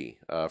NBC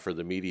for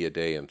the media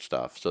day and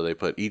stuff. So they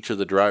put each of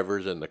the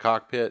drivers in the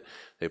cockpit,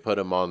 they put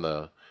them on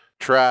the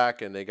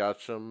track, and they got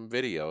some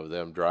video of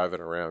them driving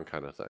around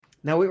kind of thing.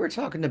 Now, we were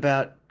talking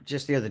about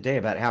just the other day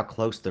about how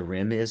close the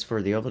rim is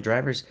for the oval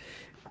drivers.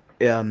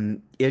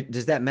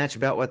 Does that match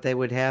about what they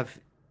would have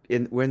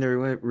when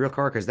they're in a real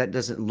car? Because that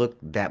doesn't look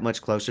that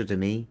much closer to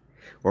me,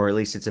 or at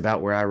least it's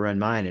about where I run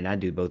mine, and I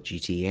do both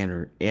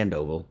GT and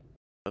oval.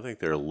 I think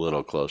they're a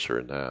little closer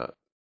than that.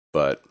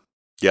 But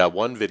yeah,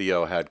 one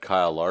video had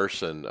Kyle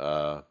Larson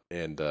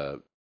and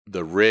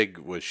the rig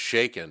was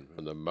shaking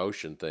from the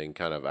motion thing,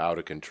 kind of out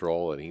of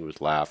control, and he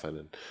was laughing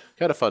and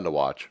kind of fun to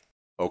watch.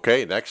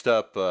 Okay, next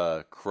up,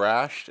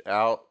 crashed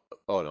out.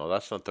 Oh no,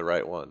 that's not the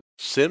right one.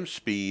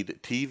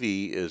 SimSpeed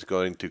TV is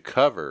going to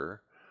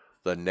cover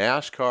the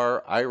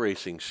NASCAR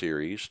iRacing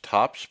Series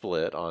Top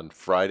Split on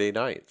Friday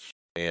nights.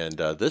 And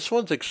this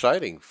one's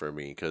exciting for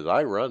me because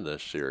I run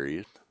this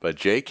series. But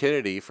Jay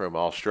Kennedy from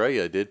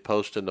Australia did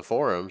post in the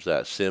forums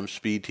that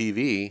SimSpeed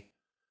TV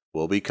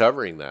will be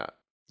covering that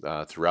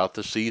throughout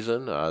the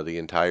season, the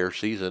entire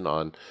season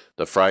on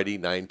the Friday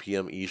 9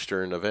 p.m.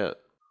 Eastern event.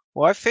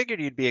 Well, I figured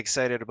you'd be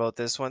excited about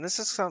this one. This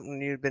is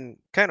something you've been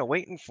kind of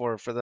waiting for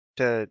the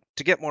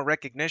to get more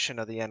recognition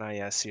of the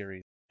NIS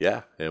series.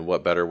 Yeah, and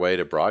what better way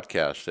to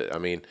broadcast it? I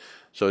mean,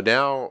 so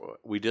now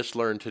we just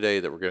learned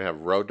today that we're going to have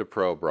Road to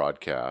Pro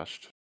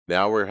broadcast.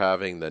 Now we're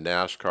having the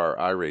NASCAR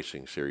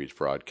iRacing Series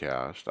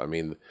broadcast. I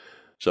mean,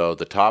 so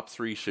the top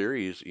three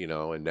series, in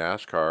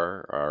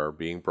NASCAR are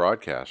being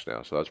broadcast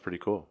now. So that's pretty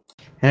cool.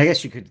 And I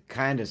guess you could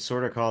kind of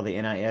sort of call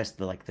the NIS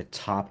the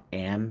top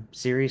AM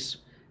series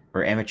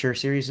or amateur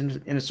series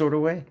in a sort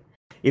of way,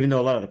 even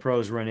though a lot of the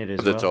pros run it as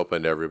well. It's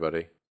open to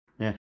everybody.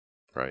 Yeah.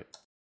 Right.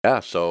 Yeah,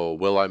 so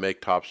will I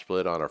make Top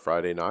Split on a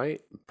Friday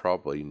night?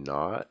 Probably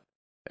not.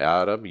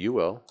 Adam, you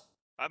will.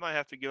 I might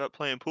have to give up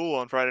playing pool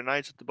on Friday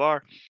nights at the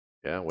bar.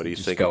 Yeah, what do you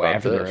Just think go about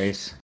after this? the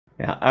race.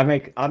 Yeah, I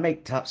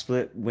make top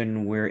split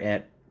when we're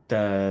at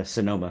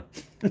Sonoma.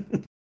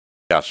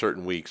 Yeah,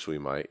 certain weeks we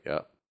might. Yeah.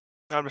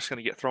 I'm just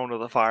gonna get thrown to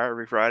the fire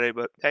every Friday,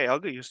 but hey, I'll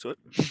get used to it.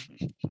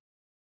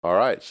 All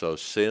right, so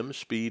Sim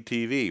Speed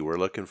TV. We're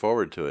looking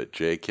forward to it.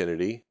 Jay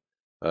Kennedy,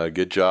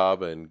 good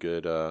job and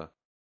good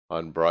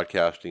on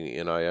broadcasting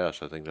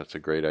NIS. I think that's a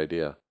great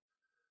idea.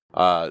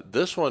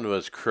 This one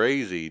was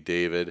crazy,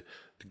 David.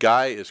 The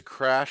guy is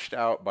crashed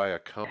out by a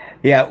cone.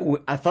 Yeah,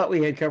 I thought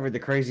we had covered the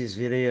craziest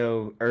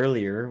video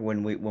earlier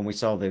when we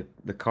saw the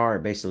car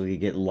basically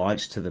get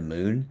launched to the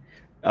moon.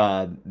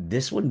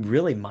 This one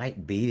really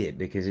might beat it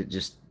because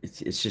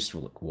it's just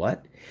look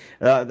what?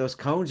 Those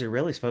cones are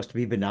really supposed to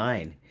be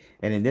benign,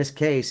 and in this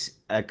case,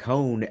 a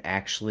cone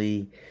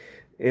actually,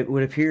 it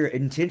would appear,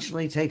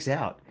 intentionally takes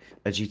out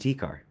a GT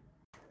car.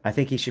 I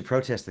think he should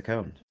protest the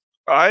cone.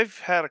 I've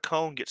had a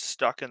cone get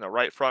stuck in the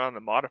right front on the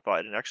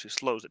modified and actually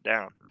slows it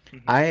down.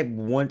 I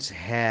once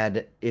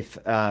had at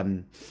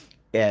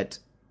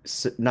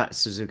not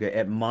Suzuka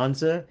at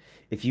Monza,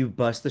 if you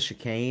bust the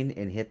chicane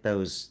and hit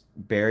those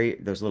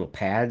little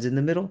pads in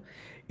the middle,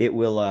 it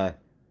will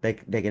they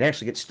can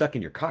actually get stuck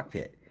in your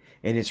cockpit.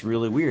 And it's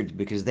really weird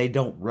because they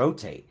don't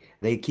rotate.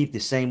 They keep the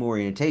same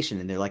orientation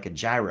and they're like a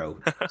gyro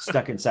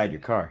stuck inside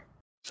your car.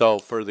 So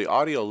for the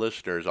audio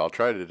listeners, I'll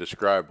try to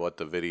describe what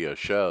the video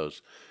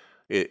shows.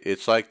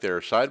 It's like they're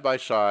side by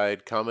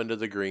side coming to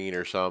the green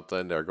or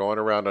something. They're going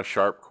around a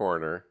sharp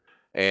corner,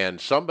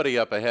 and somebody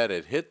up ahead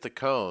had hit the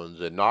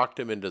cones and knocked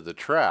him into the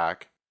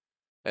track.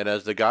 And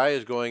as the guy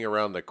is going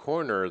around the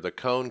corner, the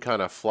cone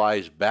kind of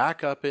flies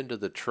back up into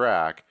the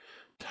track,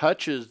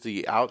 touches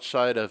the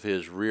outside of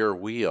his rear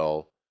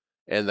wheel,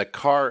 and the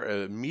car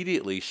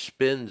immediately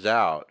spins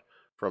out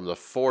from the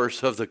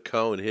force of the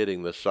cone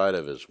hitting the side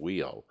of his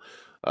wheel.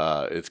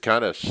 It's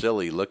kind of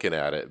silly looking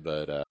at it,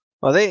 but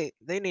Well, they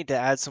need to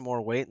add some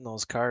more weight in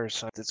those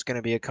cars. It's going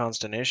to be a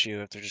constant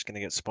issue if they're just going to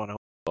get spun out.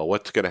 well,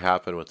 what's going to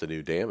happen with the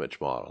new damage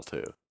model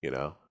too? You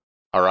know.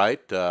 All right.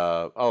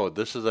 Oh,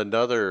 this is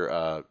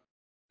another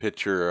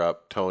picture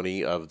up,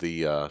 Tony, of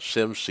the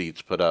sim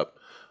seats put up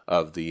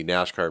of the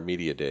NASCAR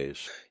media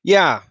days.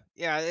 Yeah,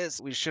 it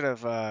is. We should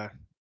have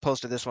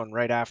posted this one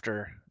right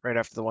after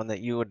the one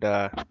that you would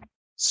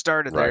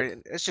started there. Right.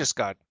 It's just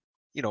got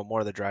more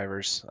of the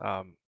drivers.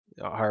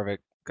 Harvick,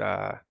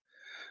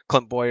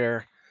 Clint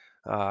Boyer,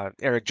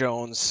 Eric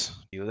Jones.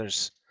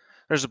 There's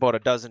about a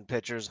dozen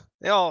pictures.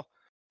 They all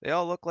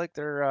look like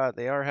they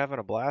are having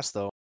a blast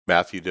though.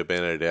 Matthew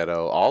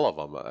DiBenedetto, all of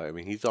them. I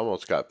mean, he's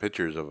almost got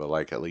pictures of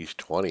like at least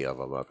 20 of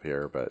them up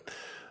here. But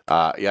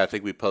yeah, I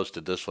think we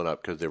posted this one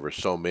up because there were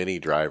so many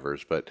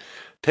drivers. But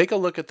take a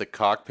look at the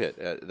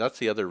cockpit. That's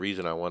the other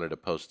reason I wanted to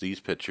post these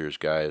pictures,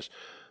 guys.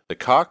 The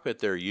cockpit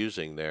they're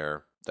using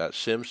there, that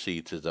sim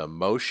seats, is a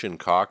motion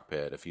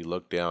cockpit. If you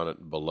look down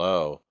at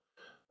below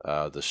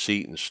the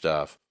seat and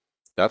stuff,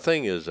 that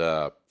thing is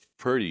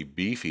pretty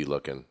beefy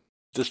looking.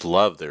 Just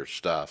love their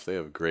stuff. They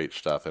have great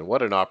stuff. And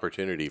what an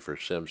opportunity for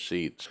Sim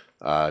Seats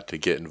to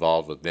get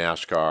involved with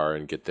NASCAR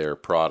and get their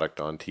product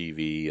on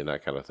TV and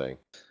that kind of thing.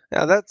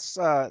 Yeah, that's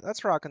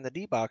rocking the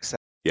D-Box set.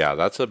 Yeah,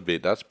 that's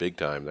big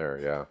time there,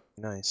 yeah.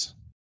 Nice.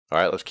 All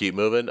right, let's keep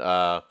moving.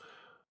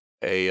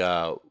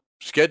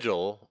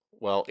 Schedule,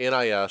 well,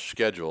 NIS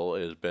schedule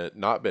has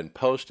not been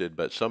posted,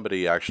 but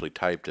somebody actually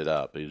typed it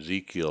up.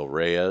 Ezekiel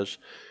Reyes.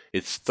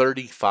 It's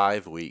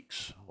 35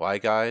 weeks. Why,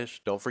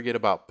 guys? Don't forget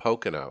about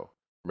Pocono.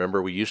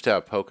 Remember, we used to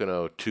have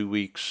Pocono 2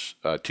 weeks,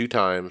 2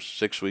 times,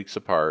 6 weeks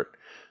apart.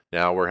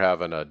 Now we're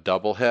having a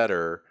double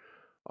header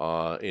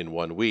in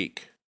 1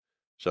 week.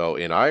 So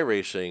in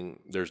iRacing,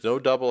 there's no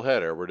double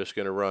header. We're just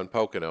going to run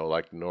Pocono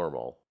like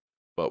normal.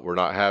 But we're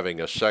not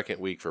having a second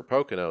week for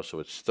Pocono,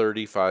 so it's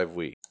 35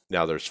 weeks.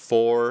 Now there's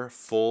 4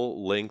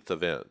 full-length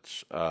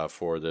events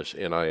for this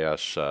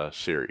NIS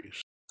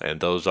series. And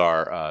those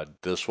are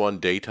this one,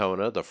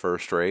 Daytona, the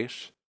first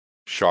race,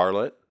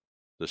 Charlotte,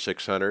 the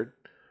 600,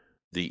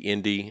 the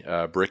Indy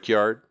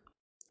Brickyard,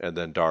 and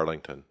then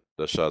Darlington,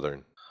 the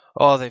Southern.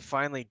 Oh, they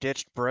finally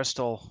ditched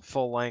Bristol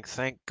full length.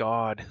 Thank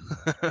God.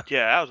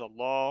 Yeah, that was a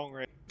long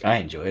race. I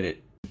enjoyed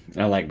it.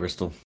 I like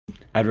Bristol.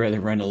 I'd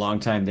rather run a long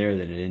time there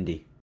than at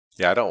Indy.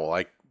 Yeah, I don't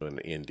like an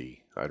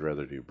Indy. I'd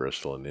rather do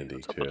Bristol and Indy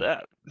What's up too. with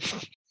that?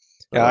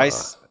 Yeah,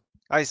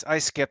 I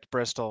skipped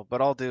Bristol,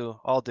 but I'll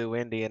do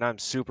Indy, and I'm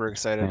super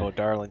excited about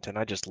Darlington.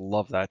 I just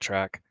love that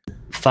track.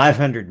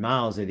 500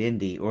 miles at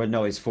Indy, or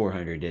no, it's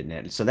 400, isn't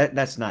it? So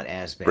that's not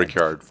as bad.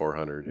 Brickyard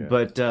 400. Yeah.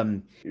 But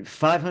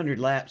 500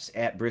 laps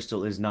at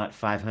Bristol is not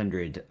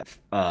 500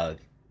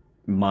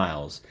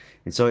 miles,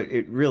 and so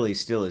it really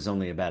still is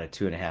only about a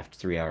 2.5 to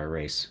 3 hour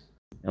race,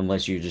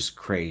 unless you're just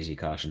crazy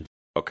caution.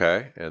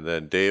 Okay, and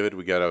then David,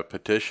 we got a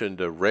petition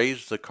to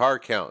raise the car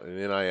count in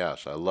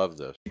NIS. I love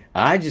this.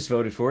 I just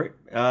voted for it.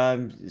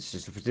 It's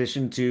just a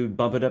petition to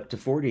bump it up to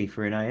 40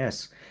 for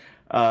NIS.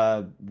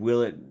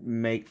 Will it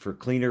make for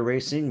cleaner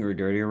racing or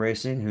dirtier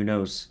racing? Who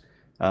knows?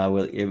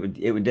 Well,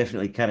 it would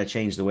definitely kind of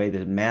change the way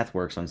the math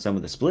works on some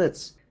of the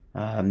splits.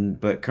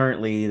 But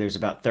currently, there's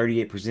about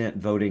 38%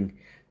 voting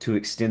to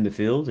extend the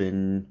field,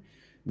 and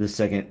the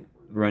second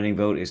running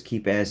vote is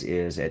keep as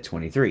is at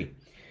 23.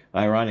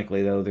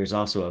 Ironically, though, there's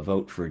a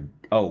vote for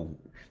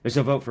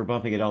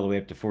bumping it all the way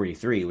up to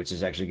 43, which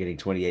is actually getting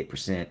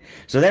 28%.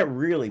 So that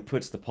really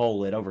puts the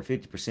poll at over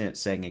 50%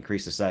 saying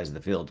increase the size of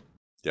the field.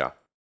 Yeah.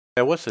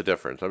 And what's the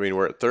difference? I mean,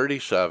 we're at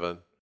 37.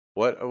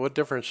 What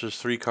difference does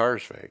 3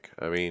 cars make?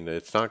 I mean,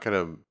 it's not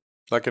gonna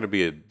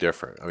be a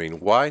different. I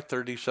mean, why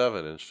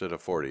 37 instead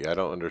of 40? I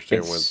don't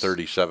understand when It's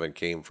 37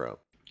 came from.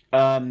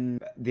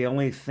 the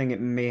only thing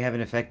it may have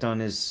an effect on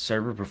is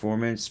server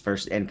performance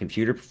first and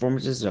computer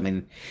performances. I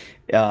mean,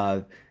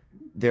 uh,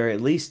 they're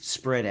at least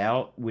spread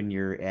out when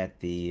you're at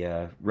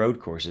the road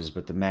courses,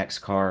 but the max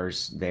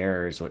cars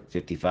there is what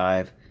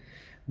 55.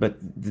 But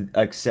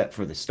except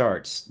for the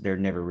starts,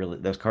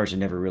 those cars are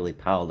never really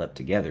piled up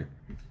together.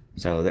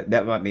 So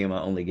that might be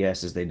my only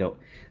guess is that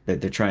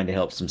they're trying to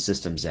help some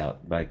systems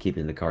out by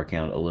keeping the car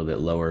count a little bit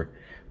lower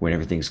when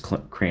everything's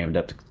crammed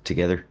up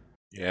together.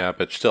 Yeah,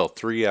 but still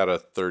 3 out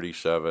of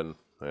 37.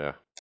 Yeah.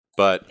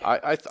 But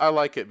I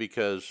like it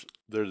because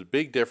there's a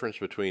big difference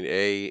between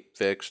A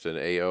fixed and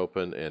A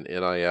open, and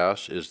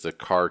NIS is the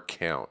car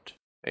count.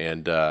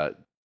 And the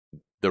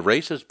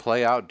races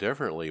play out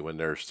differently when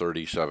there's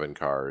 37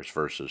 cars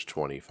versus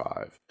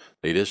 25.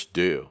 They just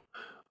do.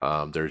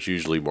 There's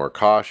usually more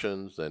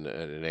cautions than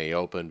an A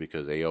Open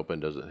because A Open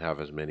doesn't have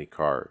as many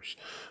cars.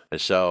 And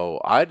so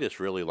I just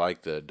really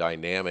like the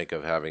dynamic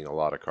of having a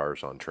lot of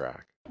cars on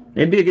track.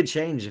 It'd be a good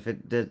change if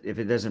it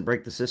doesn't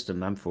break the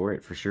system. I'm for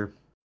it for sure.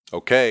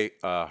 Okay,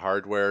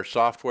 hardware,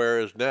 software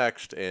is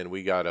next, and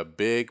we got a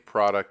big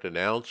product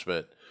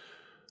announcement.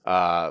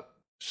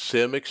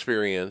 Sim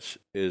Experience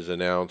is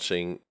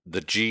announcing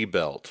the G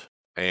Belt,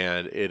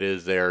 and it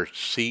is their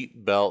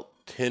seat belt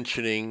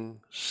tensioning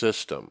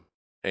system.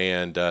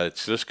 And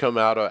it's just come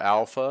out of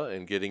alpha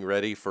and getting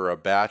ready for a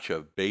batch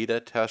of beta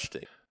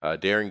testing.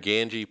 Darren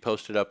Ganji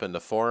posted up in the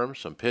forum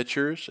some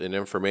pictures and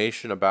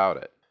information about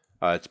it.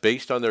 It's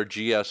based on their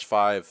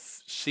GS5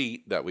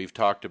 seat that we've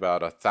talked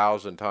about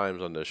 1,000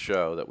 times on this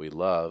show that we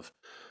love.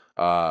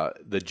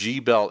 The G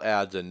belt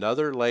adds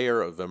another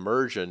layer of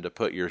immersion to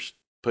put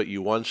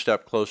you one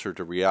step closer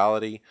to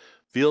reality.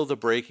 Feel the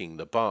braking,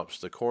 the bumps,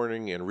 the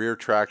cornering, and rear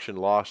traction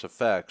loss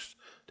effects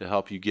to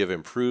help you give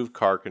improved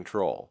car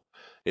control.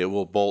 It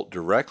will bolt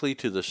directly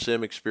to the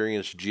Sim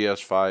Experience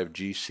GS5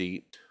 G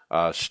seat,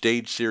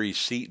 Stage Series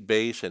seat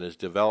base, and is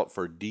developed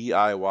for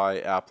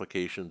DIY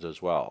applications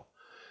as well.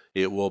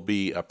 It will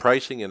be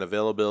pricing and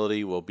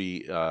availability will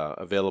be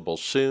available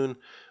soon,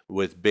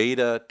 with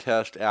beta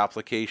test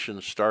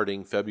applications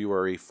starting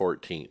February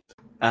 14th.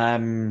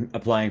 I'm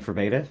applying for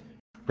beta.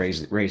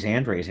 Raise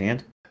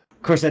hand.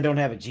 Of course, I don't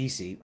have a G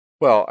seat.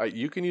 Well,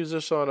 you can use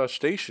this on a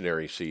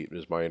stationary seat,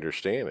 is my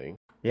understanding.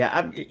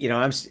 Yeah,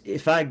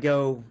 if I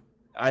go,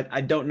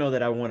 I don't know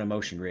that I want a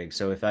motion rig.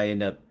 So if I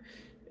end up,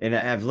 and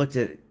I've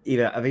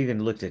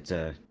even looked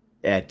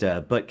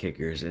at butt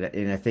kickers,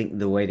 and I think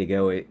the way to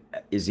go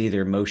is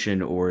either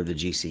motion or the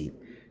G seat.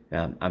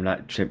 I'm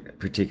not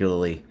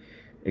particularly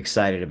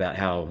excited about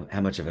how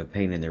much of a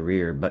pain in the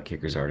rear butt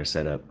kickers are to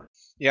set up.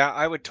 Yeah,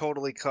 I would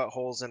totally cut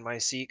holes in my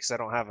seat because I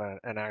don't have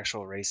an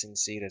actual racing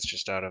seat. It's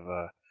just out of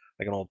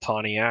like an old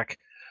Pontiac.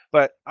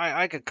 But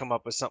I could come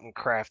up with something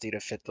crafty to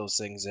fit those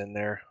things in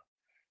there.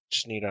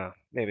 Just need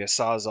maybe a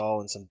Sawzall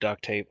and some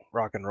duct tape.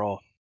 Rock and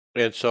roll.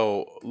 And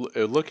so,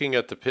 looking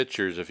at the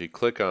pictures, if you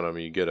click on them,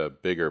 you get a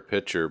bigger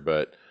picture,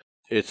 but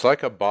it's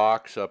like a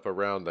box up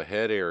around the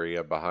head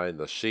area behind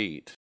the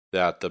seat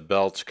that the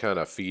belts kind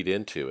of feed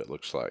into, it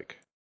looks like.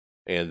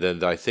 And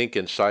then I think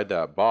inside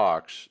that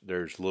box,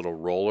 there's little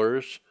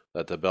rollers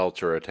that the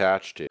belts are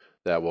attached to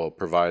that will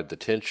provide the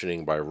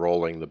tensioning by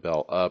rolling the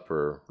belt up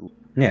or.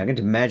 Yeah, I can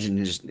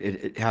imagine just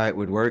how it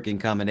would work in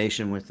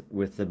combination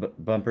with the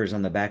bumpers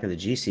on the back of the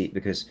G seat,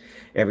 because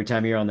every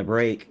time you're on the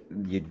brake,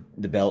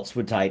 the belts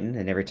would tighten,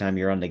 and every time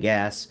you're on the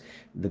gas,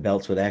 the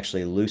belts would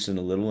actually loosen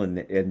a little, and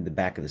the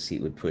back of the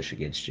seat would push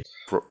against you.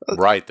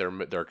 Right,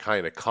 they're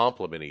kind of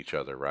complement each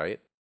other, right?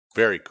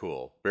 Very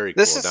cool, very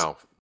This cool. is Now,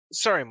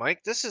 sorry,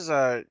 Mike. This is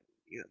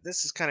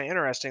this is kind of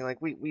interesting. Like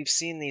we've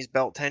seen these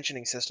belt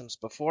tensioning systems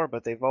before,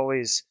 but they've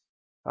always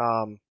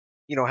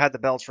had the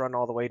belts run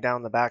all the way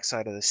down the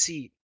backside of the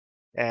seat,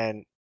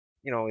 and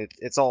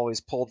it's always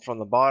pulled from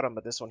the bottom.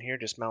 But this one here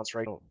just mounts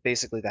right,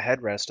 basically the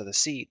headrest of the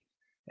seat,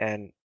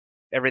 and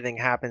everything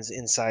happens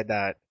inside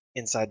that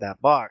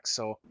box.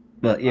 So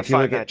Well, I if you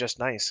find look that at just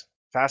nice,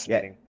 yeah,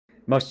 fascinating.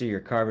 most of your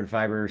carbon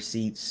fiber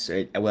seats,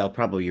 well,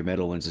 probably your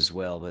metal ones as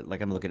well. But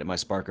like I'm looking at my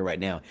Sparker right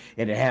now,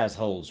 and it has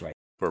holes right.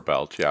 for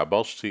belts, yeah,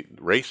 most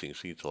racing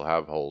seats will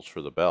have holes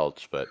for the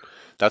belts, but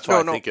that's why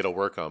I No, think it'll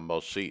work on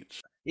most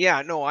seats.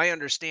 yeah, no, I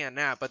understand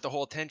that, but the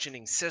whole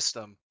tensioning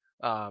system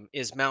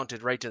is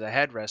mounted right to the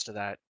headrest of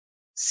that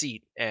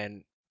seat,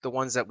 and the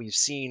ones that we've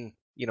seen,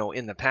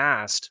 in the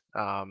past,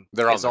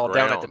 They're on is the all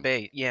down at the ground.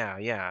 base. Yeah,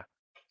 yeah.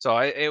 So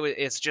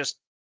it's just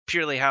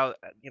purely how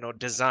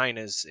design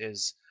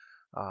is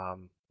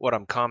what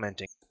I'm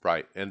commenting.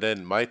 Right. And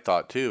then my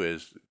thought too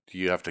is do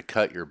you have to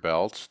cut your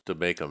belts to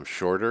make them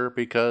shorter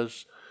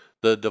because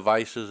the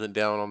device isn't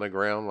down on the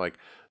ground? Like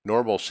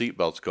normal seat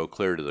belts go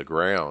clear to the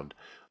ground.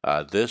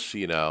 This,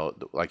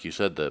 like you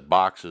said, the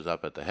box is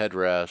up at the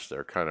headrest.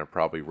 They're kind of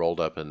probably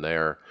rolled up in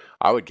there.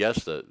 I would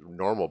guess that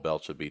normal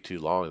belts would be too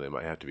long. They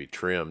might have to be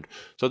trimmed.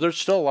 So there's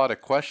still a lot of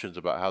questions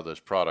about how this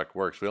product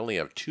works. We only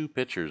have 2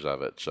 pictures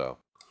of it, so.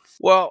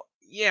 Well,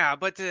 yeah,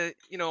 but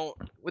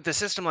with the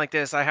system like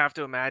this, I have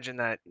to imagine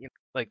that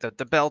like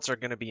the belts are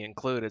going to be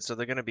included, so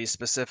they're going to be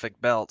specific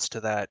belts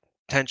to that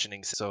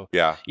tensioning. So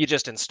Yeah, you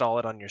just install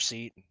it on your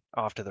seat and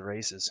off to the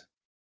races.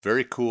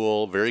 very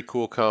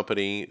cool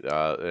company.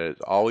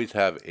 Always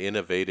have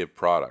innovative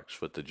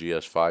products with the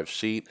GS5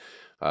 seat.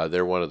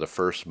 They're one of the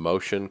first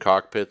motion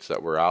cockpits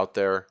that were out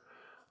there.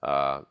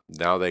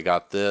 Now they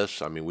got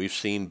this. I mean, we've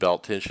seen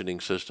belt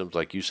tensioning systems,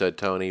 like you said,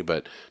 Tony,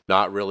 but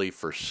not really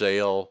for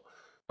sale.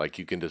 Like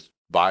you can just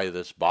buy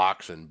this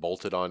box and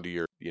bolt it onto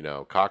your,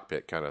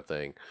 cockpit kind of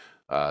thing.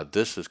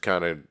 This is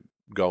kind of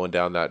going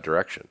down that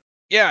direction.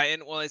 Yeah,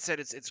 and well, I said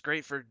it's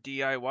great for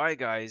DIY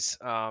guys,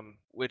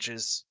 which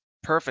is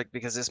perfect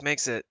because this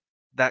makes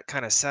that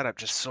kind of setup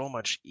just so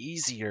much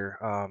easier.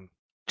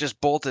 Just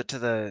bolt it to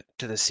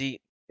the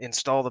seat,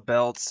 install the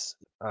belts.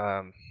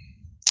 I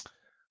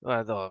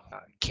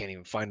can't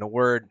even find a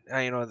word.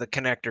 The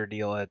connector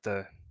deal at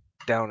the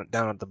down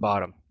at the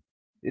bottom.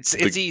 It's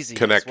easy.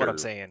 Is what I'm Connector.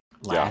 saying.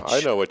 Yeah,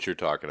 I know what you're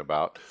talking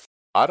about.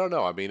 I don't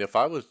know. I mean, if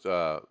I was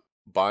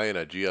buying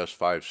a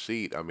GS5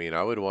 seat, I mean,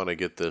 I would want to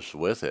get this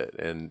with it.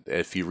 And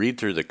if you read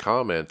through the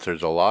comments,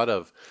 there's a lot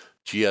of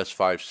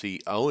GS5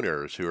 seat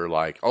owners who are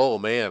like, "Oh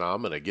man,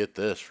 I'm gonna get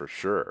this for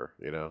sure."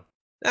 Yeah,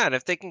 and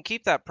if they can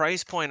keep that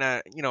price point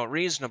at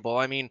reasonable,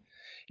 I mean,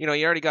 you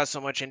already got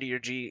so much into your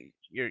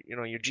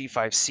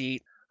G5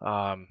 seat.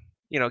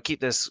 Keep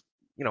this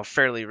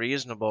fairly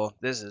reasonable.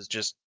 This is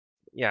just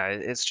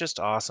it's just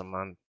awesome.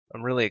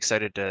 I'm really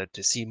excited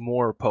to see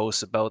more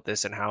posts about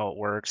this and how it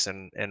works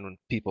and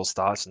people's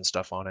thoughts and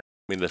stuff on it.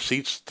 I mean, the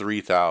seat's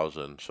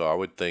 3,000, so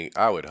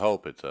I would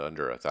hope it's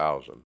under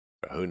 1,000.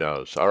 But who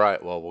knows? All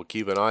right, well, we'll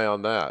keep an eye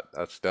on that.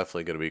 That's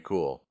definitely going to be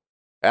cool.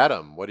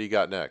 Adam, what do you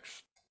got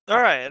next?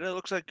 All right, and it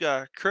looks like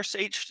Chris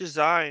H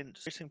Design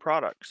Racing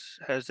Products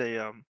has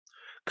a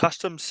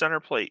custom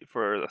center plate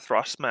for the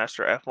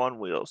Thrustmaster F1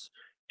 wheels.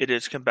 It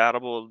is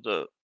compatible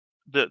the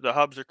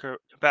hubs are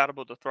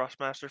compatible to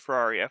Thrustmaster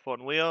Ferrari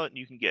F1 wheel, and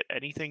you can get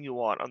anything you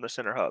want on the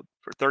center hub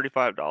for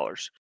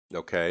 $35.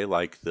 Okay,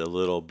 like the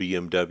little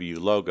BMW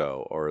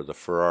logo or the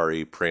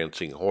Ferrari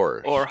prancing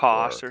horse. Or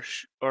Haas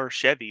or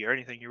Chevy or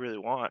anything you really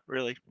want,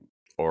 really.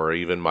 Or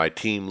even my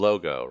team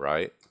logo,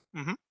 right?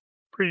 Mm-hmm.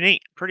 Pretty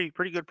neat. Pretty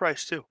good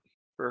price, too,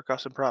 for a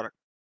custom product.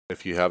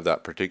 If you have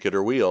that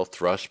particular wheel,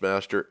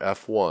 Thrustmaster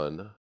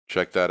F1,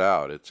 check that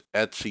out. It's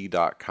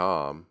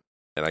Etsy.com,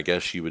 and I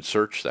guess you would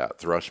search that,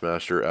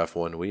 Thrustmaster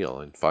F1 wheel,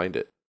 and find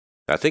it.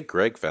 I think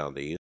Greg found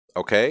these.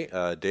 Okay,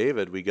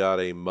 David, we got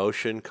a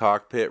motion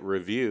cockpit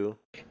review.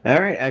 All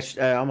right,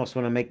 I almost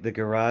want to make the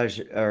garage,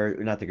 or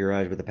not the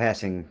garage, but the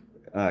passing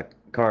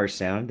car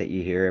sound that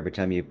you hear every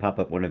time you pop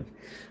up one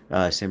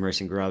of Sim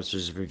Racing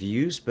Garage's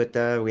reviews. But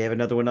we have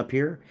another one up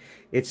here.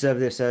 It's of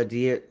this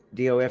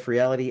DOF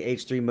Reality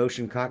H3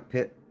 Motion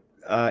Cockpit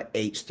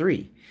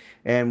H3.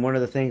 And one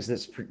of the things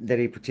that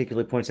he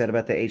particularly points out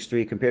about the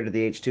H3 compared to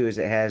the H2 is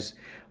it has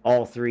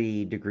all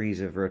 3 degrees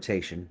of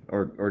rotation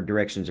or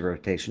directions of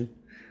rotation.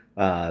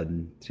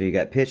 So you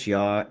got pitch,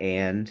 yaw,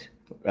 and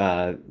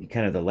kind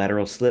of the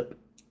lateral slip,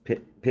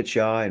 pitch,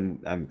 yaw,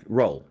 and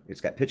roll.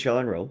 It's got pitch, yaw,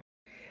 and roll.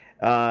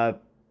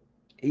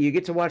 You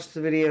get to watch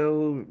the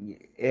video,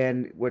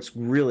 and what's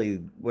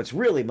really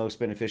most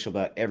beneficial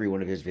about every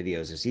one of his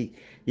videos is you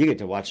get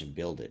to watch him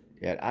build it.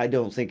 And I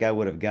don't think I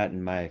would have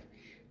gotten my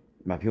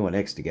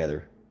P1X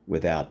together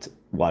without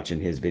watching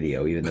his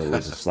video, even though it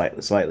was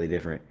slightly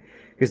different,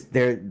 because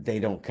they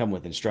don't come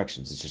with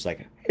instructions. It's just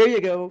like, here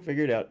you go,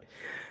 figure it out.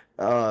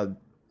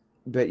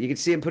 But you can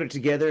see him put it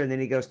together, and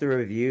then he goes through a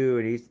review,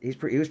 and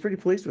he was pretty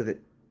pleased with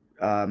it.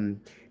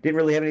 Didn't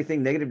really have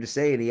anything negative to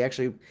say, and he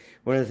actually,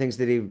 one of the things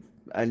that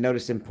I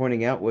noticed him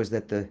pointing out was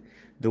that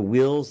the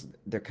wheels,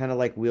 they're kind of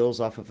like wheels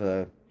off of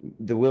the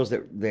wheels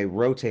that they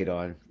rotate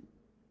on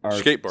are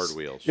skateboard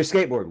wheels. They're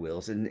skateboard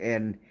wheels,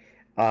 and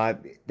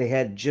they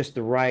had just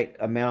the right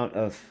amount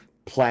of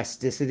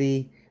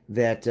plasticity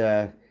that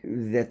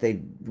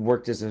they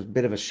worked as a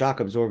bit of a shock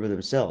absorber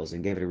themselves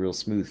and gave it a real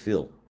smooth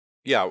feel.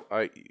 Yeah,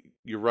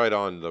 you're right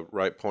on the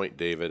right point,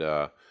 David.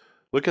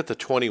 Look at the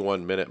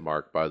 21-minute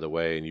mark, by the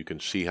way, and you can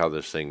see how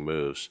this thing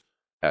moves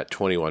at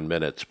 21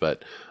 minutes.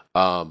 But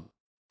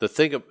the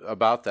thing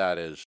about that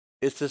is,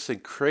 it's just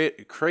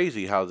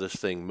crazy how this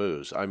thing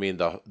moves. I mean,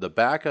 the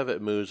back of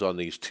it moves on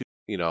these 2,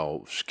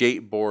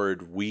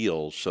 skateboard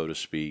wheels, so to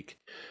speak.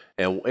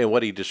 And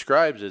what he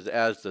describes is,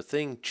 as the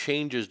thing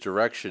changes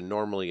direction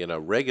normally in a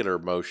regular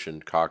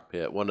motion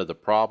cockpit, one of the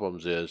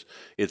problems is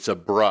it's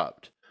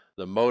abrupt.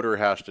 The motor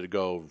has to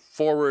go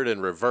forward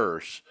and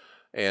reverse,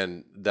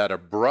 and that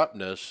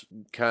abruptness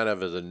kind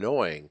of is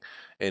annoying.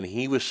 And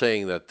he was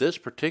saying that this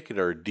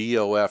particular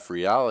DOF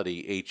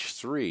Reality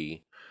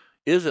H3,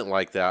 isn't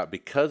like that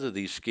because of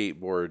these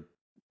skateboard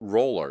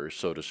rollers,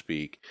 so to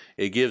speak.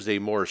 It gives a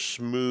more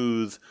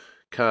smooth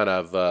kind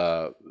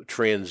of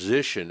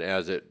transition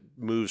as it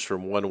moves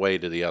from one way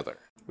to the other.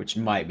 Which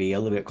might be a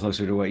little bit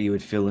closer to what you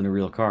would feel in a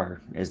real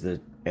car as the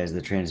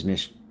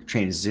transmission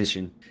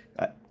transition.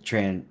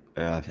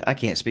 I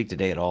can't speak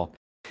today at all.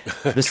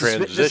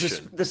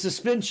 Transition. The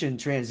suspension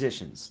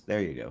transitions.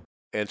 There you go.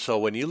 And so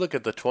when you look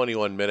at the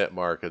 21-minute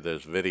mark of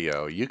this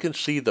video, you can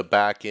see the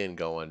back end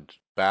going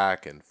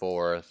back and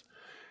forth.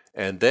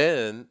 And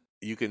then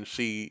you can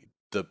see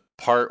the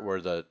part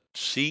where the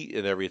seat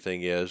and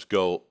everything is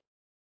go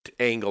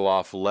angle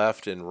off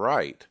left and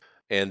right.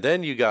 And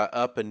then you got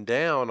up and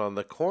down on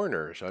the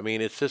corners. I mean,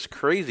 it's just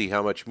crazy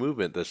how much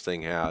movement this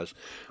thing has.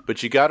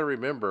 But you got to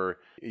remember,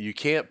 you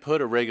can't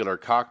put a regular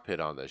cockpit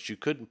on this. You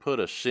couldn't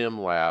put a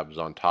Sim Labs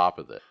on top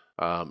of it.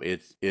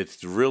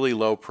 It's really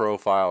low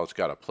profile. It's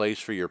got a place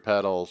for your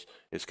pedals.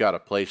 It's got a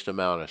place to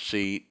mount a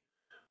seat,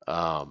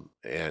 and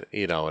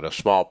and a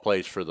small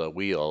place for the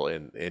wheel.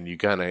 And you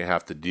kind of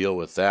have to deal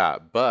with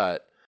that.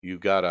 But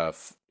you've got a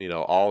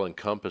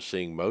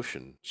all-encompassing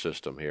motion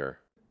system here.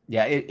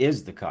 Yeah, it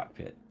is the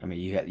cockpit. I mean,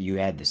 you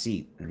add the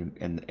seat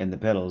and the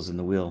pedals and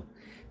the wheel,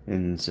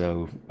 and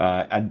so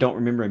I don't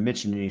remember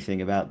mentioning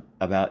anything about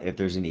if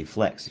there's any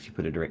flex if you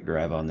put a direct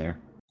drive on there.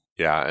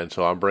 Yeah, and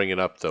so I'm bringing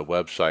up the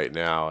website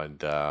now,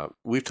 and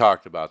we've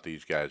talked about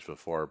these guys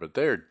before, but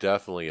they're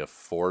definitely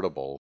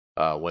affordable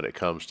when it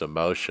comes to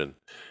motion.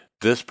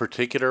 This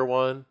particular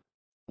one,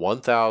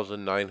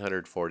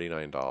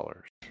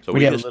 $1,949. So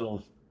we had a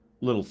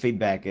little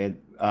feedback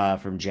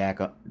from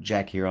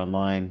Jack here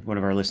online. One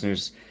of our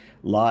listeners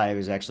live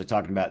is actually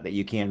talking about that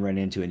you can run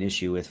into an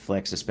issue with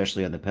flex,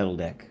 especially on the pedal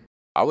deck.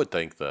 I would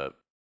think the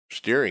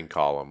steering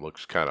column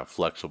looks kind of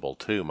flexible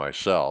too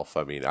myself.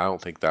 I mean, I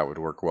don't think that would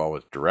work well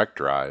with direct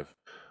drive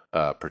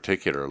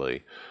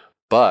particularly.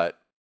 But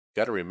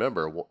got to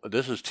remember,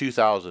 this is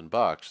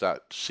 $2,000.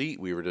 That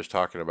seat we were just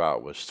talking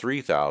about was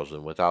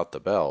 $3,000 without the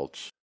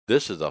belts.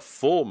 This is a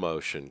full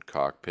motion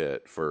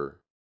cockpit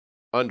for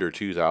under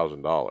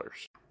 $2,000.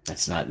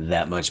 That's not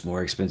that much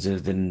more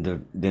expensive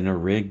than a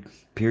rig,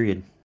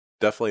 period.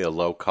 Definitely a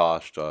low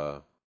cost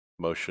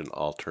motion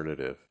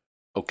alternative.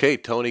 Okay,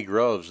 Tony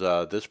Groves,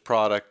 this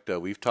product,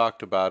 we've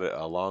talked about it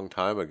a long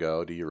time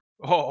ago. Do you?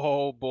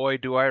 Oh boy,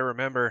 do I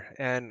remember.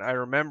 And I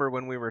remember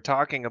when we were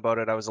talking about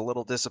it, I was a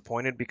little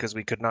disappointed because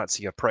we could not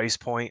see a price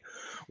point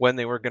when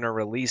they were going to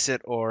release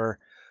it, or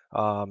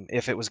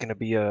if it was going to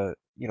be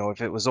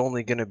if it was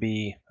only going to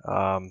be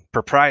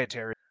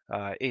proprietary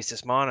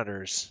Asus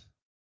monitors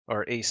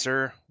or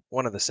Acer,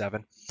 one of the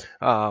seven.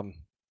 Well,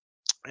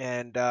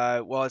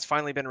 it's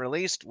finally been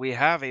released. We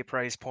have a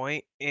price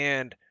point,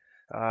 and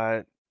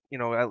at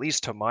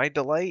least to my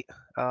delight,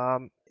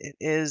 it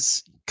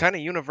is kind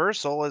of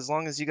universal as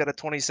long as you got a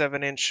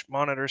 27-inch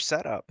monitor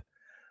setup.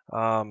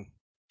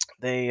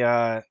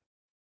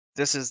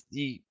 This is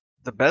the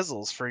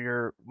bezels for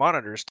your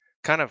monitors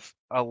kind of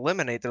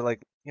eliminate. They're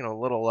like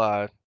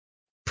little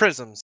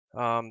prisms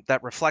that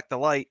reflect the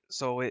light,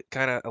 so it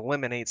kind of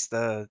eliminates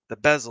the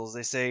bezels.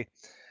 They say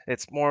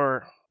it's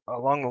more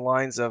along the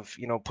lines of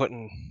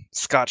putting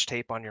scotch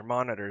tape on your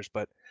monitors,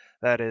 but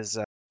that is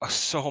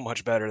so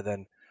much better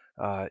than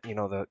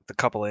the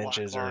couple of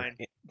inches line.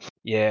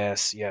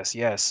 Yes.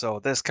 So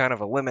this kind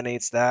of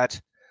eliminates that.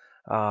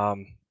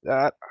 That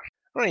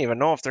I don't even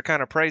know if they're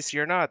kind of pricey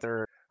or not.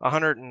 They're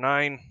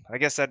 109. I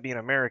guess that'd be an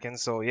American,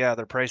 so yeah,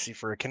 they're pricey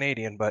for a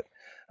Canadian, but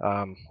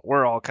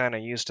we're all kind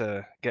of used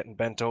to getting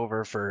bent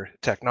over for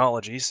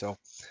technology, so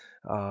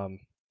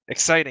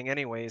exciting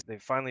anyways.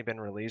 They've finally been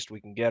released.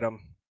 We can get them,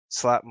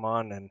 slap them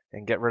on,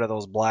 and get rid of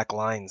those black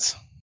lines.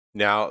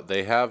 Now,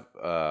 they have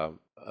a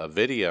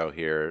video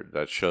here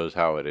that shows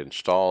how it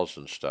installs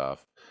and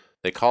stuff.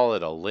 They call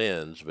it a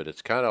lens, but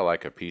it's kind of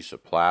like a piece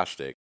of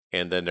plastic.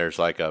 And then there's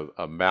like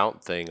a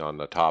mount thing on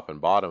the top and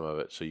bottom of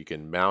it, so you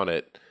can mount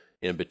it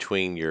in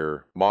between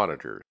your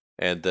monitors.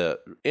 And the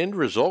end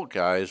result,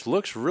 guys,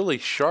 looks really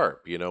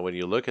sharp. When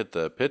you look at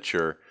the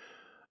picture,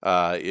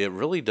 it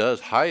really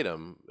does hide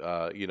them,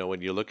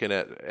 when you're looking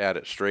at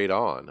it straight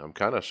on. I'm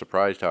kind of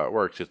surprised how it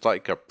works. It's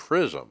like a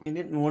prism. And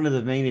isn't one of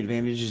the main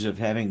advantages of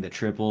having the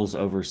triples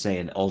over, say,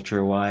 an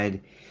ultra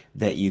wide,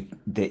 that you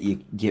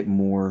get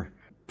more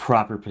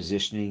proper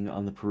positioning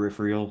on the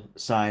peripheral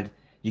side?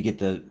 You get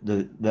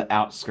the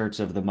outskirts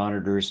of the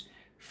monitors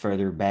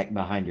further back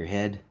behind your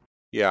head.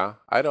 Yeah,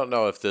 I don't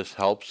know if this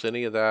helps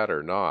any of that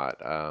or not.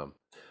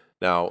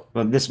 Now,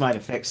 well, this might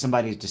affect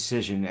somebody's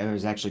decision. I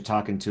was actually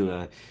talking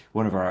to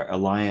one of our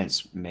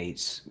alliance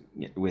mates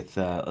with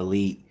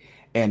Elite,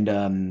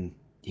 and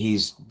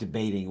he's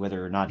debating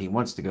whether or not he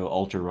wants to go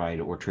ultra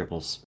wide or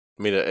triples.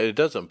 I mean, it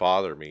doesn't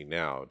bother me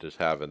now just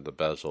having the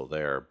bezel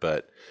there,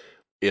 but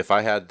if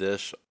I had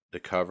this to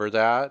cover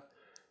that,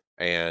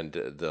 and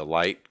the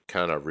light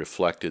kind of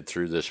reflected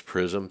through this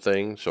prism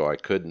thing so I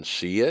couldn't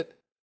see it,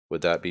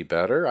 would that be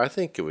better? I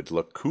think it would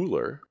look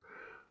cooler.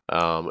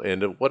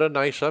 And what a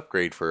nice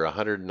upgrade for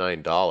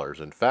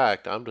 $109. In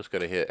fact, I'm just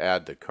going to hit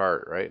add to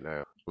cart right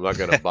now. I'm not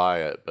going to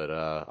buy it, but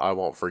I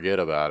won't forget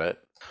about it.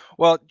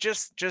 Well,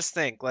 just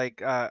think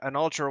like an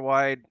ultra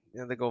wide,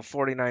 they go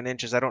 49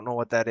 inches. I don't know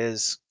what that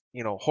is,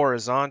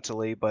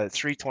 horizontally, but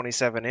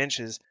 327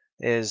 inches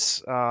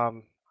is I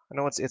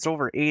know it's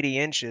over 80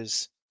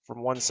 inches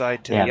from one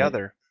side to Yeah, the but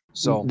other.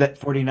 So that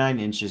 49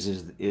 inches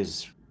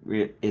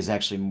is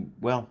actually,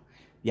 well,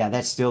 yeah,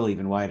 that's still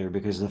even wider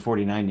because the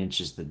 49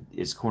 inches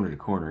is corner to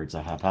corner. It's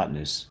a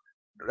hypotenuse.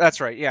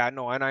 that's right. Yeah,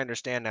 no, and I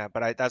understand that,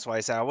 but that's why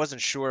I said I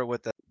wasn't sure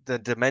what the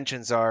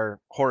dimensions are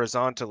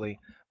horizontally,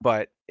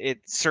 but it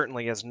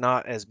certainly is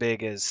not as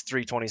big as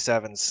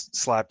 327s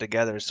slapped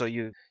together. So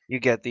you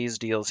get these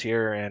deals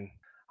here, and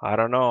I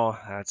don't know,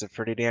 that's a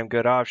pretty damn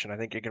good option. I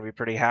think you're gonna be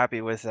pretty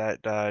happy with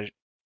that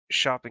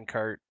shopping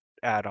cart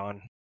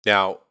add-on.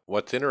 Now,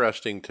 what's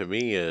interesting to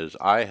me is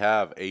I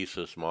have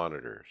Asus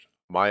monitors.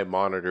 My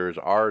monitors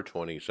are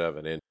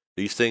 27 inch.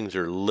 These things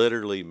are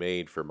literally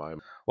made for my.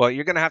 Well,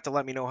 you're gonna have to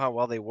let me know how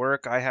well they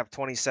work. I have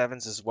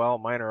 27s as well.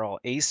 Mine are all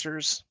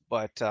Acers,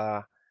 but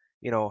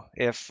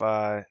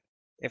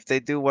if they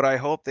do what I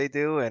hope they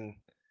do, and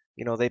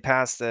they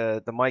pass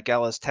the Mike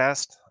Ellis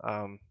test,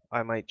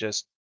 I might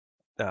just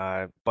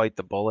bite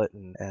the bullet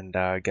and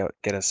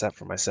get a set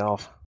for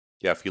myself.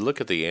 Yeah, if you look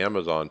at the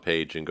Amazon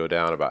page and go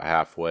down about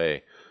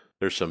halfway,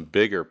 there's some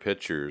bigger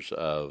pictures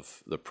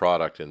of the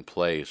product in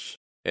place,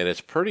 and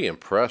it's pretty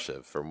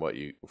impressive from what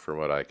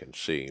I can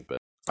see, but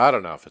I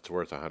don't know if it's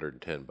worth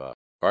 110 bucks.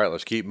 All right,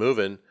 let's keep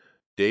moving.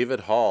 David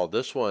Hall,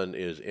 this one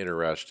is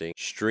interesting.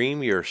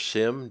 Stream your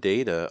sim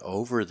data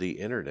over the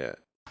internet.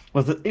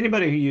 Well,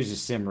 anybody who uses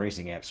sim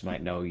racing apps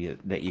might know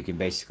that you can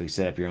basically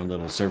set up your own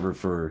little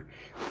server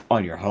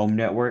on your home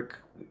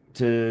network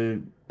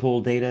to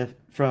pull data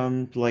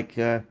from, like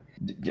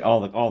all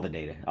the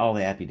data, all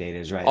the appy data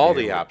is right All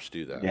there. the apps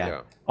do that.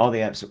 Yeah. All the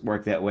apps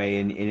work that way,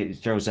 and it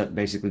throws up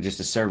basically just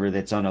a server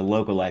that's on a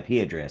local IP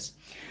address.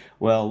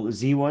 Well,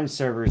 Z1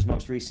 server's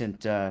most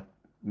recent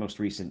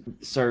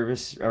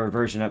service or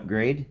version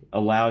upgrade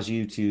allows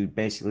you to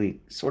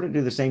basically sort of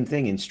do the same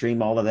thing and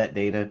stream all of that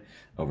data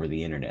over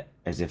the internet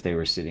as if they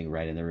were sitting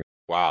right in the room.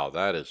 Wow,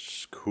 that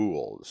is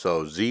cool.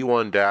 So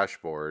Z1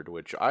 dashboard,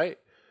 which I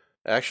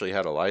actually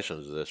had a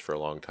license of this for a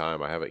long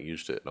time. I haven't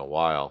used it in a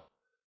while,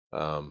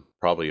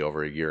 probably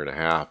over a year and a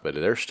half, but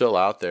they're still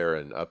out there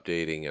and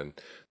updating. And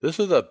this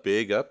is a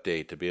big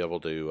update to be able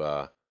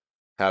to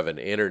have an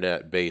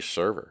internet-based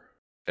server.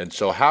 And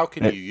so how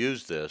can you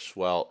use this?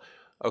 Well,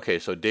 okay,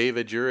 so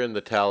David, you're in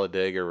the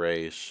Talladega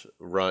race,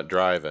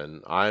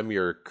 driving. I'm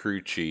your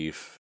crew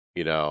chief,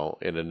 in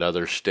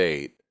another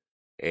state,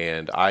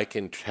 and I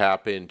can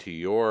tap into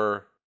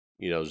your,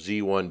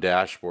 Z1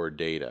 dashboard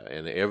data,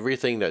 and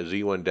everything that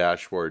Z1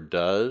 dashboard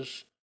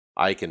does,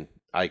 I can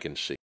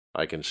see.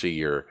 I can see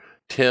your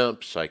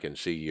temps, I can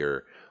see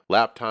your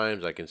lap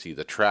times, I can see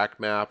the track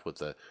map with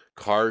the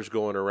cars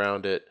going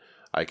around it,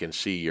 I can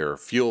see your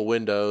fuel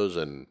windows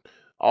and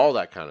all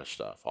that kind of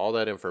stuff, all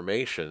that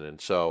information. And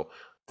so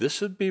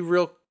this would be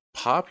real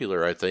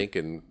popular, I think,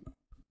 and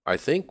I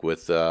think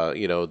with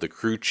the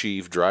crew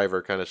chief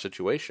driver kind of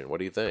situation. What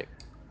do you think?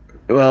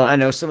 Well, I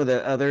know some of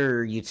the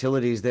other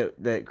utilities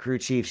that crew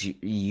chiefs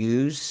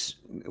use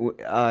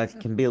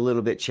can be a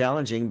little bit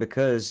challenging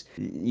because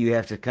you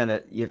have to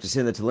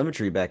send the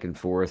telemetry back and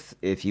forth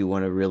if you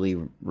want to really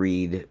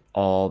read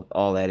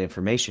all that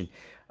information.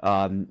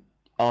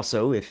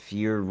 Also, if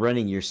you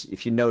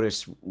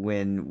notice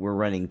when we're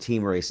running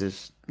team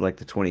races like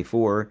the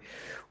 24,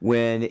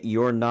 when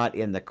you're not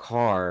in the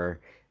car,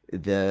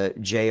 the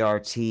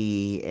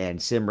JRT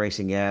and sim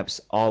racing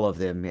apps, all of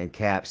them and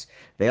caps,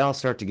 they all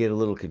start to get a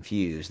little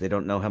confused. They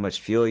don't know how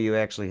much fuel you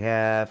actually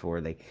have,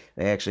 or they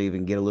actually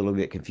even get a little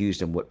bit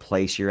confused in what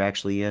place you're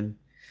actually in.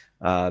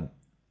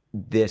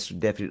 This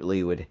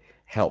definitely would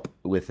help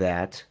with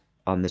that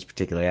on this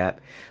particular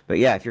app. But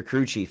yeah, if you're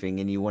crew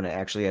chiefing and you want to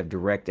actually have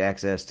direct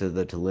access to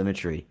the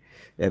telemetry,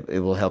 it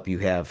will help you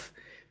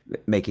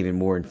make even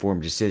more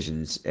informed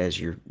decisions as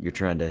you're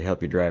trying to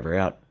help your driver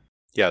out.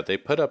 Yeah, they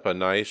put up a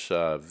nice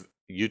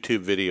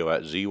YouTube video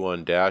at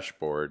Z1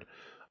 Dashboard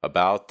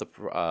about the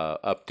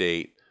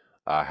update,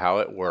 how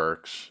it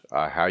works,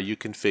 how you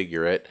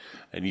configure it,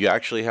 and you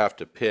actually have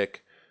to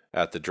pick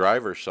at the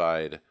driver's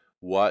side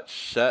what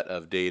set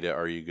of data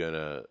are you going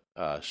to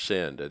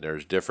send, and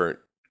there's different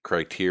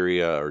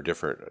criteria or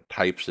different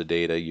types of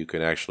data you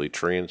can actually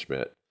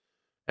transmit,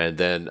 and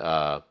then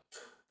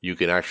you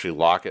can actually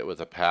lock it with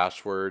a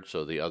password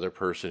so the other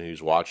person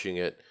who's watching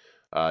it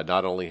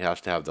not only has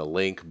to have the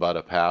link but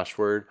a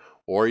password,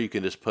 or you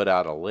can just put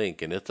out a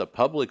link, and it's a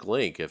public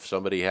link. If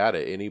somebody had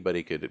it,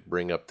 anybody could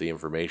bring up the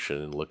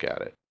information and look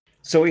at it.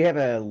 So we have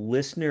a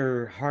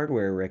listener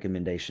hardware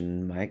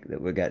recommendation, Mike, that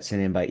we got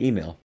sent in by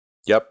email.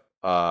 Yep.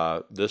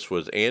 This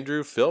was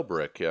Andrew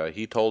Philbrick.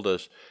 He told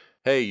us,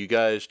 hey, you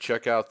guys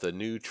check out the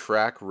new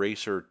Track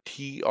Racer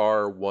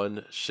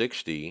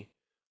TR160.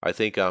 I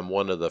think I'm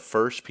one of the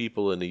first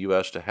people in the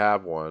U.S. to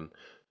have one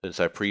since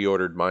I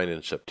pre-ordered mine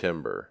in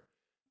September.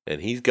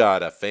 And he's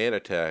got a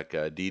Fanatec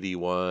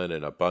DD1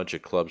 and a bunch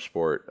of Club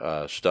Sport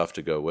stuff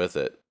to go with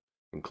it,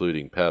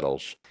 including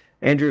pedals.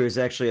 Andrew is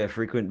actually a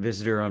frequent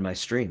visitor on my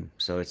stream,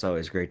 so it's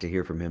always great to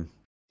hear from him.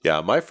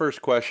 Yeah, my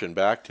first question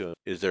back to him,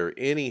 is there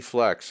any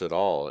flex at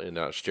all in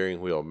that steering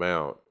wheel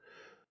mount?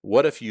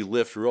 What if you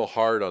lift real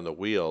hard on the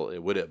wheel?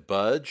 Would it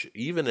budge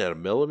even at a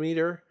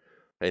millimeter?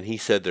 And he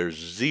said there's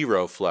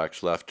zero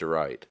flex left to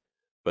right.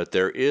 But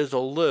there is a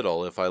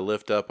little if I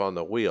lift up on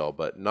the wheel,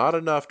 but not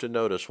enough to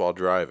notice while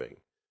driving.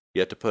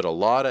 You have to put a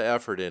lot of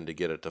effort in to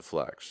get it to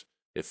flex.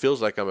 It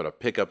feels like I'm going to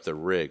pick up the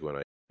rig when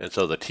I. And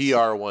so the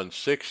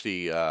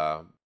TR160,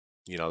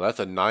 that's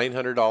a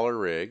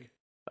 $900 rig.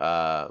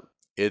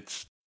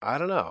 It's I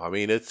don't know. I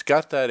mean, it's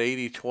got that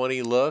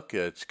 80/20 look.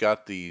 It's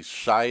got the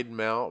side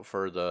mount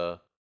for the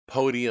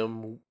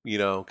Podium,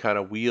 kind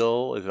of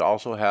wheel. It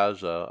also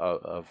has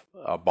a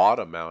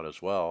bottom mount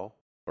as well,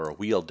 or a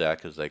wheel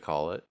deck as they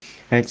call it.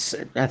 I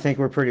think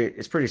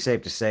it's pretty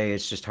safe to say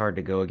it's just hard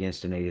to go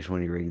against an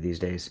 80/20 rig these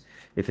days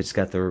if it's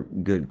got the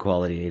good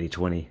quality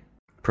 80/20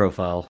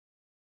 profile.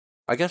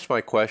 I guess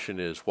my question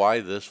is, why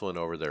this one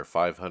over their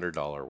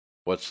 $500?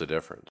 What's the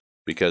difference?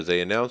 Because they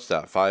announced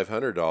that $500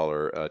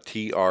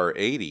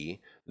 TR80.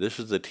 This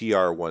is the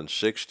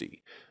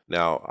TR160.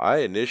 Now, I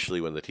initially,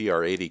 when the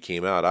TR80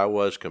 came out, I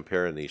was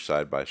comparing these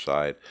side by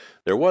side.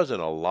 There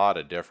wasn't a lot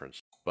of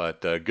difference, but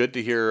good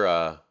to hear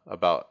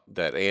about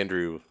that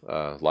Andrew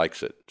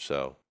likes it.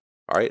 So,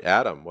 all right,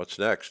 Adam, what's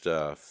next?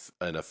 An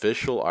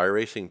official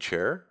iRacing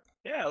chair?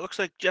 Yeah, it looks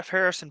like Jeff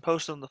Harrison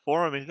posted on the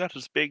forum. He's got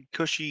this big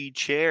cushy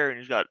chair, and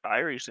he's got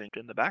iRacing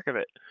in the back of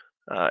it,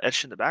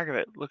 etched in the back of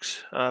it.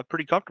 Looks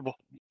pretty comfortable.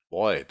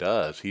 Boy, it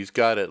does. He's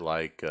got it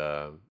like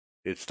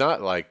it's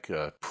not like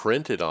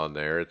printed on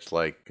there. It's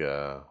like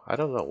I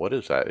don't know, what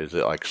is that? Is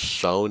it like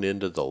sewn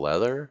into the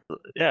leather?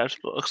 Yeah, that's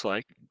what it looks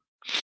like.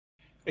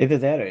 Either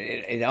that, or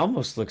it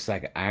almost looks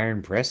like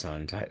iron press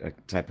on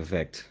type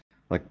effect,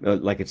 like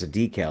it's a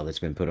decal that's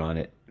been put on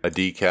it. A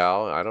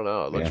decal? I don't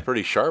know. It looks Yeah.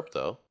 pretty sharp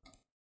though.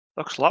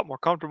 Looks a lot more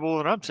comfortable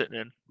than I'm sitting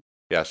in.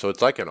 Yeah, so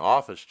it's like an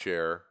office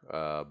chair,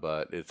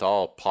 but it's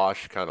all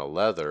posh kind of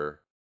leather.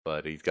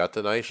 But he's got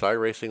the nice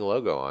iRacing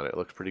logo on it. It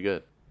looks pretty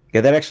good.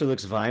 Yeah, that actually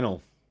looks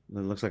vinyl. It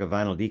looks like a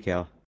vinyl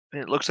decal.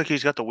 And it looks like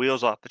he's got the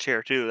wheels off the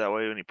chair too. That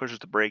way, when he pushes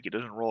the brake, it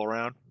doesn't roll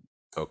around.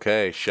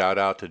 Okay, shout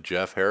out to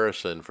Jeff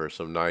Harrison for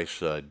some nice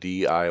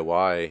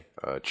DIY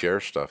chair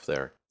stuff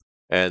there.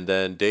 And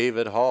then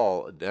David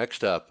Hall,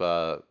 next up,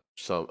 a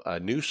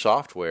new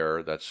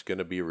software that's going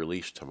to be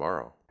released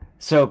tomorrow.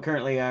 So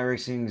currently,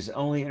 iRacing's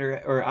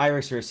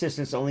iRacer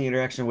Assistant's only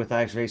interaction with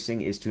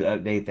iRacing is to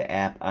update the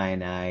app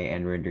INI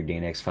and render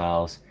DNX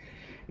files.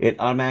 It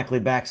automatically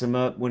backs them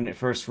up when it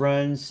first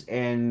runs,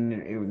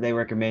 and they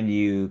recommend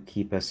you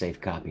keep a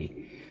safe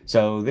copy.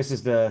 So this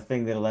is the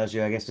thing that allows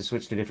you, I guess, to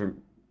switch to different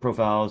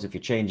profiles if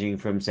you're changing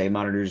from, say,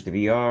 monitors to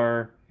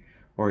VR,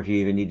 or if you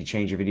even need to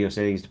change your video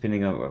settings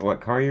depending on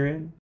what car you're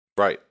in.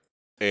 Right.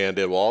 And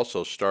it will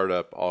also start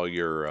up all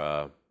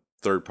your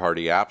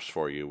third-party apps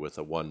for you with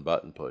a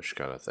one-button push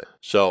kind of thing.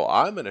 So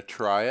I'm going to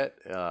try it.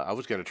 I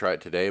was going to try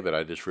it today, but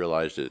I just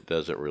realized it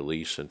doesn't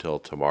release until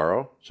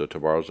tomorrow. So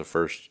tomorrow's the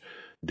first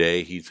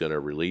day he's going to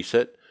release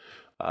it.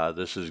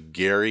 This is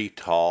Gary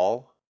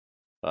Tall.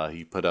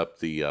 He put up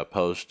the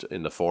post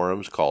in the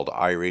forums called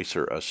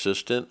iRacer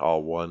Assistant,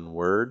 all one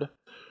word.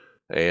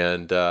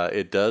 And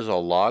it does a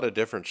lot of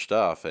different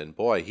stuff. And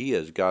boy, he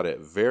has got it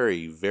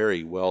very,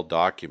 very well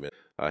documented.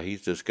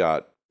 He's just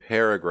got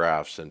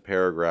paragraphs and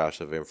paragraphs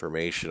of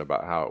information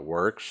about how it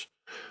works.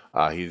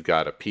 He's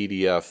got a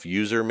PDF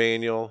user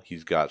manual.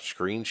 He's got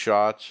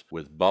screenshots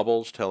with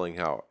bubbles telling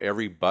how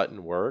every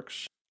button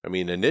works. I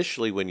mean,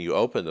 initially when you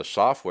open the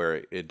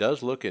software, it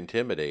does look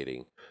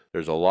intimidating.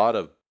 There's a lot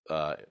of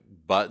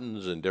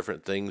buttons and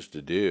different things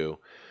to do.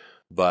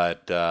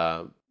 But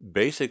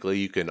basically,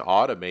 you can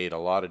automate a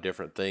lot of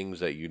different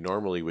things that you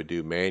normally would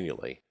do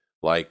manually,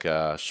 like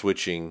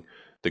switching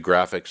the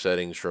graphic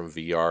settings from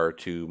VR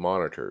to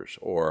monitors,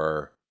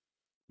 or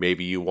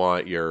maybe you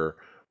want your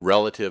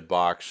relative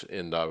box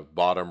in the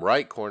bottom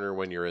right corner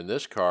when you're in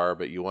this car,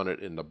 but you want it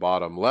in the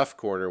bottom left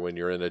corner when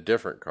you're in a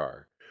different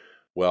car.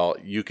 Well,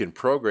 you can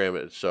program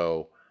it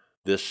so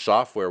this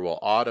software will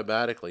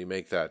automatically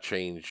make that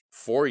change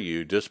for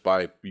you just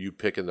by you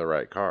picking the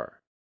right car.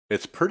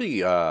 It's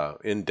pretty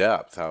in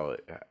depth how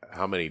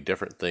many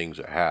different things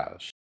it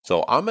has.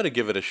 So I'm going to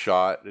give it a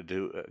shot to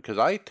do, because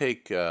I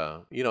take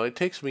it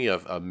takes me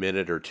a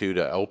minute or two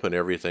to open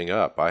everything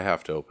up. I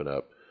have to open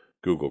up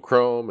Google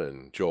Chrome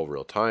and Joel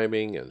Real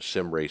Timing and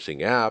sim racing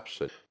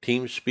apps and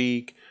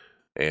TeamSpeak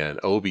and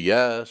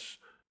OBS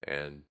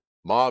and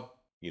Mob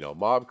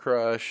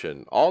Crush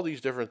and all these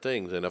different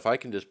things. And if I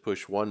can just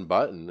push one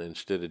button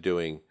instead of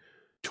doing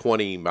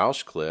 20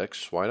 mouse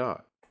clicks, why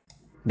not?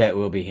 That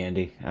will be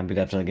handy. I'm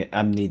definitely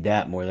I need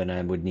that more than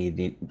I would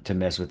need to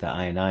mess with the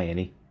INI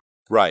any.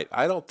 Right.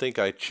 I don't think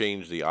I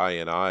changed the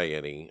INI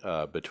any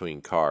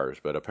between cars,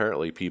 but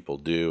apparently people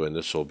do, and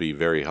this will be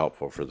very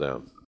helpful for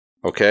them.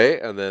 Okay,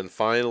 and then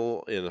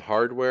final in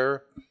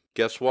hardware,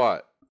 guess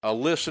what? A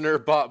listener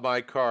bought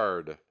my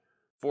card.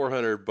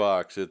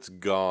 $400. It's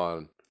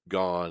gone.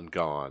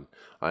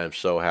 I am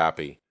so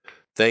happy.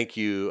 Thank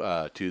you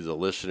to the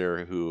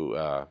listener who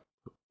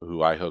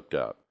I hooked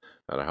up.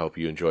 And I hope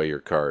you enjoy your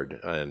card.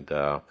 And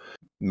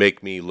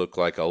make me look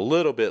like a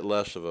little bit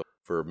less of a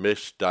for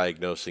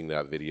misdiagnosing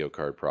that video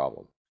card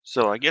problem.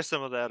 So I guess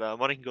some of that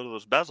money can go to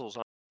those bezels,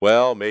 huh?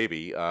 Well,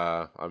 maybe.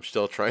 I'm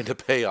still trying to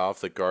pay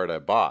off the card I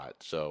bought,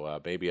 so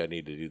maybe I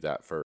need to do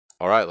that first.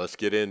 All right, let's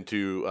get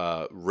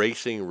into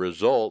racing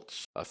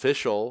results.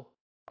 Official.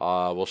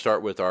 We'll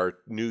start with our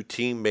new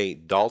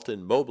teammate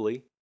Dalton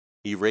Mobley.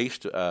 He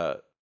raced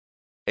A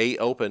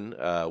Open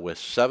with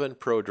 7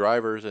 pro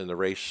drivers in the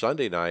race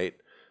Sunday night.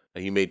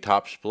 He made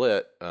top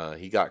split.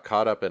 He got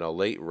caught up in a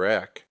late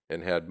wreck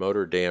and had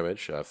motor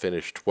damage,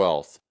 finished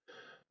 12th.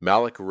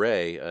 Malik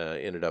Ray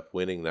ended up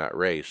winning that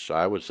race. So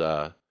I was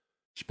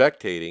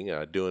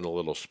spectating, doing a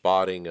little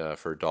spotting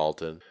for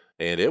Dalton,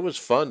 and it was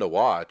fun to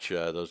watch.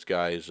 Those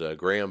guys,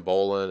 Graham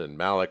Bolin and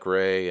Malik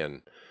Ray,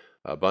 and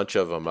a bunch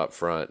of them up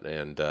front.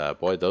 And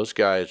boy, those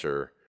guys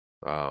are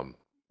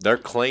they're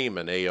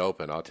claiming A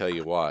Open. I'll tell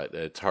you what,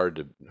 it's hard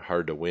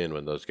to win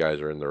when those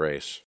guys are in the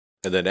race.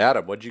 And then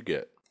Adam, what'd you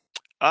get?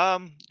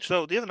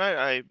 So the other night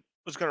I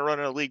was going to run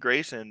a league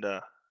race, and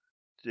the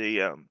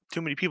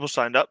too many people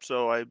signed up,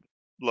 so I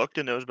looked,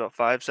 and it was about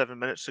 5-7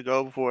 minutes to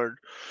go before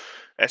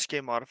SK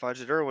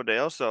modifieds at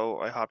Irwindale. So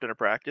I hopped into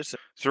practice,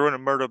 threw in a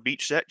Myrtle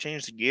Beach set,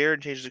 changed the gear,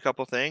 and changed a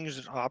couple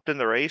things. Hopped in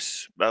the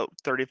race, about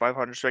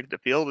 3,500 strength to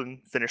field, and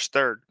finished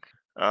third.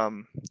 I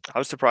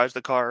was surprised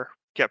the car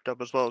kept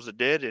up as well as it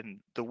did. And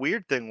the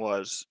weird thing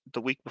was,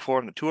 the week before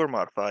in the Tour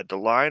Modified, the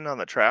line on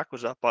the track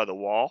was up by the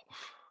wall,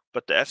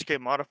 but the SK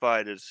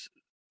Modified is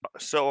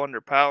so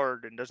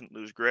underpowered and doesn't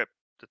lose grip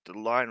that the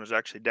line was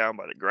actually down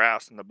by the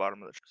grass in the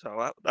bottom of the.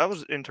 So that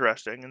was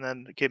interesting. And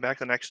then came back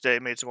the next day,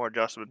 made some more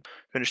adjustments,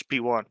 finished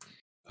P1.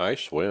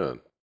 Nice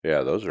win.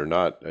 Yeah, those are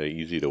not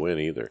easy to win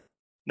either.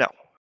 No.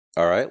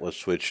 All right, let's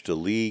switch to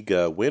League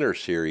Winter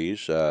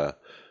Series.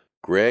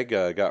 Greg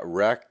got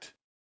wrecked.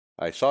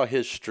 I saw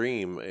his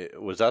stream.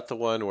 Was that the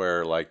one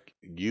where like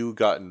you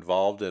got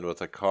involved in with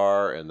a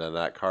car and then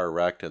that car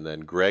wrecked and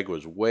then Greg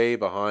was way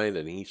behind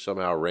and he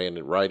somehow ran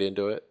right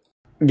into it?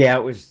 Yeah,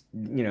 it was,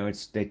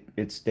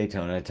 it's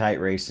Daytona, tight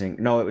racing.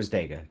 No, it was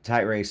Dega,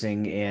 tight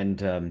racing.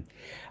 And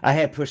I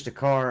had pushed a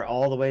car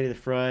all the way to the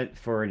front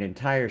for an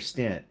entire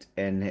stint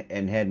and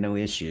had no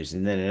issues.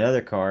 And then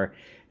another car,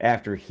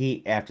 after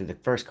the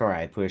first car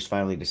I had pushed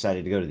finally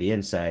decided to go to the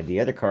inside,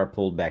 the other car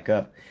pulled back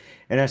up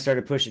and I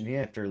started pushing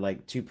him after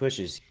like 2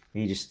 pushes.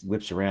 He just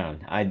whips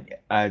around.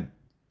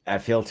 I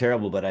feel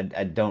terrible, but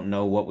I don't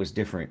know what was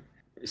different.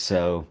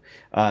 So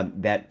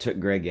that took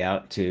Greg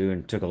out too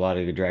and took a lot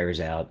of the drivers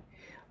out.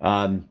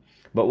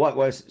 But what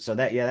was so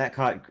that yeah that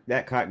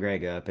caught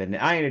Greg up, and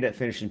I ended up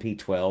finishing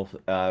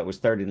P12. Was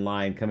third in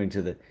line coming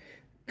to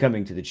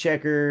the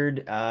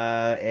checkered,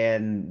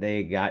 and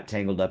they got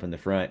tangled up in the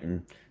front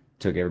and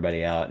took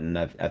everybody out, and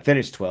I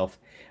finished 12th.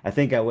 I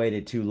think I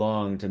waited too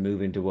long to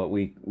move into what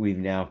we've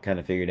now kind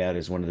of figured out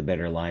is one of the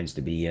better lines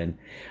to be in.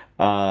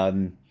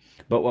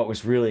 But what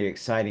was really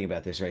exciting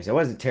about this race, I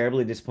wasn't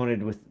terribly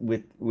disappointed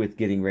with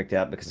getting ricked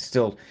out because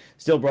I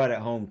still brought it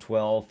home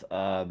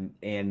 12th.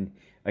 And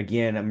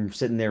again, I'm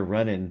sitting there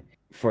running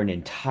for an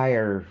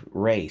entire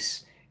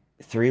race,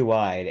 3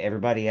 wide,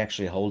 everybody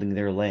actually holding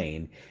their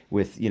lane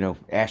with,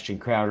 Ashton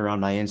Crowder on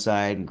my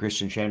inside and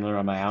Christian Chandler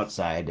on my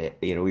outside.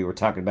 We were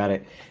talking about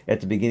it at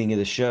the beginning of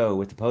the show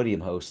with the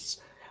podium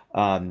hosts.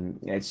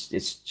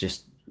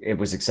 It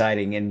was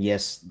exciting. And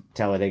yes,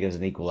 Talladega is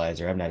an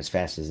equalizer. I'm not as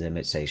fast as them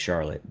at, say,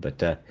 Charlotte,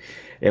 but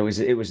it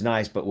was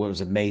nice. But what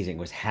was amazing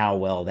was how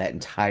well that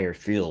entire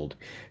field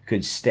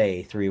could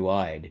stay 3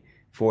 wide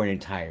for an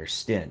entire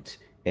stint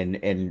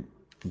and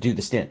do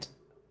the stint,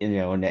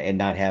 and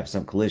not have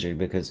some collision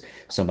because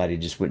somebody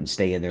just wouldn't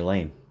stay in their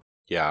lane.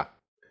 Yeah.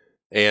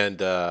 And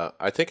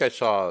I think I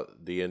saw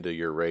the end of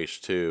your race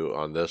too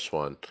on this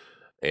one.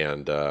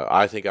 And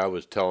I think I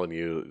was telling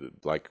you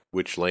like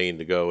which lane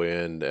to go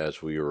in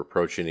as we were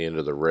approaching the end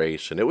of the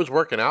race. And it was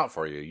working out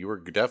for you. You were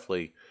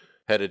definitely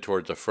headed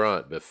towards the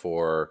front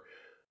before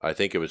I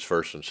think it was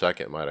first and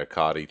second might have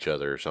caught each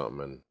other or something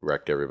and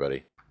wrecked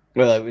everybody.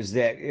 Well, it was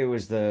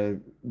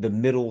the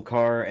middle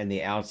car and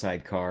the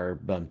outside car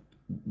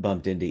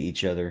bumped into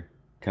each other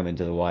coming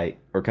to the white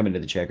or coming to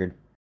the checkered.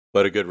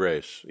 But a good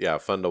race. Yeah,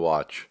 fun to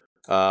watch.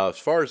 As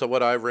far as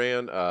what I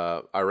ran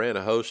a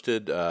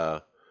hosted,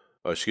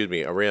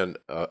 I ran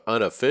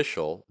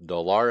unofficial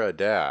Dallara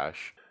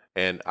Dash,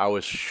 and I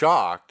was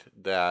shocked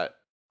that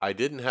I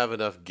didn't have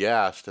enough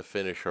gas to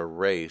finish a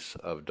race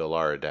of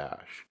Dallara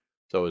Dash.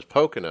 So it was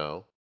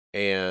Pocono,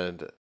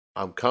 and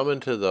I'm coming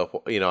to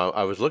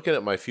I was looking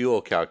at my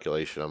fuel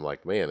calculation. I'm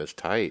like, man, it's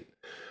tight.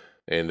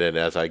 And then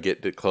as I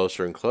get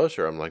closer and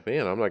closer, I'm like,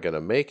 man, I'm not going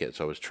to make it.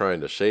 So I was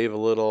trying to save a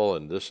little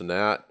and this and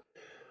that.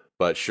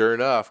 But sure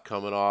enough,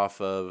 coming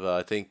off of,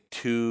 I think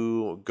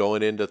 2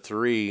 going into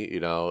 3,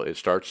 it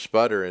starts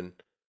sputtering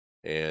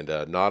and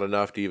not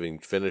enough to even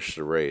finish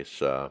the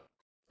race.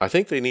 I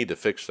think they need to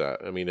fix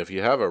that. I mean, if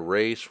you have a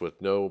race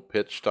with no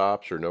pit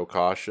stops or no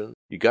caution,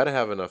 you got to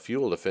have enough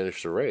fuel to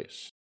finish the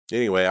race.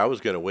 Anyway, I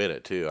was going to win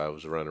it too. I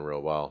was running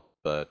real well,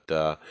 but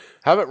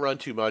haven't run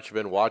too much. I've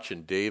been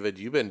watching David.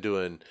 You've been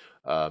doing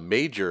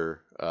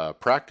major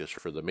practice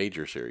for the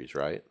major series,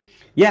 right?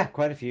 Yeah,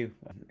 quite a few.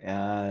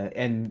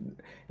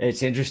 And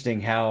it's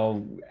interesting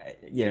how,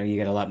 you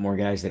got a lot more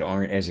guys that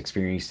aren't as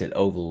experienced at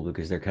oval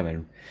because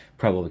they're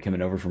probably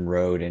coming over from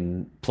road.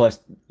 And plus,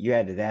 you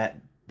add to that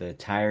the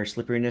tire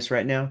slipperiness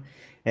right now,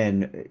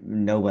 and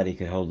nobody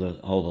could hold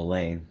a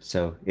lane.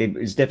 So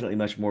it's definitely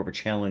much more of a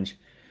challenge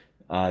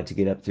to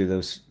get up through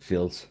those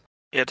fields.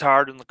 It's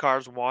hard and the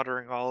car's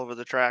watering all over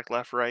the track,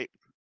 left, right,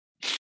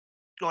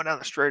 going down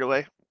the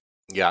straightaway.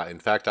 Yeah, in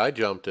fact, I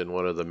jumped in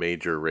one of the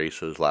major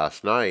races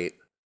last night.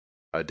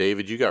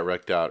 David, you got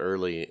wrecked out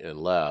early and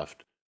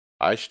left.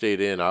 I stayed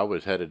in. I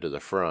was headed to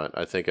the front.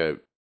 I think I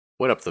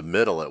went up the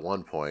middle at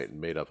one point and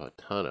made up a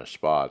ton of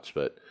spots.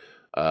 But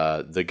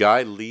the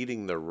guy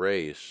leading the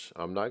race,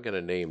 I'm not going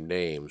to name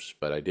names,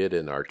 but I did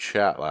in our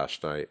chat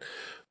last night.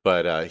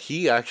 But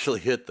he actually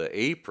hit the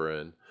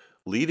apron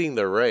leading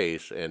the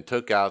race and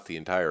took out the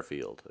entire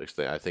field,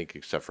 I think,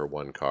 except for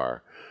one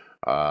car.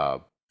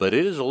 But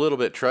it is a little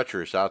bit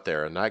treacherous out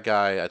there. And that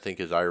guy, I think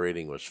his I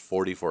rating was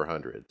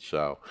 4,400.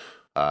 So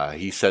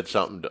he said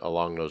something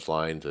along those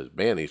lines as,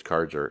 man, these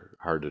cars are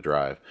hard to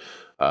drive.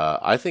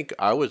 I think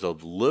I was a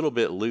little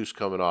bit loose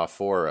coming off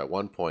 4 at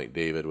one point,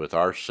 David, with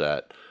our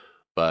set.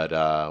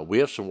 But we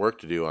have some work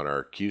to do on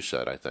our Q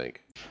set, I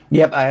think.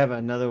 Yep, I have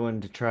another one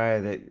to try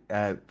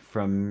that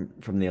from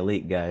the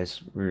elite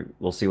guys.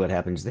 We'll see what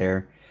happens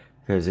there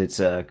because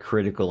it's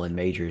critical in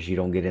majors. You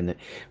don't get in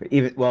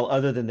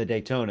other than the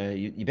Daytona,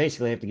 you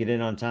basically have to get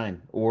in on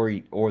time or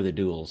the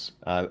duels.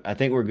 I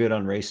think we're good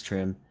on race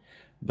trim,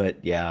 but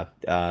yeah,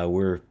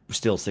 we're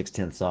still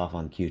 0.6 off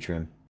on Q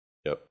trim.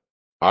 Yep.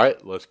 All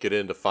right, let's get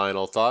into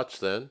final thoughts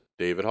then.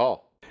 David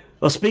Hall.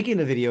 Well, speaking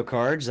of video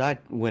cards, I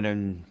went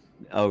in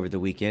over the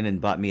weekend and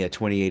bought me a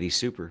 2080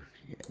 Super.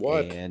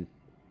 What? And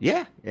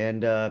yeah,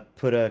 and I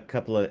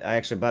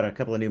actually bought a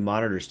couple of new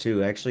monitors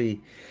too.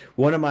 Actually,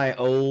 one of my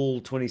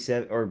old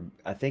 27, or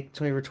I think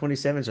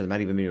 27s, or they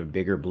might even be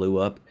bigger, blew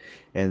up,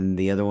 and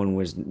the other one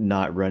was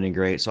not running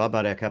great. So I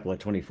bought a couple of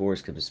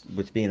 24s because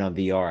with being on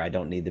VR, I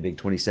don't need the big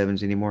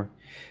 27s anymore.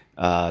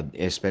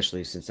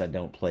 Especially since I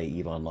don't play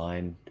EVE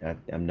Online.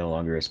 I'm no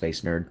longer a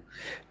space nerd.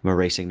 I'm a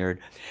racing nerd.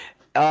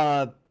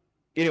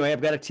 Anyway,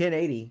 I've got a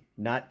 1080,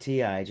 not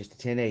Ti, just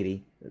a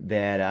 1080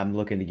 that I'm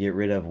looking to get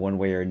rid of one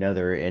way or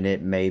another, and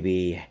it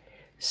maybe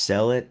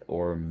sell it,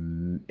 or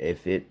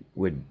if it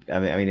would. I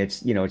mean,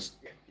 it's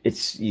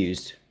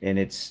used and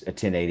it's a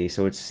 1080,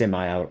 so it's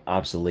semi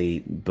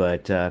obsolete.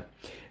 But if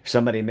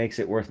somebody makes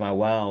it worth my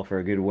while for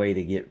a good way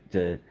to get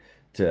to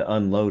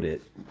unload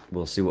it,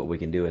 we'll see what we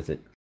can do with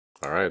it.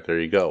 All right, there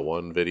you go.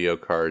 One video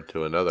card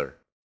to another.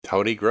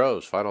 Tony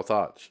Groves, final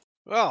thoughts.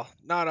 Well,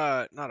 not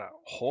a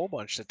whole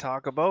bunch to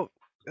talk about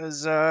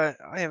because I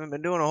haven't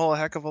been doing a whole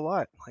heck of a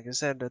lot. Like I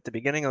said at the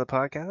beginning of the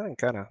podcast, I'm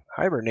kind of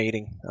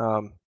hibernating.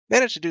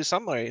 Managed to do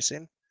some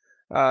racing.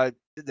 Did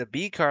the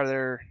B car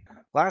there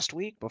last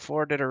week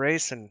before I did a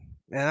race, and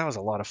man, that was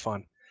a lot of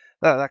fun.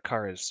 That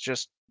car is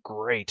just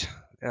great.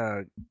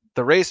 The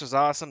race was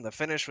awesome. The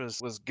finish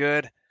was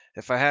good.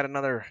 If I had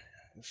another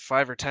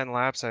 5 or 10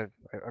 laps, I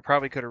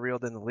probably could have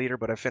reeled in the leader,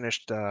 but I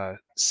finished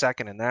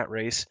second in that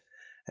race.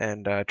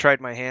 And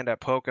tried my hand at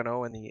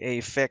Pocono in the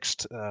A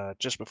fixed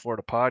just before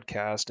the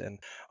podcast, and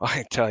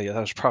I tell you, that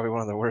was probably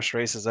one of the worst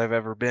races I've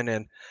ever been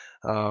in.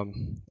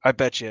 I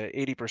bet you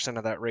 80%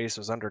 of that race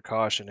was under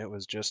caution. It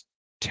was just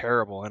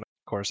terrible, and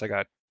of course I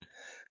got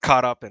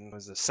caught up and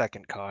was the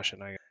second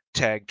caution. I got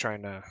tagged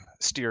trying to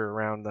steer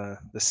around the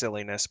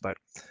silliness, but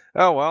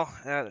oh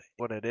well,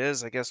 what it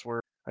is. I guess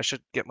I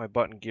should get my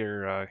button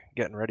gear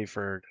getting ready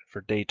for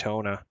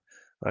Daytona,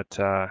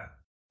 but.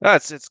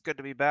 It's good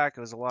to be back.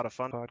 It was a lot of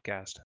fun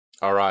podcast.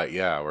 All right,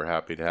 yeah, we're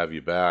happy to have you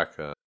back.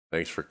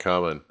 Thanks for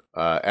coming.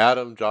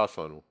 Adam,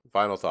 Jocelyn,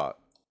 final thought.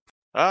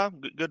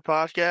 Good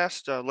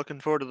podcast.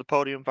 Looking forward to the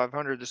Podium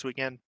 500 this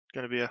weekend.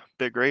 Going to be a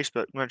big race,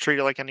 but I'm going to treat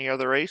it like any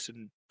other race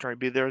and try to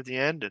be there at the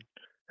end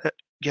and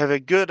have a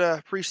good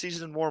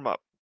preseason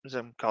warm-up, as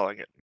I'm calling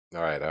it.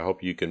 All right, I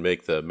hope you can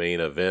make the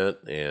main event,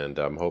 and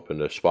I'm hoping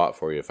to spot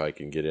for you if I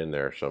can get in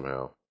there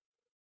somehow.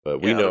 But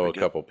we know a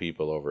couple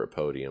people over at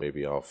Podium.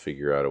 Maybe I'll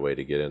figure out a way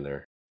to get in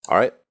there. All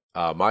right.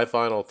 My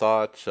final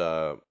thoughts.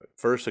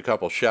 First, a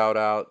couple shout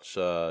outs.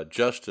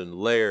 Justin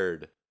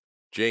Laird,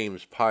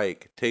 James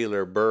Pike,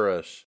 Taylor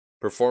Burris,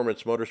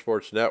 Performance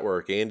Motorsports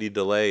Network, Andy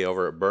DeLay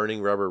over at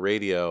Burning Rubber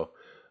Radio,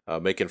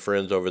 making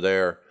friends over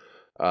there.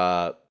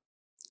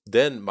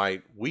 Then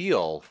my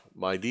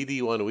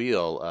DD1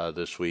 wheel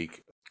this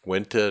week,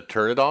 went to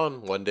turn it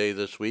on one day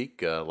this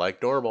week,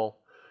 like normal.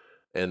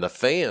 And the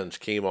fans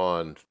came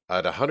on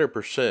at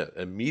 100%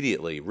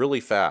 immediately,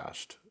 really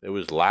fast. It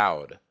was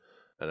loud.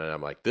 And then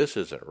I'm like, this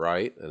isn't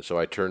right. And so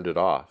I turned it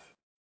off.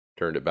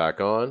 Turned it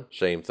back on,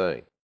 same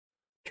thing.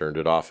 Turned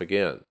it off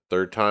again.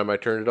 Third time I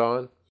turned it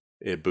on,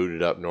 it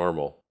booted up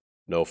normal.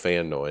 No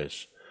fan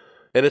noise.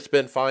 And it's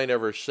been fine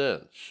ever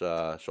since.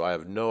 So I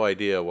have no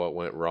idea what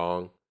went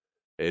wrong.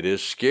 It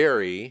is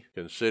scary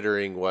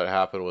considering what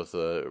happened with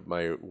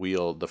my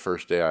wheel the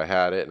first day I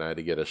had it, and I had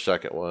to get a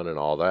second one and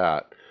all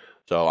that.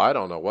 So I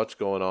don't know what's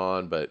going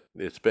on, but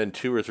it's been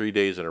 2 or 3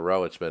 days in a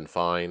row. It's been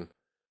fine.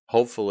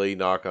 Hopefully,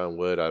 knock on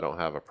wood, I don't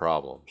have a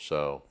problem.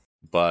 So,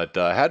 but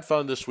had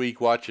fun this week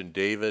watching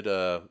David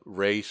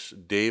race.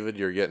 David,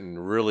 you're getting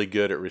really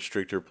good at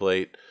restrictor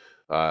plate.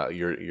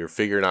 You're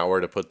figuring out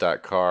where to put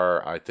that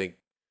car. I think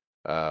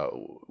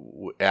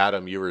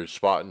Adam, you were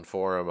spotting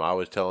for him. I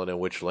was telling him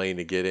which lane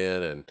to get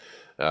in,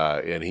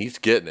 and he's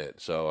getting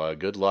it. So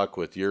good luck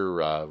with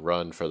your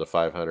run for the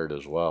 500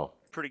 as well.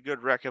 Pretty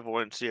good wreck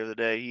avoidance the other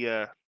day. He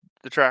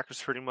the track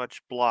was pretty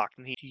much blocked,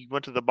 and he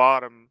went to the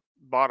bottom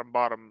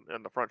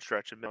in the front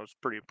stretch, and I was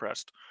pretty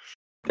impressed.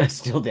 I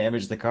still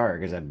damaged the car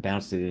because I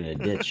bounced it in a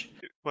ditch.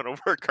 Went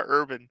over a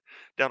curb and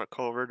down a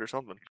culvert or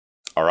something.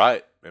 All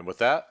right, and with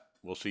that,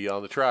 we'll see you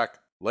on the track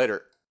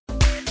later.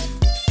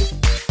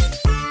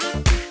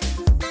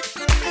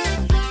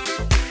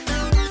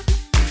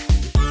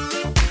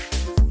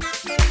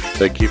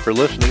 Thank you for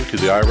listening to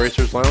the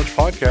iRacers Lounge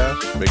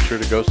podcast. Make sure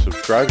to go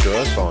subscribe to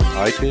us on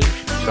iTunes,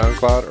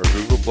 SoundCloud, or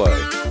Google Play,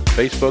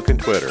 Facebook, and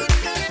Twitter.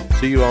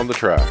 See you on the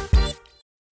track.